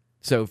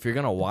 So if you're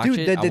gonna watch Dude,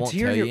 it, I won't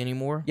tier tell you you're-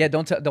 anymore. Yeah,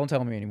 don't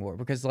tell me anymore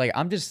because like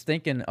I'm just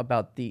thinking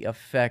about the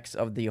effects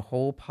of the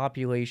whole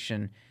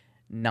population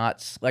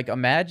like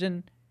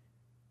imagine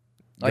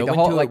like Go the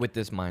whole into it like with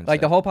this mindset.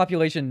 like the whole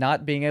population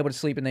not being able to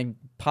sleep and then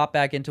pop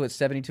back into it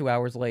 72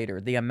 hours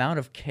later. The amount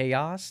of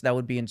chaos that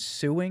would be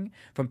ensuing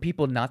from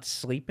people not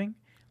sleeping.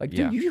 Like, dude,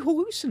 Yeah. you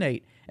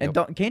hallucinate. And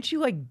Yep. can't you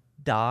like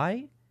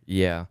die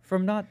Yeah.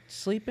 from not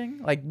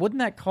sleeping? Like, wouldn't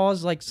that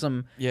cause like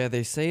some Yeah,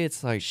 they say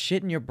it's like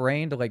shit in your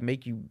brain to like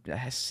make you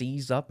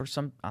seize up or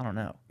some? I don't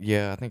know.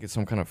 I think it's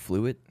some kind of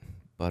fluid,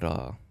 but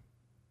I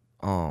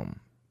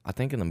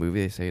think in the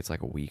movie they say it's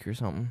like a week or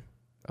something,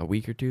 a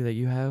week or 2 that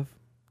you have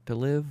to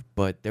live.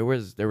 But there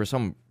was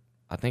some,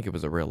 I think it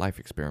was a real life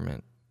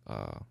experiment,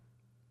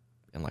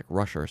 in like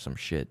Russia or some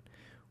shit,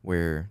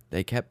 where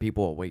they kept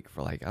people awake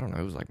for like, I don't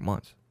know, it was like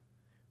months,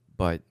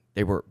 but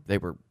they were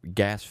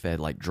gas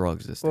fed like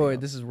drugs. Wait,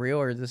 this is real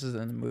or this is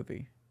in the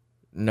movie?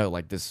 No,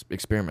 like this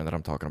experiment that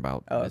I'm talking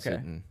about. Oh, It's okay.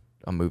 in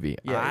a movie.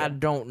 Yeah, I yeah.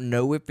 don't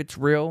know if it's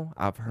real.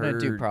 I've No, heard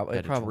dude, that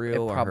it's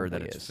real. I heard that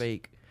probably it's is.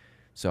 fake.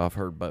 So I've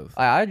heard both.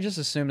 I just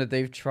assume that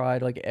they've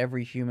tried like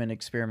every human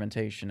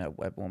experimentation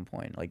at one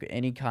point, like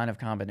any kind of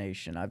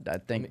combination. I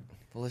think,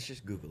 Well, let's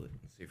just Google it and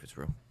see if it's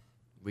real.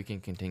 We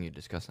can continue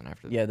discussing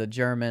after that. yeah, the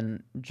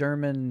German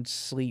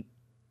sleep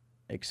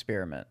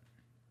experiment,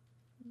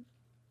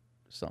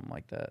 something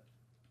like that.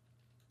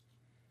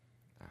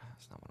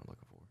 That's not what I'm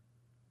looking for.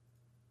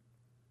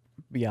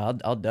 But yeah,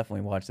 I'll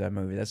definitely watch that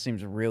movie. That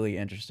seems really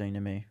interesting to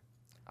me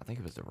I think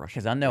it was the Russian.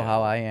 because I know yeah.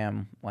 how I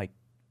am. Like,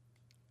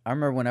 I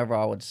remember whenever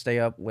I would stay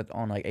up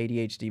on like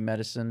ADHD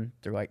medicine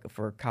through like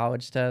for a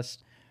college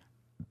test.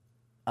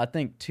 I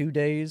think 2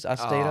 days I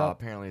stayed up.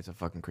 Apparently, it's a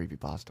fucking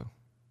creepypasta.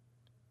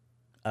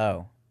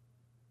 Oh,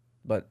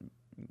 but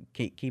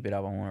keep it up.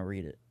 I want to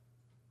read it.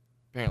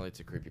 Apparently, it's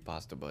a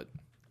creepypasta, but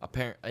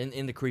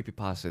in the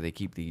creepypasta, they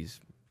keep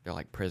they're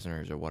like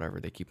prisoners or whatever.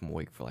 They keep them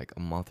awake for like a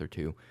month or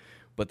two,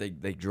 but they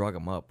drug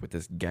them up with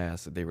this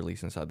gas that they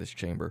release inside this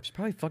chamber. It's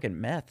probably fucking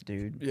meth,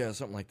 dude. Yeah,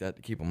 something like that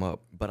to keep them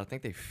up. But I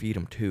think they feed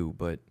them too.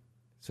 But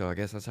so I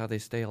guess that's how they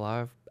stay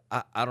alive.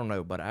 I don't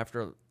know. But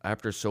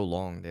after so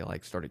long, they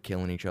like started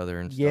killing each other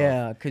and stuff.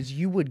 Yeah, because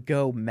you would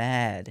go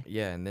mad.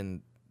 Yeah, and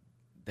then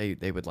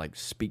they would like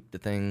speak to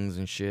things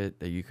and shit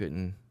that you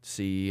couldn't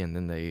see, and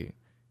then they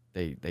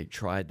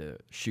tried to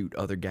shoot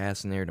other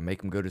gas in there to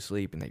make them go to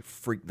sleep, and they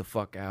freaked the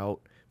fuck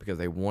out because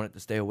they wanted to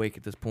stay awake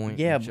at this point.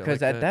 Yeah, and shit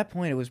because like at that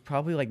point it was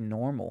probably like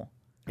normal.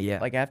 yeah,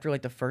 Like after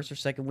like the first or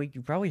second week,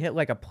 you probably hit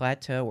like a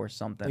plateau or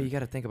something. But you got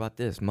to think about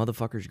this: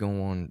 motherfuckers go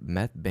on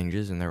meth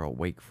binges and they're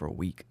awake for a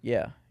week.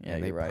 yeah,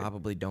 and they you're right.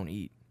 probably don't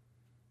eat.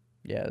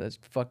 Yeah, that's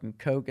fucking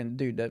coke and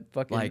dude, that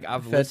fucking Like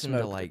I've Fed listened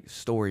smoker. to like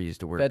stories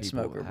to where Fed people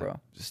smoker, have bro.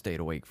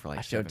 stayed awake for like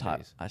I showed 7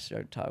 days. I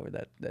showed Tyler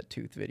that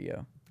tooth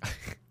video.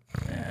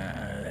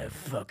 That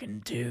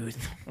fucking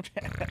tooth.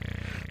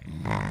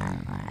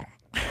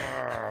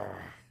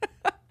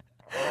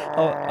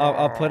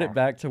 I'll put it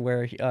back to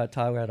where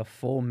Tyler had a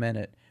full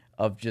minute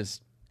of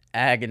just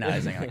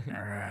agonizing. Like,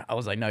 I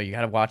was like, no, you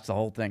gotta watch the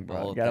whole thing, bro.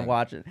 whole You gotta thing.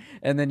 watch it.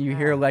 And then you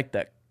hear like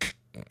the,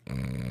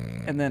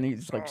 and then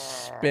he's like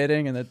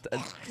spitting, and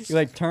he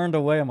like turned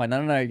away. I'm like,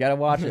 no, you gotta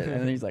watch it.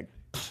 And then he's like,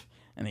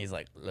 and he's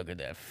like, look at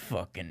that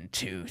fucking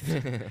tooth.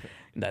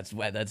 That's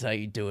how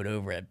you do it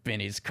over at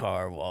Benny's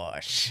car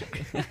wash.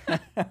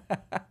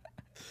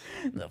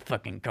 The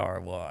fucking car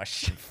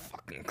wash.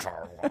 Fucking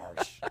car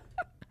wash.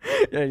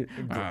 Yeah,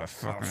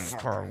 fucking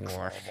car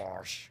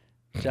wash.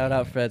 Shout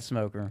out Fed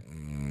Smoker.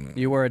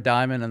 You were a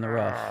diamond in the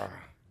rough.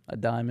 A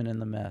diamond in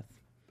the meth.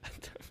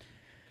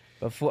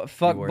 But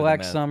fuck were the Black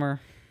meth. Summer.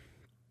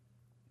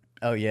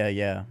 Oh yeah.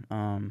 Yeah,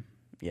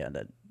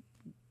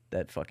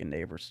 that fucking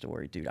neighbor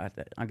story, dude.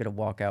 I'm gonna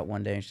walk out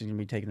one day and she's gonna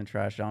be taking the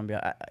trash out and be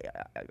like,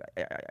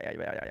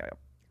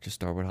 Just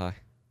start with hi.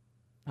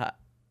 Hi.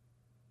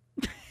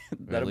 Or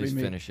at That'll be least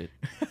me. finish it.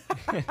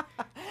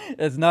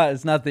 It's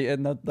not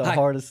the Hi.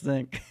 hardest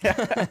thing.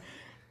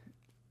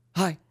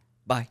 Hi.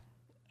 Bye.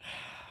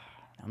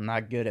 I'm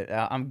not good at.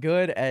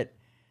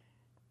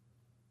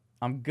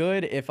 I'm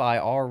good if I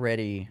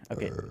already.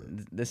 Okay,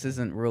 this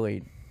isn't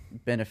really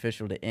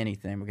beneficial to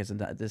anything because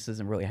this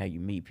isn't really how you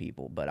meet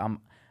people. But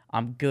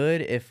I'm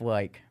good if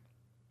like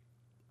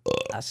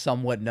I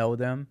somewhat know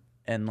them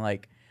and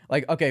like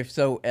okay.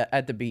 So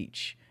at the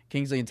beach,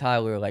 Kingsley and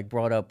Tyler like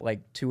brought up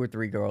like 2 or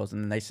 3 girls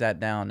and then they sat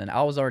down and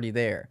I was already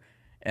there,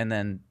 and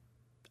then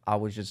I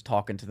was just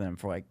talking to them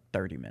for like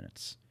 30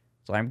 minutes.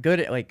 So I'm good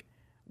at like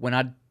when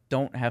I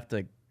don't have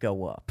to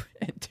go up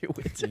and do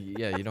it.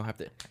 Yeah, you don't have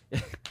to.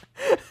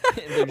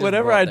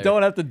 Whenever I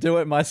don't have to do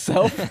it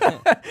myself,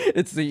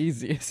 it's the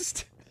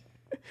easiest.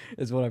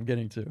 Is what I'm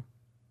getting to.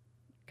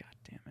 God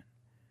damn it.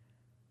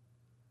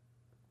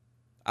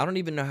 I don't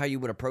even know how you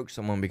would approach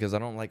someone because I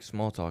don't like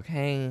small talk.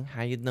 Hey,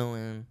 how you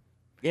doing?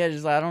 Yeah,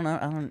 just like, I don't know.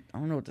 I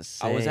don't know what to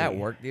say. I was at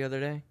work the other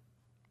day,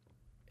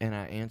 and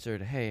I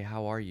answered, "Hey,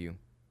 how are you?"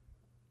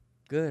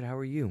 Good. How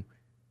are you?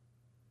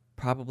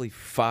 Probably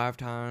 5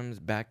 times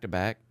back to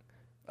back,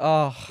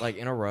 Oh, like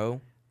in a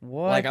row.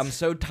 what? Like I'm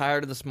so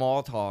tired of the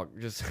small talk.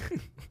 Just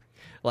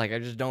like I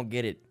just don't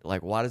get it.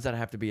 Like why does that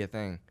have to be a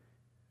thing?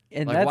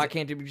 and Like that's, why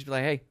can't you just be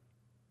like, "Hey,"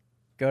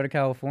 go to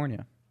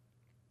California.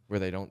 where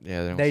they don't?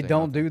 Yeah, They say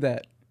don't nothing. do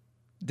that,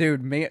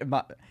 dude.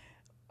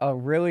 A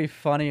really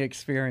funny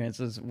experience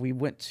is we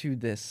went to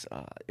this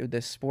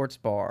sports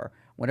bar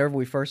whenever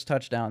we first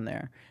touched down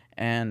there,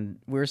 and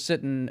we were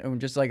sitting and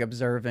just like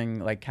observing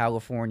like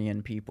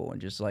Californian people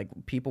and just like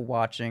people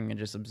watching and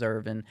just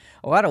observing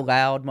a lot of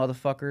loud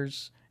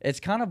motherfuckers. It's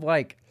kind of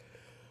like,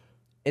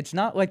 it's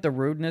not like the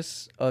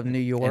rudeness of New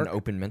York. An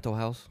open mental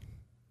house.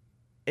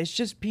 It's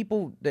just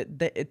people that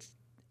it's.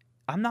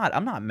 I'm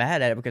not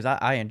mad at it because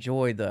I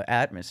enjoy the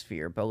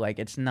atmosphere, but like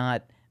it's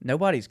not.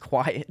 Nobody's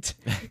quiet.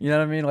 You know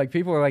what I mean? Like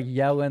people are like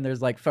yelling.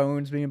 There's like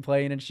phones being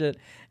played and shit.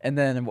 And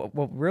then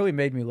what really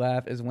made me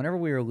laugh is whenever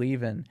we were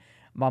leaving,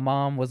 my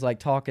mom was like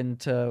talking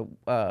to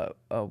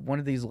one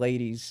of these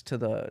ladies to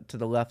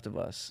the left of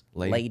us.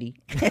 Lady?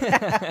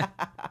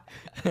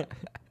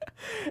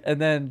 And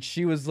then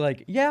she was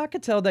like, yeah, I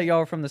could tell that y'all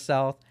are from the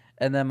South.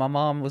 And then my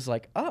mom was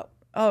like,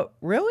 oh,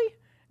 really?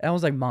 And I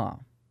was like,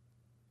 Mom,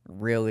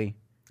 really?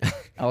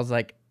 I was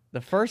like,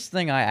 the first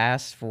thing I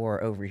asked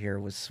for over here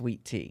was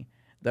sweet tea.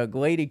 The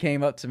lady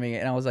came up to me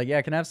and I was like,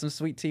 yeah, can I have some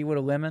sweet tea with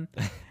a lemon?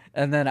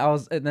 And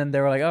then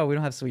they were like, oh, we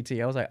don't have sweet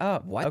tea. I was like,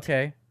 oh, What?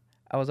 okay.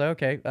 I was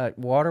like, okay,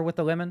 water with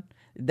the lemon?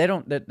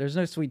 There's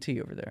no sweet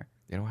tea over there.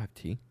 They don't have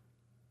tea?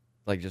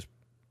 Like, just,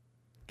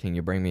 can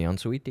you bring me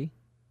unsweet tea?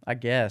 I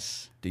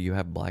guess. Do you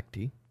have black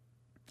tea?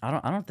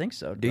 I don't think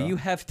so. Do bro. you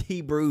have tea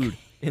brewed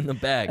in the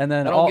bag? And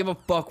then I don't give a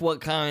fuck what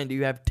kind. Do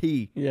you have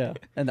tea? Yeah.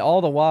 And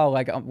all the while,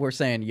 like, we're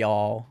saying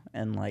y'all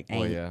and, like,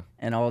 Oh, ain't yeah.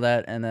 and all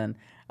that. And then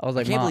I was I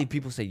like, can't Mom, believe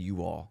people say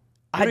you all.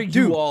 I What are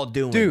do- you all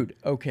doing? Dude,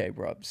 okay,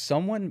 bro.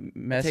 Someone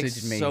it takes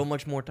messaged me. so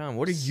much more time.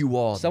 What are you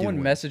all Someone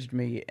doing? messaged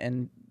me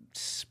and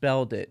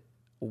spelled it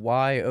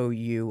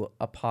YOU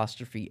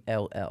apostrophe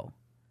LL.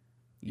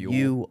 Yule?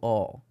 You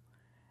all.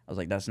 I was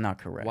like, that's not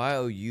correct.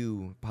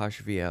 YOU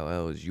apostrophe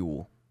LL is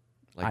Yule.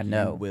 Like, I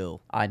know. You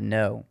will. I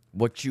know.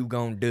 What you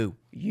gonna do?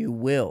 You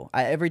will.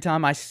 Every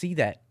time I see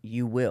that,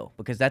 you will.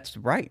 Because that's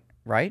right,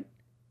 right?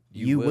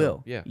 You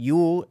will, yeah.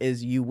 Yule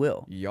is you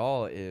will.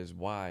 Y'all is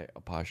Y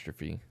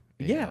apostrophe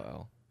Yeah.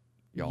 ALL.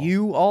 Y'all.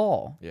 You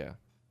all. Yeah.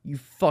 You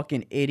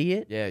fucking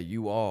idiot. Yeah,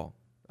 you all.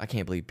 I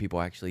can't believe people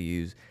actually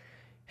use,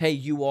 hey,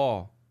 you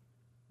all.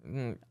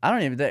 I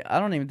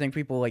don't even think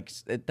people like.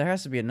 There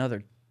has to be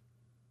another.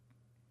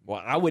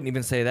 Well, I wouldn't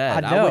even say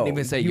that. I I wouldn't know.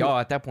 even say You- y'all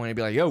at that point. I'd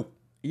be like, yo.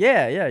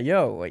 Yeah,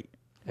 yo, wait,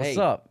 what's Hey.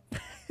 up,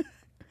 I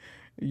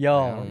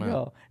y'all, don't know.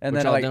 y'all, and What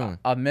then y'all like doing?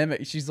 a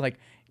mimic. She's like,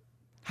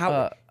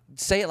 How?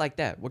 Say it like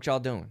that. What y'all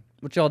doing?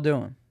 what y'all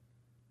doing?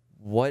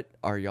 What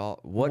are y'all?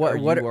 What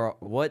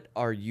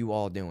are you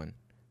all doing?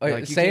 Like, Like,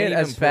 you say can't it even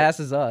as put- fast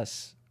as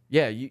us.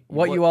 Yeah, you.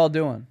 What you all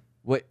doing?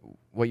 What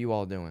you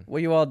all doing?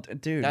 What you all,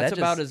 dude? That's that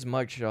about just, as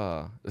much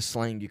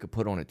slang you could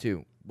put on it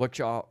too. What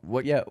y'all?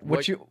 What? yeah.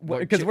 What you?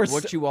 Because we're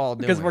what you all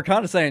doing? because we're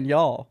kind of saying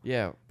y'all.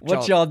 Yeah.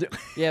 What y'all do?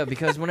 Yeah,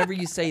 because whenever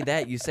you say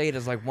that, you say it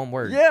as like one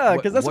word. Yeah,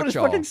 because that's what it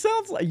y'all? fucking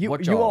sounds like. You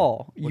What you y'all?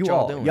 all What you y'all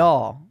all doing?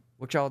 y'all.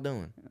 What y'all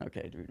doing?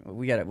 Okay, dude.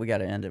 We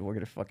gotta end it. We're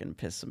gonna fucking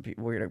piss some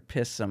people. We're gonna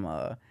piss some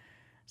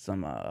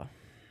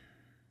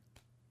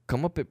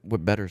Come up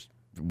with better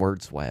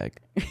word swag.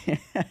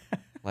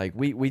 Like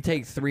we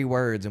take 3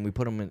 words and we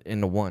put them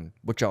into one.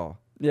 What y'all?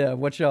 Yeah,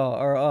 what y'all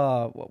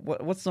are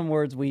what's some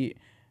words we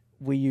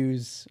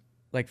use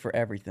like for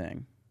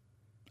everything?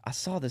 I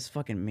saw this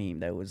fucking meme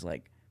that was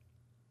like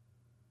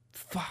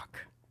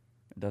fuck.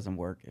 It doesn't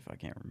work if I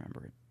can't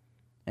remember it.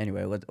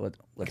 Anyway,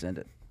 let's end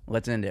it.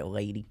 Let's end it,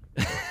 lady.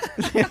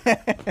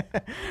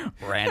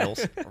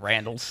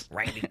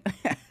 Randy.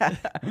 All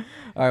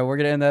right, we're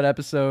gonna end that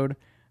episode.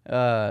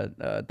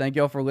 Thank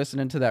y'all for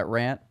listening to that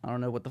rant. I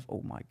don't know what the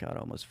oh my god, I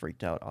almost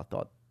freaked out. I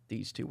thought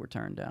these two were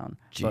turned down.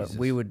 Jesus. But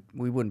we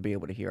wouldn't be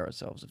able to hear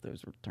ourselves if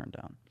those were turned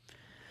down.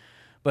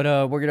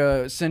 But we're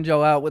gonna send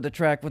y'all out with a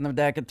track with the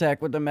DAC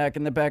attack with the Mac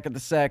in the back of the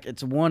sack.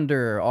 It's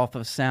Wonder off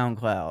of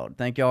SoundCloud.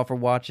 Thank y'all for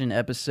watching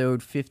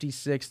episode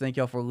 56. Thank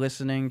y'all for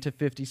listening to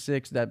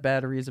 56. That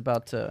battery is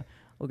about to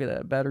look at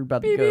that battery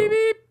about to go. Beep,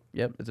 beep.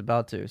 Yep, it's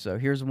about to. So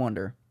here's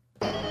Wonder.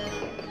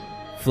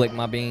 Flick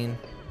my bean.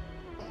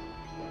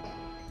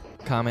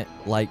 Comment,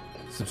 like,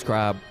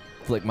 subscribe.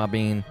 Flick my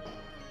bean.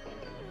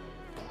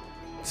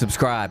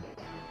 Subscribe.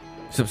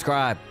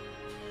 Subscribe.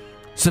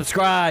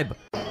 Subscribe.